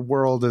entire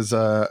world is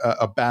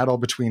a battle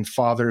between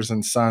fathers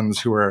and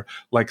sons who are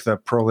like the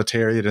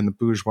proletariat and the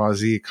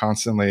bourgeoisie,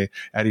 constantly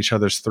at each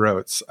other's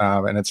throats.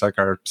 And it's like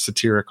our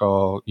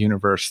satirical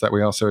universe that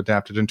we also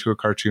adapted into a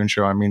cartoon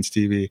show on Means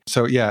TV.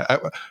 So yeah,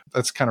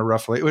 that's kind of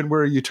roughly.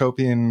 We're a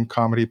utopian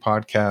comedy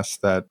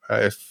podcast that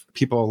if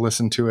people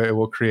listen to it, it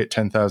will create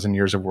 10,000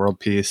 years of world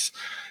peace,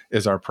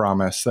 is our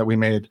promise that we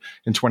made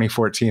in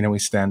 2014 and we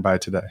stand by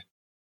today.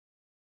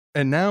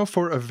 And now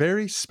for a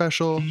very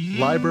special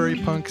Library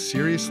Punk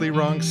Seriously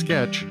Wrong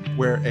sketch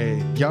where a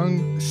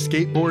young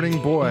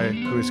skateboarding boy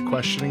who is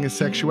questioning his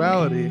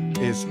sexuality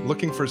is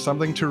looking for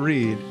something to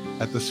read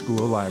at the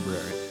school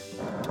library.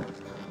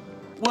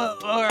 Well,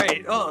 all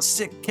right. Oh,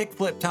 sick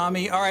kickflip,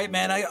 Tommy. All right,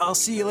 man. I'll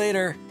see you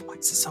later. Why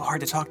is it so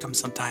hard to talk to him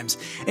sometimes?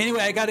 Anyway,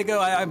 I got to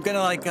go. I'm going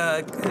to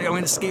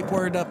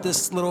skateboard up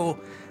this little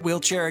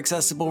wheelchair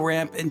accessible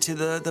ramp into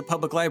the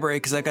public library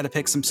because I got to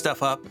pick some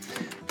stuff up.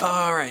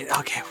 All right.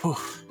 Okay. Whew.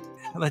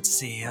 Let's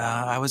see.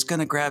 I was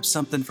going to grab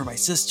something for my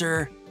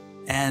sister,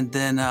 and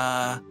then,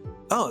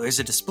 there's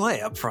a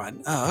display up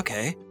front. Oh,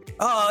 okay.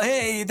 Oh,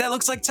 hey, that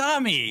looks like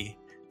Tommy.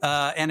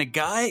 And a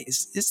guy.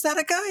 Is that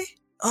a guy?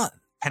 Oh,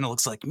 kind of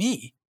looks like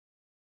me.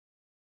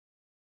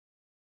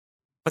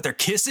 But they're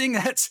kissing?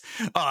 That's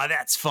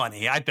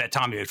funny. I bet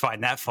Tommy would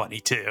find that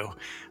funny, too.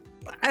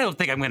 I don't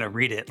think I'm going to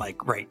read it,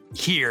 like, right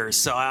here,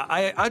 so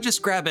I'll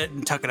just grab it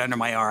and tuck it under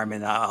my arm,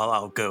 and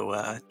I'll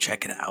go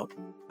check it out.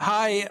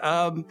 Hi,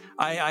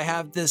 I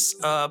have this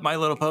My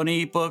Little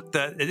Pony book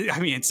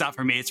it's not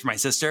for me, it's for my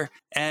sister,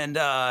 and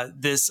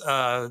this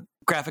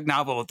graphic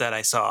novel that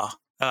I saw.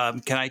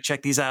 Can I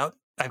check these out?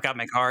 I've got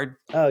my card.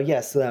 Oh,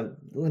 yes. Let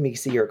me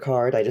see your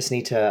card. I just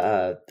need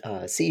to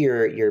see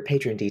your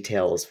patron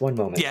details. One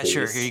moment, yeah, please.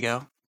 Sure. Here you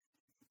go.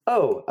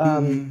 Oh,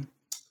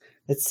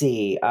 Let's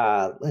see.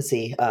 All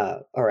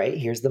right,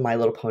 here's the My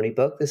Little Pony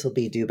book. This will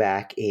be due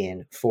back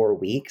in 4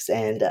 weeks.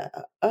 And,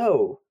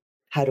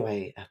 how do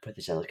I put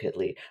this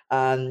delicately?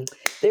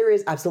 There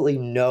is absolutely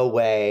no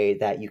way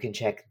that you can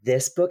check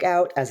this book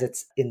out as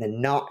it's in the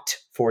not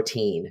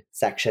 14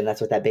 section. That's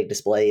what that big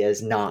display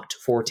is, not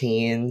for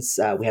teens.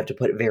 We have to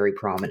put it very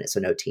prominent so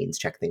no teens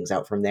check things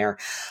out from there.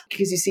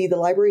 Because you see, the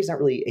library is not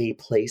really a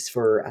place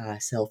for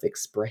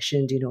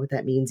self-expression. Do you know what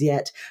that means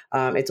yet?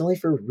 It's only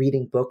for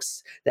reading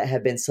books that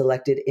have been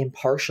selected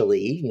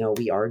impartially.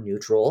 We are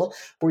neutral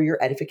for your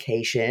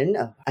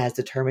edification as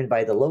determined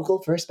by the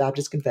local First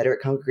Baptist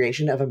Confederate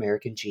Congregation of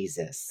American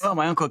Jesus. Oh,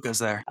 my uncle goes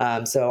there.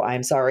 So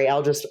I'm sorry.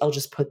 I'll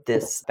just put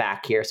this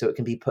back here so it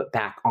can be put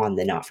back on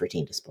the not for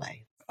teen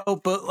display. Oh,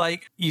 but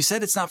like you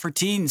said, it's not for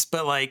teens,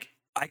 but like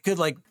I could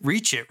like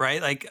reach it,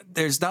 right? Like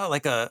there's not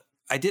like I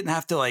didn't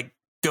have to like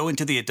go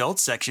into the adult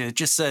section. It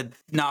just said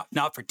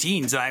not for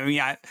teens. I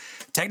mean,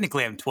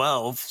 technically I'm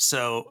 12,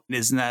 so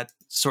isn't that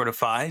sort of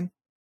fine?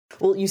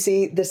 Well, you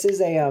see, this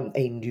is a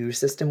new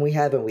system we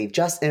have, and we've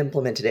just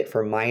implemented it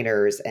for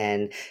minors.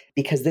 And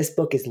because this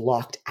book is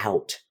locked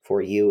out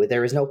for you,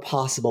 there is no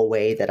possible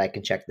way that I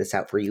can check this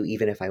out for you,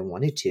 even if I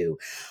wanted to.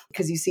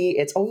 Because you see,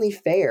 it's only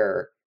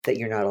fair that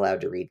you're not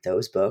allowed to read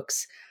those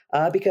books.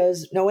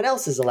 Because no one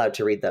else is allowed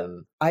to read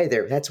them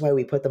either. That's why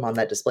we put them on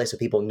that display so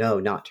people know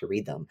not to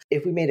read them.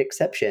 If we made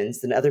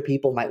exceptions, then other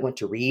people might want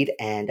to read,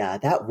 and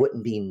that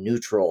wouldn't be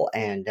neutral.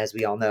 And as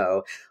we all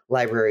know,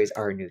 libraries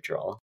are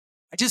neutral.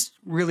 I just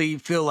really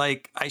feel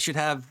like I should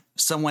have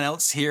someone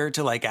else here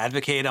to like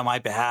advocate on my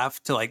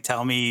behalf, to like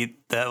tell me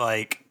that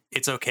like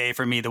it's okay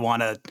for me to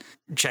want to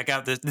check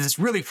out this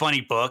really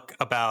funny book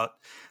about.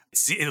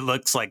 It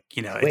looks like,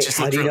 you know, Wait,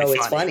 how do you know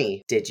it's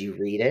funny? Did you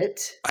read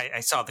it? I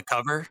saw the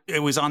cover.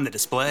 It was on the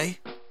display.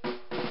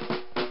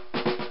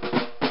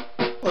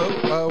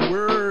 Hello,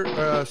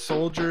 we're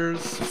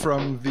soldiers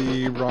from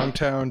the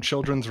Wrongtown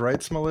Children's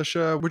Rights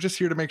Militia. We're just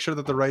here to make sure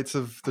that the rights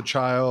of the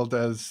child,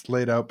 as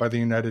laid out by the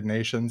United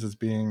Nations, is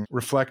being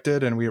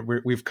reflected, and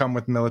we've come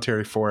with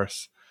military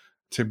force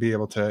to be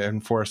able to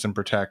enforce and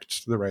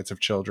protect the rights of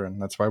children.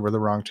 That's why we're the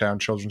Wrongtown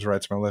Children's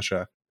Rights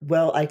Militia.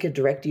 Well, I could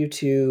direct you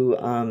to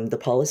the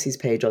policies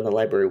page on the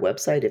library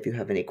website if you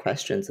have any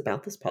questions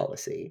about this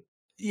policy.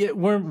 Yeah,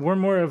 we're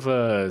more of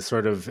a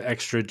sort of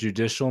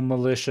extrajudicial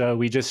militia.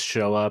 We just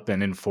show up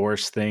and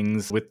enforce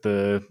things with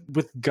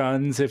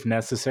guns if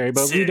necessary,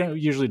 but we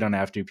usually don't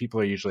have to. People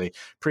are usually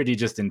pretty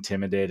just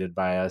intimidated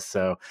by us.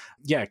 So,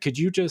 yeah, could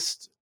you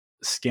just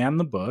scan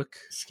the book,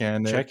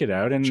 check it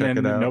out, and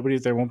then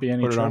there won't be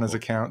any trouble. Put it on his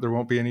account. There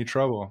won't be any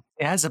trouble.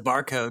 It has a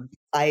barcode.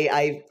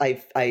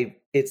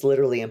 It's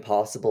literally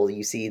impossible.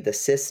 You see, the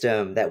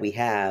system that we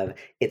have,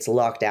 it's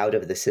locked out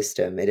of the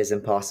system. It is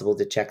impossible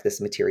to check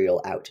this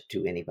material out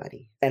to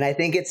anybody. And I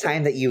think it's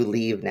time that you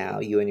leave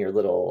now, you and your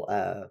little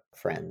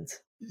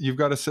friends. You've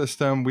got a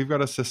system. We've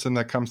got a system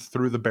that comes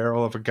through the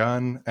barrel of a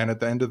gun. And at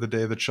the end of the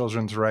day, the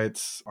children's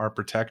rights are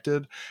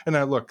protected. And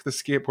now, look, the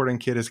skateboarding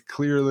kid is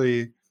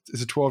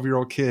a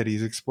 12-year-old kid.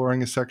 He's exploring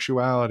his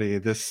sexuality.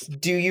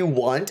 Do you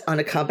want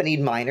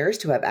unaccompanied minors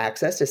to have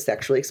access to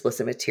sexually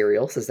explicit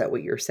materials? Is that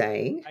what you're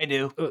saying? I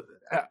do.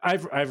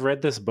 I've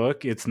read this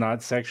book. It's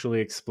not sexually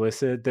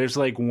explicit. There's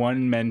like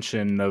one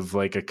mention of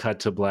like a cut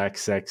to black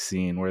sex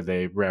scene where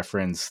they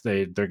reference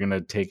they're going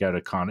to take out a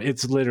condom.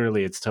 It's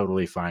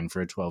totally fine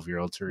for a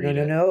 12-year-old to read.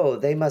 No.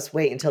 They must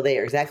wait until they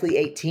are exactly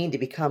 18 to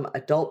become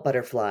adult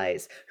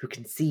butterflies who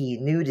can see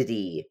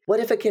nudity.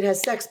 What if a kid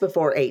has sex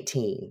before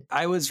 18?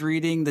 I was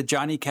reading the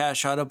Johnny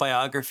Cash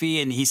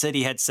autobiography, and he said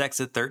he had sex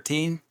at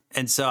 13.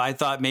 And so I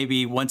thought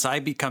maybe once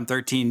I become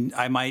 13,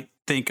 I might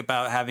think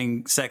about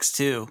having sex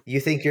too.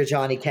 You think you're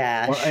Johnny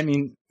Cash? Well, I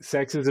mean,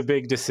 sex is a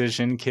big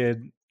decision,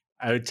 kid.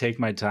 I would take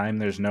my time.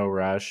 There's no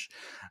rush.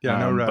 Yeah,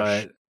 no rush.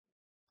 But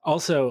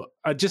also,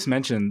 I just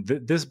mentioned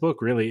this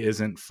book really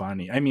isn't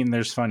funny. I mean,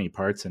 there's funny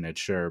parts in it,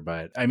 sure.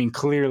 But I mean,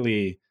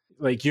 clearly,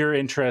 like you're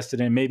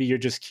interested in, maybe you're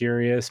just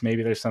curious.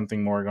 Maybe there's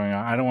something more going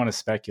on. I don't want to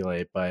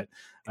speculate, but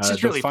the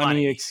really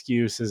funny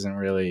excuse isn't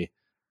really...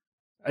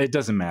 It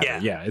doesn't matter.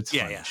 Yeah, it's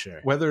funny, sure.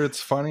 Whether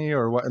it's funny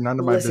or what, none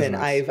of my business.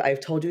 Listen,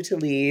 I've told you to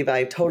leave.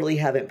 I totally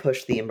haven't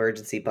pushed the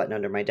emergency button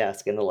under my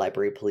desk, and the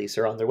library police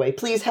are on their way.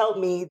 Please help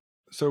me.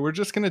 So we're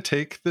just going to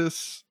take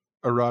this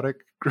erotic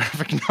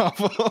graphic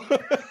novel.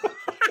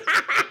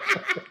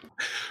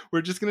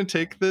 We're just going to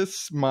take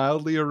this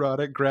mildly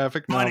erotic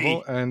graphic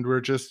novel, and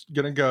we're just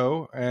going to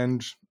go,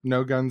 and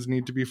no guns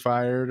need to be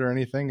fired or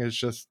anything. It's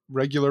just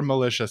regular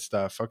militia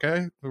stuff,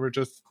 okay?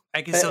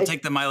 I can still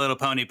take the My Little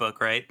Pony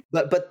book, right?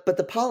 But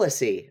the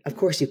policy, of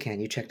course you can.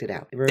 You checked it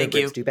out. Remember, Thank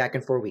you. It's due back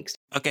in 4 weeks.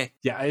 Okay.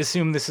 Yeah, I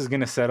assume this is going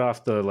to set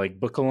off the like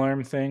book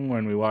alarm thing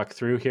when we walk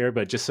through here,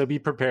 but just so be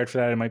prepared for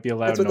that. It might be a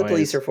loud noise. That's what the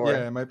police are for.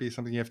 Yeah, it might be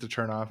something you have to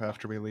turn off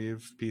after we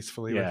leave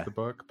peacefully with the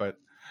book, but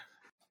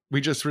we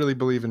just really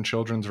believe in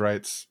children's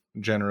rights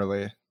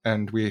generally,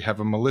 and we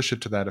have a militia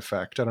to that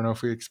effect. I don't know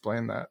if we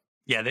explained that.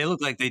 Yeah, they look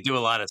like they do a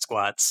lot of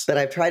squats. But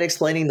I've tried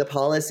explaining the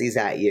policies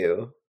at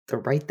you. They're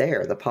right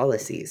there, the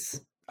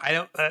policies. I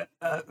don't,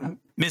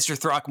 Mr.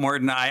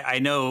 Throckmorton. I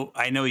know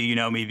you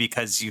know me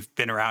because you've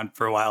been around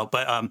for a while,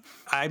 but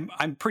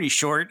I'm pretty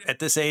short at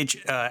this age.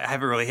 I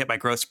haven't really hit my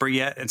growth spurt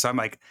yet, and so I'm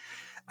like,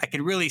 I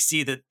can really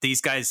see that these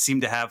guys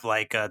seem to have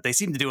like they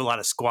seem to do a lot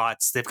of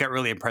squats. They've got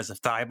really impressive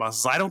thigh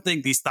muscles. I don't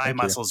think these thigh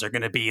muscles are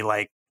going to be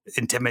like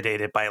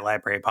intimidated by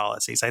library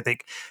policies. I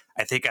think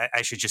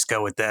I should just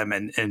go with them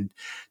and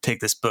take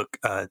this book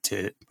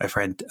to my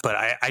friend. But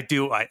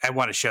I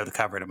want to show the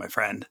cover to my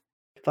friend.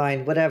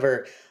 Fine,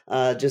 whatever.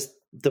 Just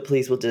the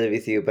police will deal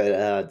with you, but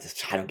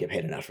I don't get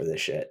paid enough for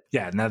this shit.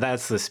 Yeah, now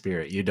that's the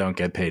spirit. You don't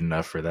get paid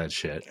enough for that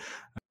shit.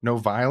 No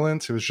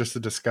violence. It was just a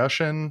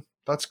discussion.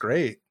 That's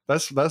great.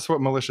 That's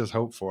what militias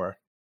hope for.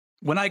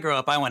 When I grow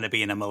up, I want to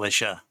be in a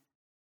militia.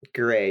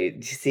 Great.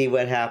 You see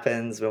what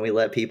happens when we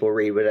let people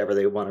read whatever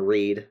they want to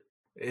read.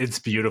 It's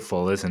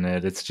beautiful, isn't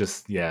it? It's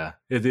just, yeah,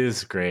 it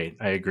is great.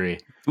 I agree.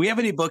 Do we have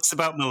any books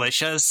about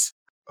militias?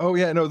 Oh,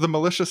 yeah, no, the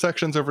militia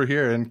section's over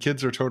here, and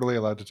kids are totally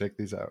allowed to take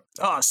these out.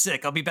 Oh,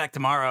 sick. I'll be back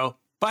tomorrow.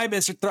 Bye,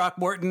 Mr.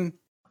 Throckmorton.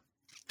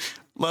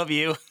 Love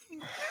you.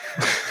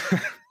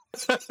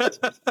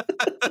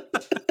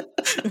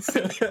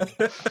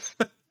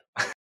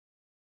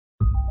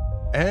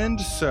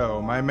 And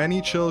so, my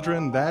many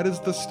children, that is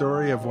the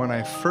story of when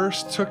I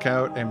first took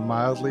out a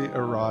mildly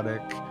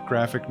erotic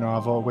graphic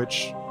novel,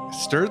 which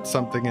stirred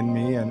something in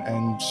me, and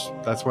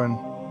that's when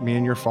me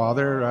and your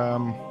father,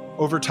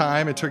 over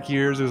time, it took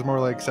years, it was more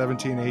like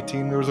 17,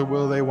 18, there was a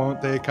will they,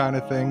 won't they kind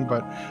of thing,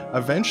 but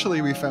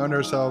eventually we found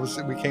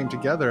ourselves, we came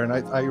together, and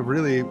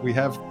we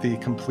have the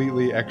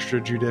completely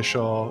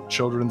extrajudicial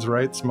children's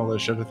rights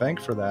militia to thank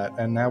for that,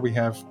 and now we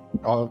have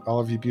all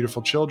of you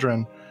beautiful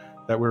children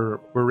that we're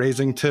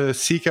raising to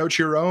seek out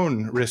your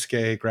own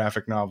risque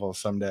graphic novels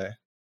someday.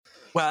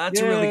 Wow, that's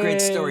a really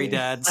great story,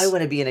 Dads. I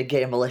want to be in a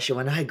gay militia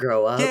when I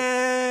grow up.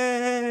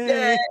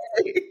 Yay! Yay!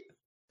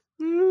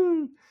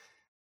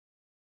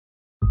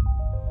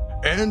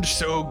 And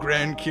so,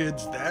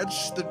 grandkids,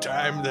 that's the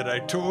time that I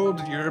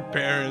told your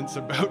parents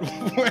about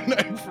when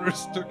I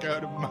first took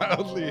out a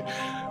mildly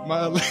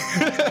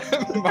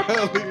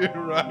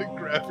erotic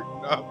graphic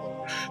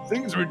novel.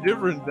 Things were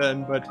different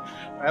then, but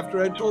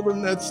after I told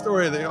them that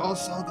story, they all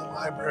saw the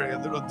library a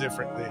little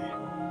differently.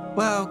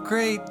 Wow,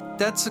 great.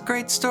 That's a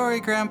great story,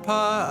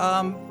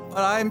 Grandpa.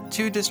 But I'm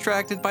too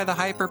distracted by the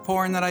hyper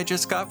porn that I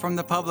just got from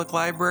the public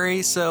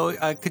library. So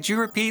could you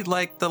repeat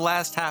like the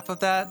last half of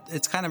that?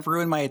 It's kind of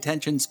ruined my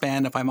attention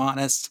span, if I'm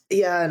honest.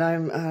 Yeah, and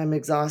I'm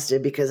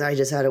exhausted because I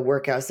just had a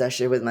workout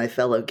session with my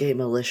fellow gay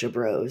militia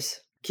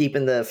bros,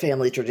 keeping the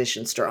family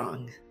tradition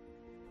strong.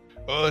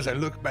 Oh, as I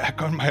look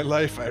back on my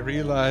life, I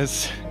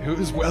realize it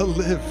was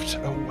well-lived,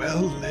 a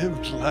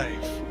well-lived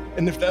life.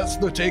 And if that's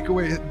the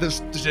takeaway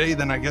this today,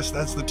 then I guess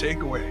that's the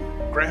takeaway.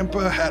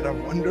 Grandpa had a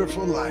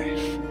wonderful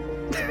life.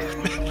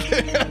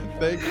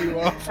 Thank you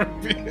all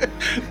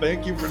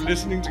thank you for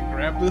listening to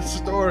Grandpa's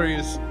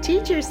stories.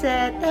 Teacher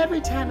said every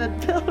time a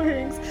bell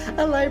rings,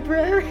 a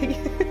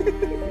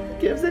librarian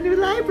gives a new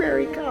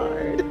library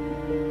card.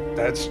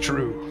 That's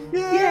true.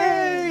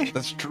 Yay!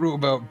 That's true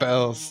about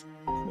bells.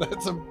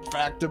 That's a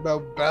fact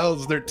about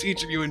bells they're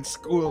teaching you in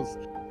schools.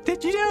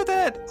 Did you know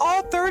that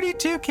all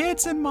 32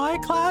 kids in my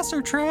class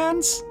are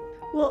trans?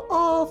 Well,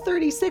 all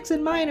 36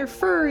 in mine are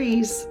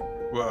furries.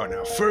 Well,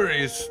 now,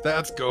 furries,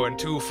 that's going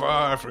too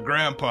far for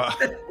Grandpa.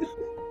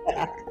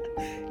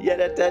 Yeah,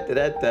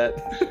 that.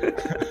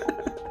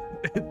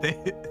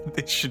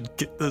 They should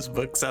get those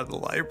books out of the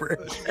library.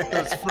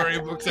 Those furry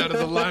books out of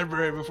the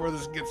library before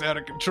this gets out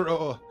of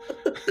control.